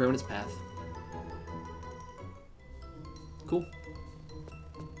won't grow in its path. Cool.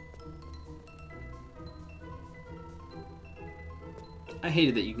 I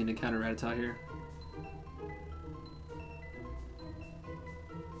hated that you can encounter Rattata here.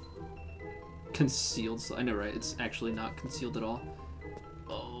 Concealed. I know, right? It's actually not concealed at all.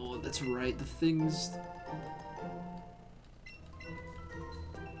 Oh, that's right. The things.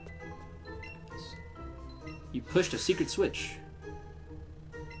 You pushed a secret switch.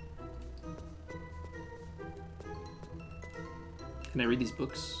 Can I read these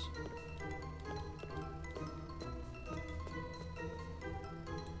books?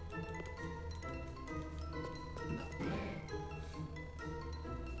 No.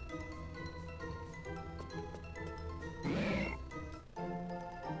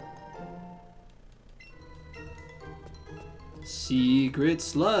 Secret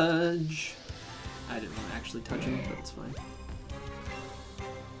sludge. I didn't want to actually touch him, but it's fine.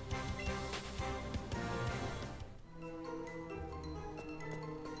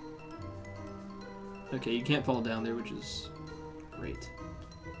 Okay, you can't fall down there, which is great.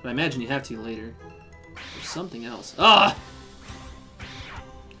 But I imagine you have to later. There's something else. Ah!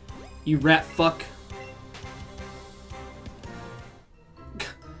 You rat fuck.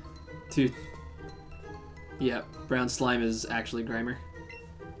 Dude. Yeah, brown slime is actually Grimer.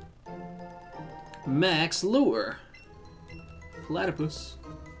 Max Lure. Platypus.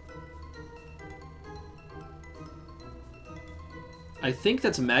 I think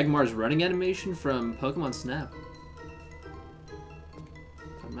that's Magmar's running animation from Pokemon Snap.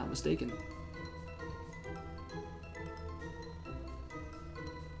 If I'm not mistaken.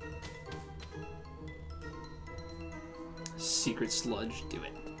 Secret sludge, do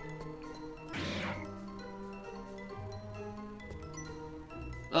it.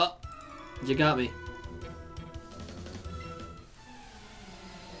 Oh, you got me.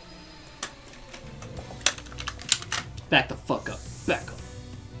 Back the fuck up. Back up.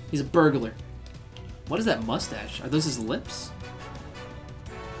 He's a burglar. What is that mustache? Are those his lips?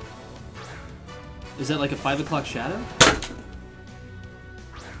 Is that like a 5 o'clock shadow?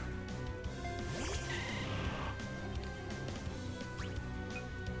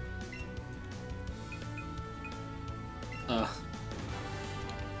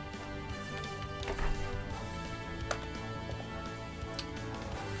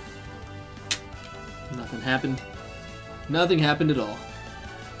 Nothing happened. Nothing happened at all.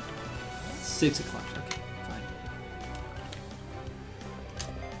 6 o'clock. Okay, fine.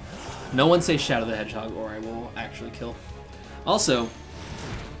 No one say Shadow the Hedgehog or I will actually kill. Also,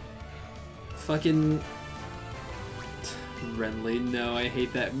 fucking Renly, no, I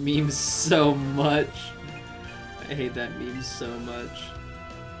hate that meme so much. I hate that meme so much.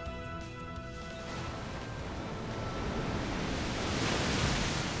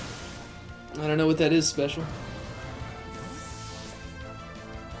 I don't know what that is special.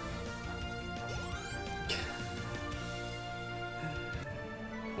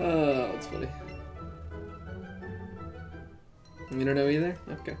 Oh, that's funny. You don't know either?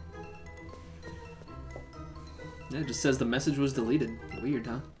 Okay. Yeah, it just says the message was deleted. Weird,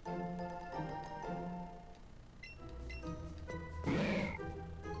 huh?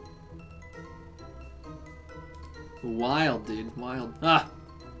 Wild, dude. Wild. Ah!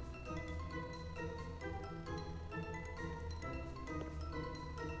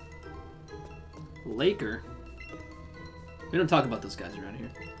 Laker? We don't talk about those guys around here.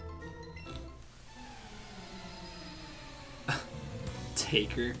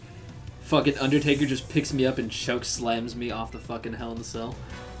 Taker. Fucking Undertaker just picks me up and choke slams me off the fucking Hell in the Cell.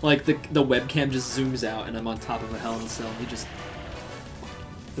 Like, the webcam just zooms out and I'm on top of a Hell in the Cell and he just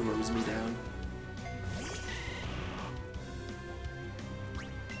throws me down.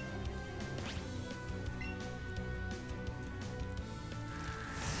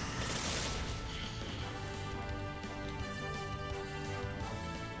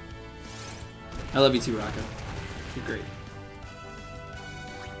 I love you too, Rocco. You're great.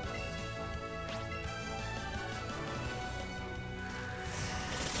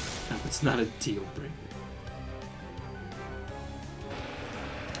 No, it's not a deal breaker.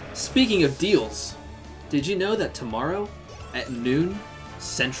 Speaking of deals, did you know that tomorrow at noon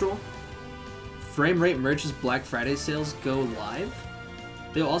Central, Framerate Merch's Black Friday sales go live?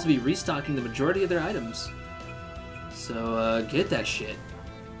 They'll also be restocking the majority of their items. So get that shit.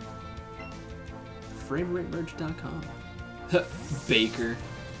 FramerateMerch.com. Baker.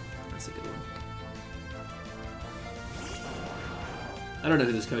 That's a good one. I don't know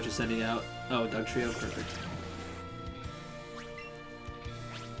who this coach is sending out. Oh, Doug Trio. Perfect.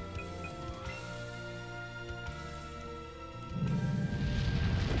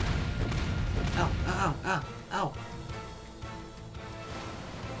 Ow, ow, ow, ow.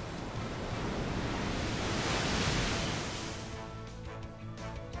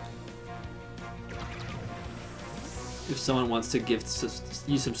 If someone wants to gift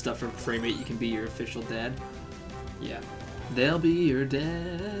you some stuff from Framerate, you can be your official dad. Yeah. They'll be your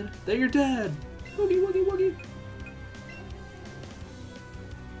dad. They're your dad. Woogie, woogie, woogie.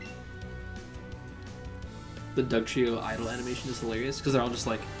 The Doug Trio idol animation is hilarious because they're all just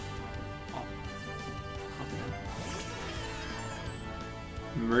like, oh,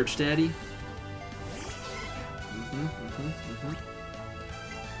 Merch Daddy.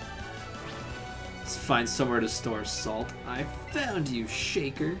 Let's find somewhere to store salt. I found you,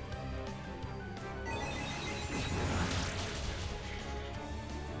 Shaker.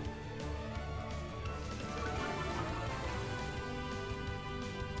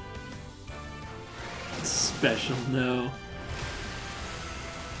 Special, no.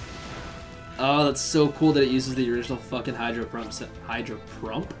 Oh, that's so cool that it uses the original fucking hydro pump sound.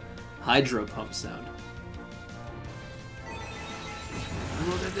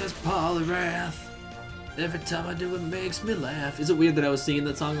 Look at this polyrath. Every time I do it makes me laugh. Is it weird that I was singing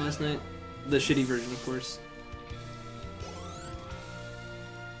that song last night? The shitty version, of course.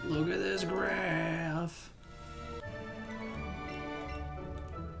 Look at this graph.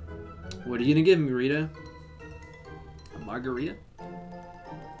 What are you gonna give me, Rita? A margarita?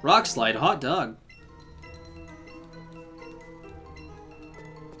 Rock slide, hot dog.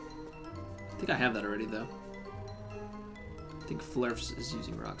 I think I have that already, though. I think Flurfs is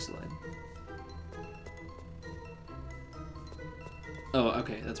using rock slide. Oh,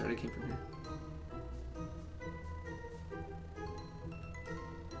 okay, that's right, I came from here.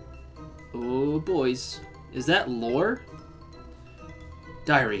 Oh, boys. Is that lore?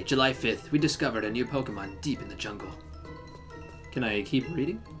 Diary, July 5th. We discovered a new Pokemon deep in the jungle. Can I keep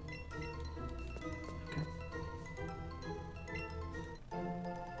reading? Okay.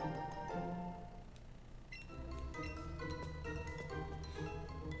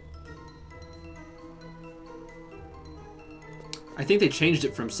 I think they changed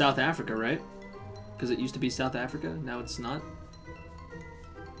it from South Africa, right? Because it used to be South Africa, now it's not.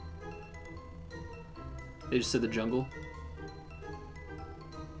 They just said the jungle.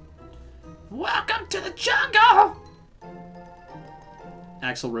 Welcome to the jungle!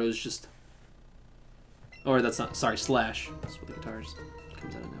 Axl Rose just... Or that's not... Sorry, Slash. That's what the guitar is.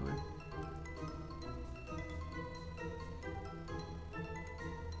 Comes out of nowhere.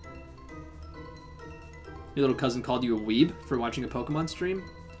 Your little cousin called you a weeb for watching a Pokemon stream?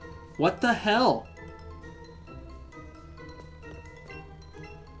 What the hell?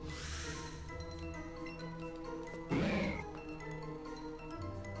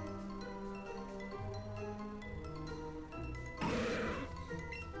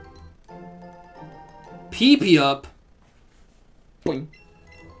 Pee-pee up! Boing.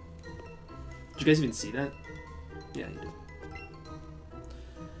 Did you guys even see that? Yeah, you did.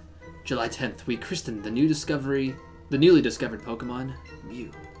 July 10th, we christened the newly discovered Pokemon,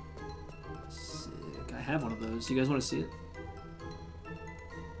 Mew. Sick. I have one of those. You guys want to see it?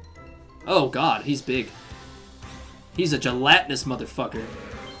 Oh god, he's big. He's a gelatinous motherfucker.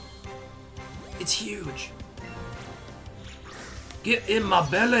 It's huge. Get in my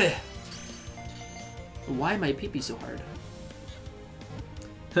belly! Why am I pee-pee so hard?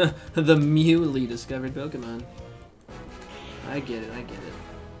 The newly discovered Pokemon. I get it, I get it.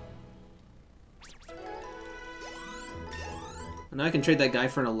 And now I can trade that guy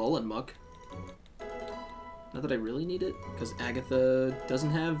for an Alolan Muck. Not that I really need it, because Agatha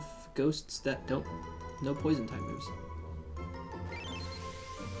doesn't have ghosts that don't... no poison type moves.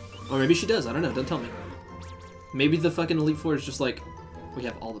 Or maybe she does, I don't know, don't tell me. Maybe the fucking Elite Four is just like, we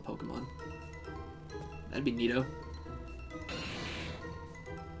have all the Pokemon. That'd be neato.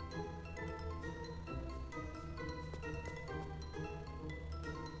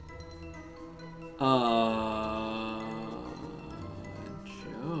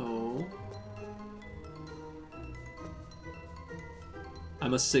 Joe.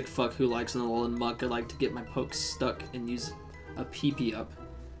 I'm a sick fuck who likes an Alolan Muck. I like to get my pokes stuck and use a pee-pee up.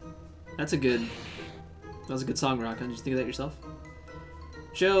 That's a good... That was a good song, Rocco. Did you think of that yourself?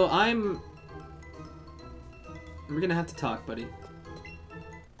 Joe, we're gonna have to talk, buddy.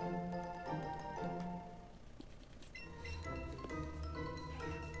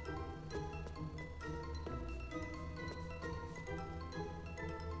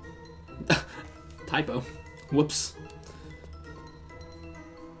 Typo. Whoops.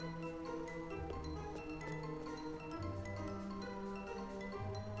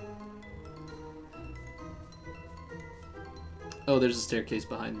 Oh, there's a staircase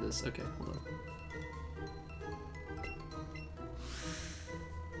behind this. Okay, hold on.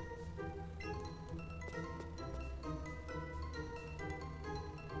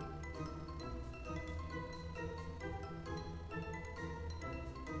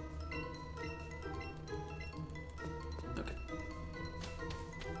 Okay.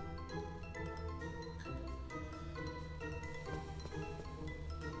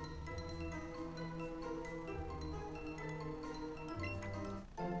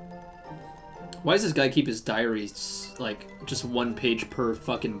 Why does this guy keep his diaries, like, just one page per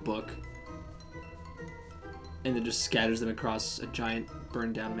fucking book? And then just scatters them across a giant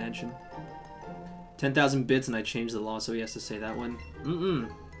burned down mansion. 10,000 bits and I changed the law, so he has to say that one.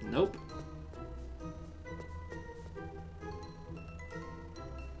 Nope.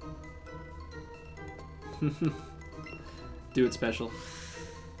 Do it special.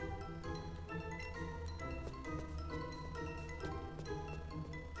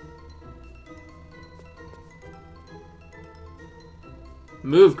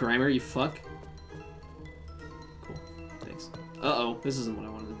 Move, Grimer, you fuck. Cool. Thanks. Uh-oh. This isn't what I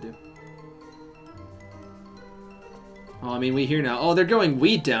wanted to do. Oh, I mean, we here now. Oh, they're going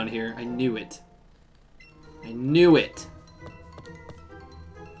weed down here. I knew it. I knew it.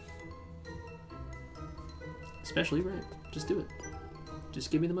 Especially right. Just do it. Just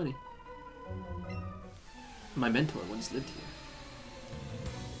give me the money. My mentor once lived here.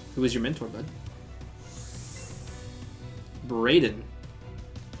 Who was your mentor, bud? Brayden.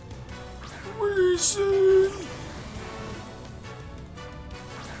 Reason.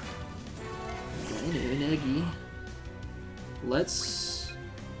 Eggy. Let's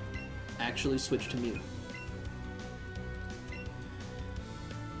actually switch to Mew.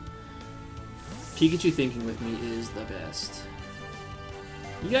 Pikachu thinking with me is the best.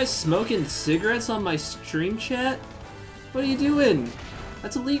 You guys smoking cigarettes on my stream chat? What are you doing?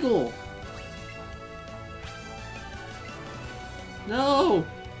 That's illegal. No!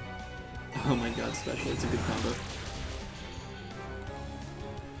 Oh my god, special. It's a good combo.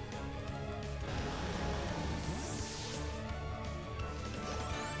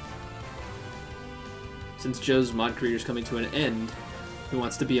 Since Joe's mod career is coming to an end, who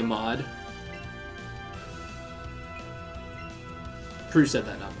wants to be a mod? Prue said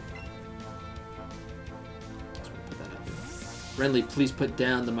that, not me. Just want to put that out there. Renly, please put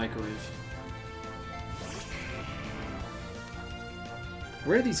down the microwave.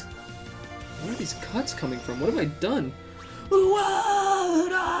 Where are these cuts coming from? What have I done?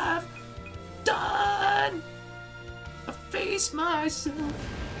 What I've done? face myself.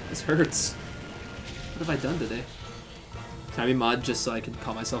 This hurts. What have I done today? Can I be mod just so I can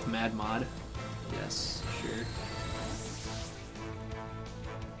call myself Mad Mod? Yes, sure.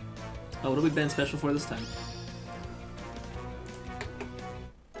 Oh, what do we ban special for this time?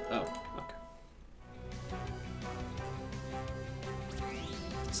 Oh, okay.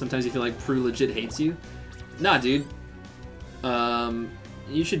 Sometimes you feel like Prue legit hates you? Nah, dude.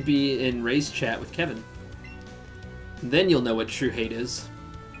 You should be in Ray's chat with Kevin. Then you'll know what true hate is.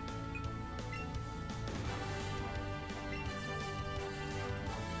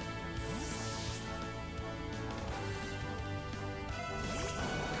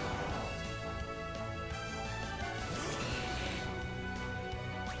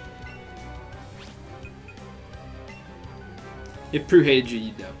 If Prue hated you,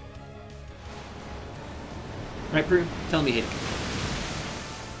 you'd know. Right, Prue? Tell me hate him.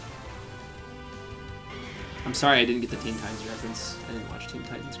 I'm sorry I didn't get the Teen Titans reference. I didn't watch Teen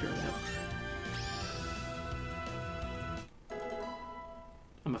Titans growing up.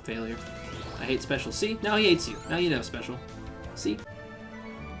 I'm a failure. I hate Special. See? Now he hates you. Now you know, Special. See?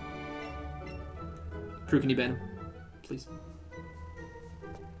 Prue, can you ban him? Please.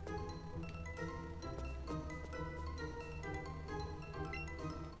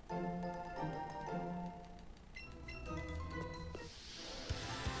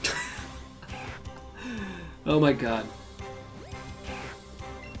 Oh my god.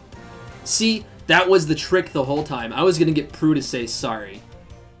 See, that was the trick the whole time. I was gonna get Prue to say sorry.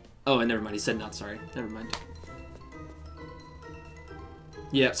 Oh, and never mind. He said not sorry. Never mind.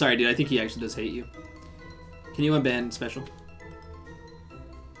 Yeah, sorry, dude. I think he actually does hate you. Can you unban Special?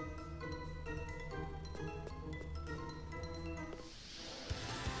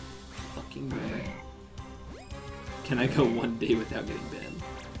 Fucking better. Can I go one day without getting banned?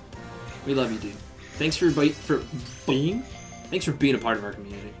 We love you, dude. Thanks for being a part of our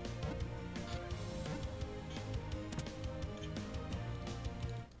community.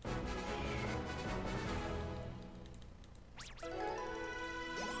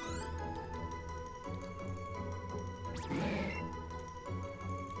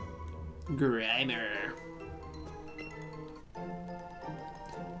 Grimer.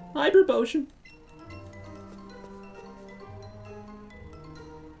 Hyper Potion.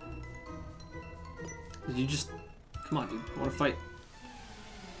 Did you just... Come on, dude. I want to fight.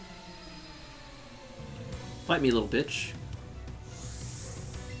 Fight me, little bitch.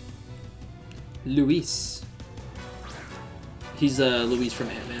 Luis. He's, Luis from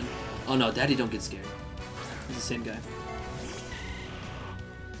Ant-Man. Oh, no. Daddy, don't get scared. He's the same guy.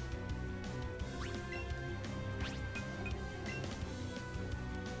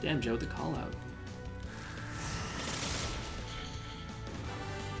 Damn, Joe, the call-out.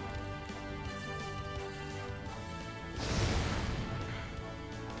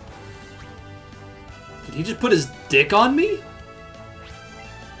 Did he just put his dick on me?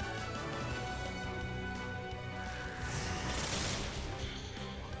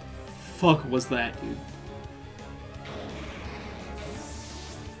 Fuck was that, dude?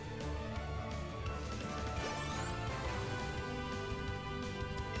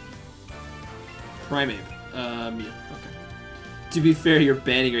 Primeape. Yeah, okay. To be fair, your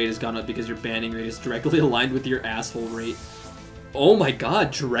banning rate has gone up because your banning rate is directly aligned with your asshole rate. Oh my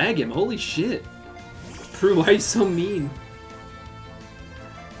god, drag him. Holy shit. Prue, why are you so mean?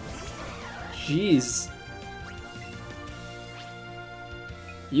 Jeez.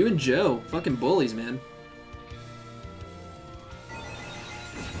 You and Joe, fucking bullies, man.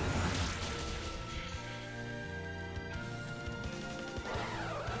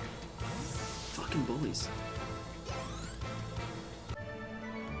 Fucking bullies.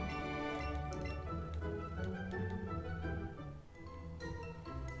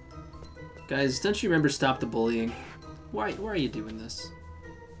 Guys, don't you remember Stop the Bullying? Why are you doing this?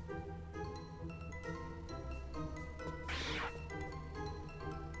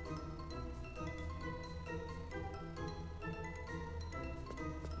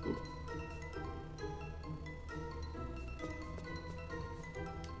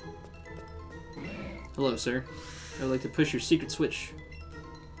 Hello, sir. I would like to push your secret switch.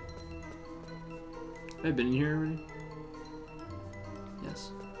 Have I been in here already?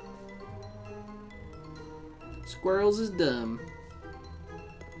 Yes. Squirrels is dumb.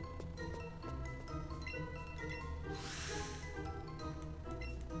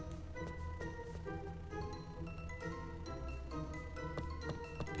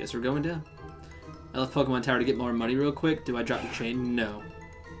 Guess we're going down. I left Pokemon Tower to get more money real quick. Do I drop the chain? No.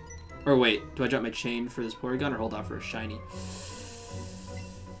 Or wait, do I drop my chain for this Porygon or hold off for a shiny?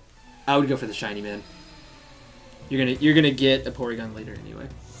 I would go for the shiny, man. You're gonna get a Porygon later anyway.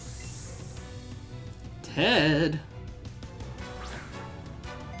 Ted.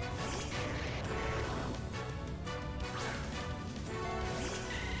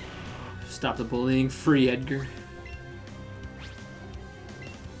 Stop the bullying. Free Edgar.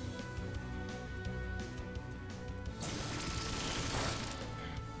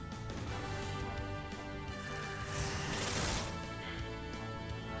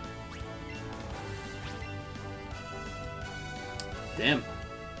 Damn.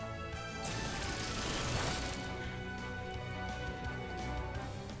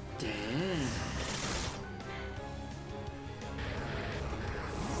 Damn.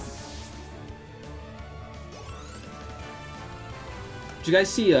 Did you guys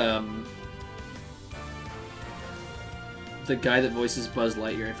see the guy that voices Buzz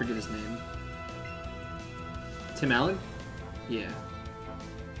Lightyear? I forget his name. Tim Allen? Yeah.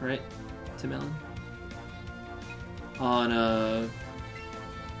 Right? Tim Allen? On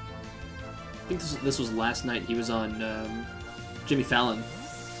I think this was last night. He was on Jimmy Fallon,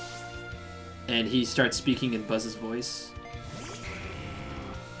 and he starts speaking in Buzz's voice,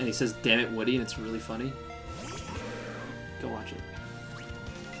 and he says "Damn it, Woody," and it's really funny. Go watch it.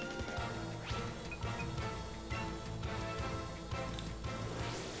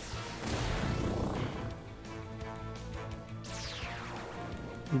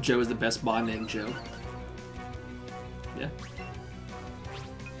 Joe is the best bot named Joe. Yeah.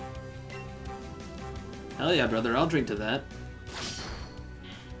 Hell yeah, brother. I'll drink to that.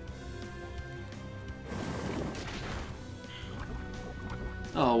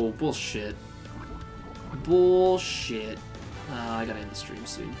 Oh, bullshit. Bullshit. I gotta end the stream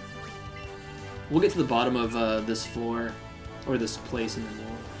soon. We'll get to the bottom of this floor, or this place, and then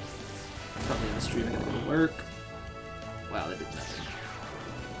we'll probably end the stream. I gotta go to work. Wow, that did nothing.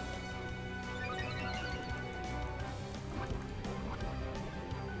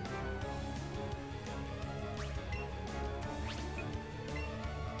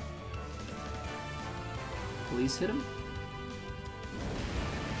 Police hit him?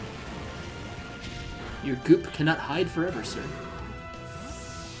 Your goop cannot hide forever, sir.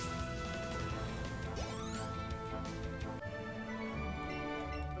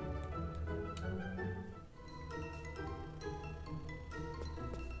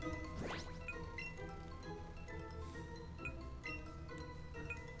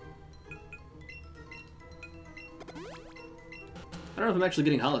 I don't know if I'm actually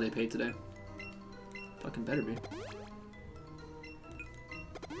getting holiday pay today. Fucking better be.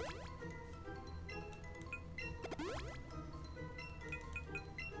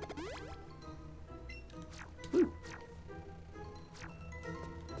 Woo.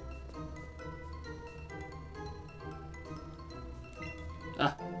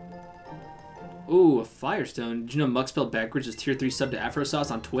 Ah. Ooh, a Firestone. Did you know Muck spelled backwards is tier 3 sub to Afro Sauce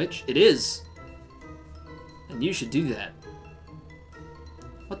on Twitch? It is! And you should do that.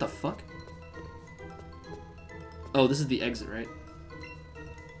 What the fuck? Oh, this is the exit, right?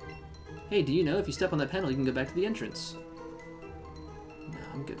 Hey, do you know if you step on that panel, you can go back to the entrance? No,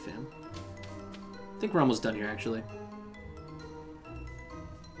 I'm good, fam. I think we're almost done here, actually.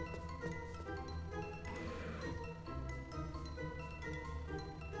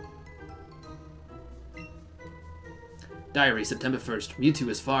 Diary, September 1st. Mewtwo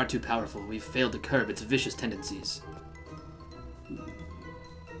is far too powerful. We've failed to curb its vicious tendencies.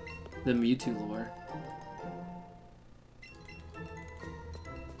 The Mewtwo lore.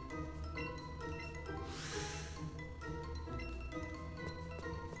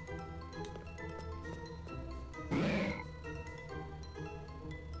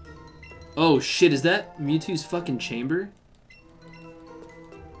 Oh shit, is that Mewtwo's fucking chamber?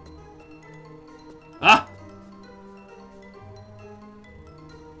 Ah!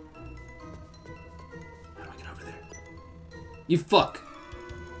 How do I get over there? You fuck!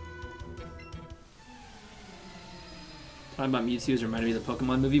 Talking about Mewtwo is reminding me of the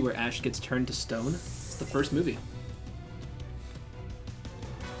Pokemon movie where Ash gets turned to stone. It's the first movie.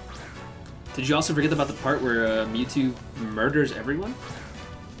 Did you also forget about the part where Mewtwo murders everyone?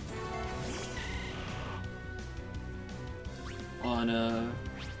 On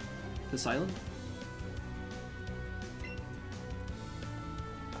this island?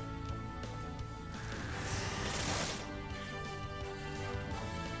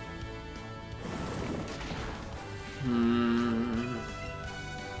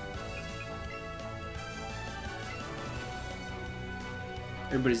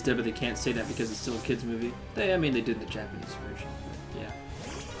 Everybody's dead, but they can't say that because it's still a kid's movie. I mean, they did the Japanese version, but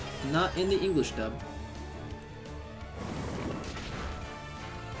yeah. Not in the English dub.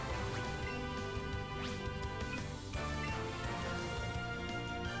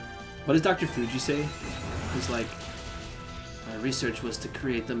 What does Dr. Fuji say? He's like, our research was to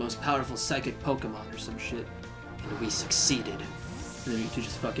create the most powerful psychic Pokemon or some shit. And we succeeded. And then you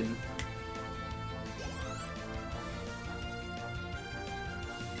just fucking...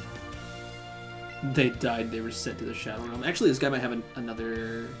 They died, they were sent to the Shadow Realm. Actually, this guy might have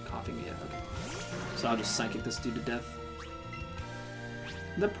another coughing. Yeah, okay. So I'll just psychic this dude to death.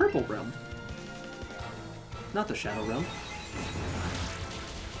 The Purple Realm. Not the Shadow Realm.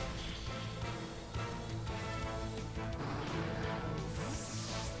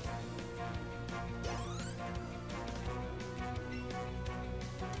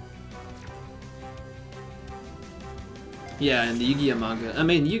 Yeah, and the Yu-Gi-Oh manga. I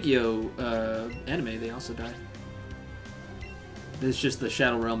mean, Yu-Gi-Oh anime, they also die. It's just the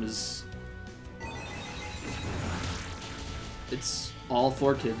Shadow Realm is... It's all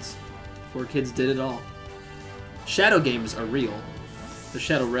 4 kids. 4 kids did it all. Shadow games are real. The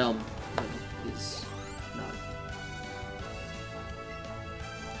Shadow Realm is not.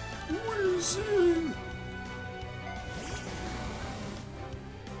 What is it?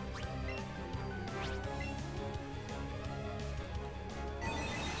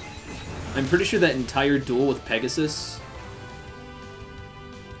 I'm pretty sure that entire duel with Pegasus,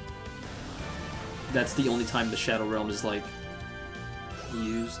 that's the only time the Shadow Realm is, like,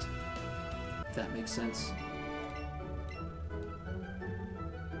 used. If that makes sense.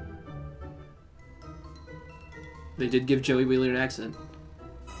 They did give Joey Wheeler an accent.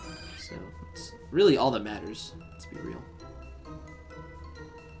 So, it's really all that matters. Let's be real.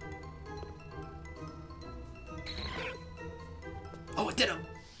 Oh, it did him!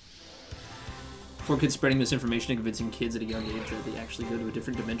 4 kids spreading misinformation and convincing kids at a young age that they actually go to a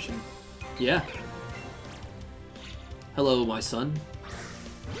different dimension. Yeah. Hello, my son.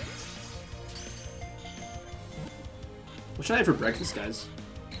 What should I have for breakfast, guys?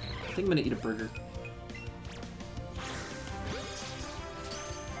 I think I'm gonna eat a burger.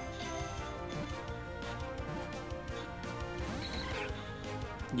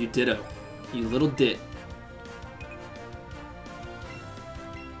 You ditto. You little dit.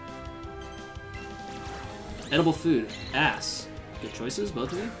 Edible food. Ass. Good choices,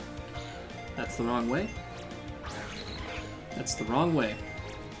 both of you. That's the wrong way. That's the wrong way.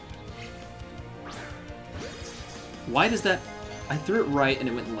 Why does that... I threw it right and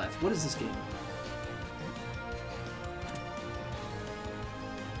it went left. What is this game?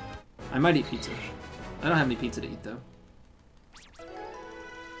 I might eat pizza. I don't have any pizza to eat, though.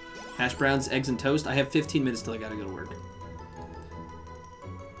 Hash browns, eggs, and toast. I have 15 minutes till I gotta go to work.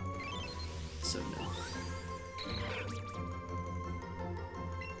 So, no.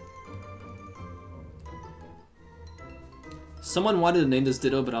 Someone wanted to name this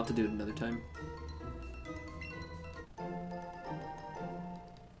Ditto, but I'll have to do it another time.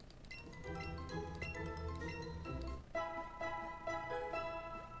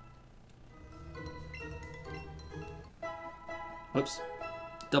 Whoops.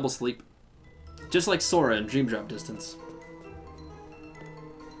 Double sleep. Just like Sora in Dream Drop Distance.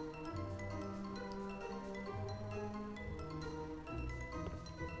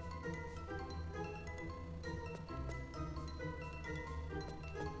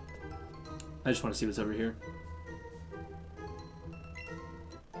 I just want to see what's over here.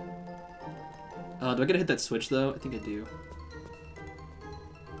 Do I gotta hit that switch, though? I think I do.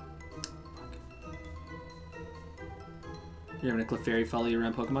 You're having a Clefairy follow you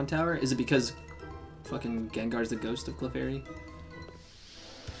around Pokemon Tower? Is it because fucking Gengar's the ghost of Clefairy?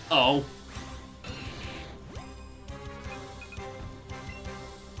 Oh.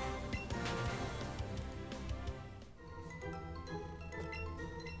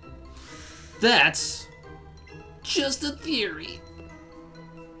 That's just a theory.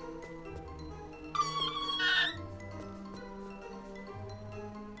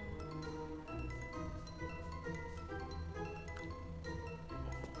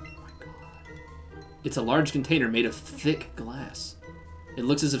 It's a large container made of thick glass. It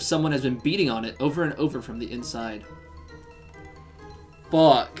looks as if someone has been beating on it over and over from the inside.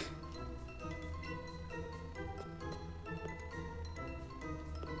 Fuck.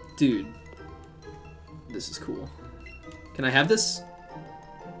 Dude. This is cool. Can I have this?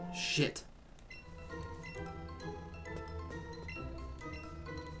 Shit.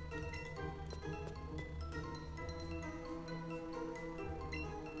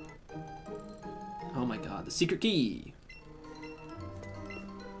 Oh my god, the secret key!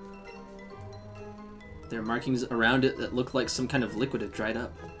 There are markings around it that look like some kind of liquid have dried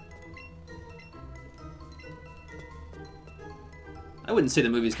up. I wouldn't say the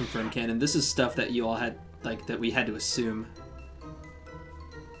movie's confirmed canon. This is stuff that you all had, like, that we had to assume.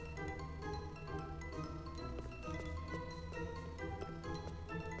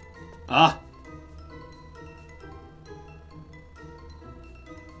 Ah!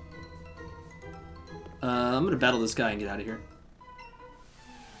 I'm gonna battle this guy and get out of here.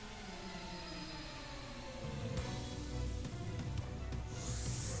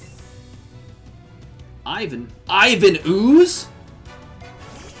 Ivan Ooze?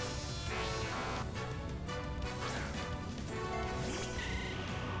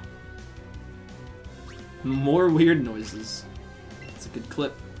 More weird noises. It's a good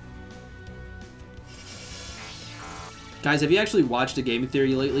clip. Guys, have you actually watched a Game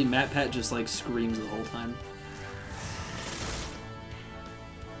Theory lately? Matt Pat just like screams the whole time.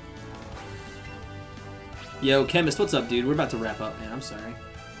 Yo, Chemist, what's up, dude? We're about to wrap up, man. I'm sorry.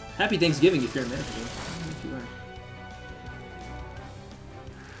 Happy Thanksgiving if you're American, dude. If you are.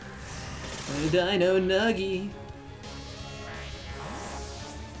 A Dino Nuggy.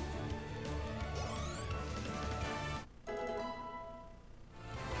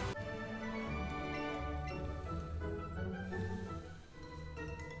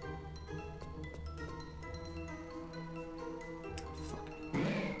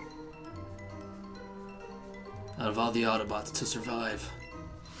 Out of all the Autobots to survive.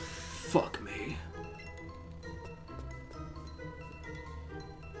 Fuck me.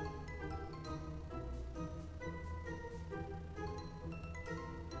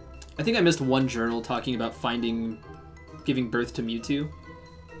 I think I missed one journal talking about giving birth to Mewtwo.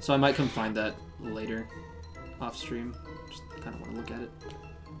 So I might come find that later, off stream. Just kind of want to look at it.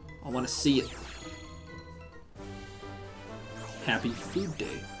 I want to see it. Happy Food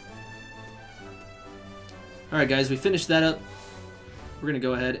Day. Alright guys, we finished that up. We're going to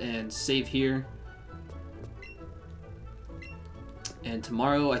go ahead and save here. And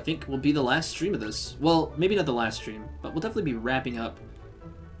tomorrow, I think, will be the last stream of this. Well, maybe not the last stream, but we'll definitely be wrapping up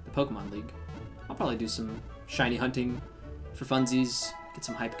the Pokemon League. I'll probably do some shiny hunting for funsies, get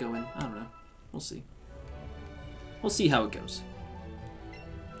some hype going. I don't know. We'll see. We'll see how it goes.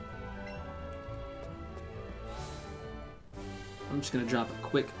 I'm just going to drop a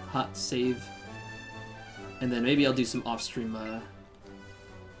quick, hot save. And then maybe I'll do some off-stream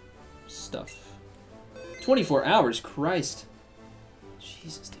stuff. 24 hours, Christ.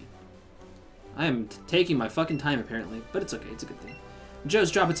 Jesus, dude. I am taking my fucking time, apparently. But it's okay, it's a good thing. Joe's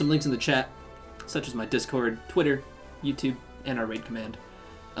dropping some links in the chat, such as my Discord, Twitter, YouTube, and our raid command.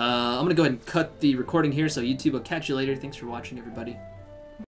 I'm going to go ahead and cut the recording here, so YouTube will catch you later. Thanks for watching, everybody.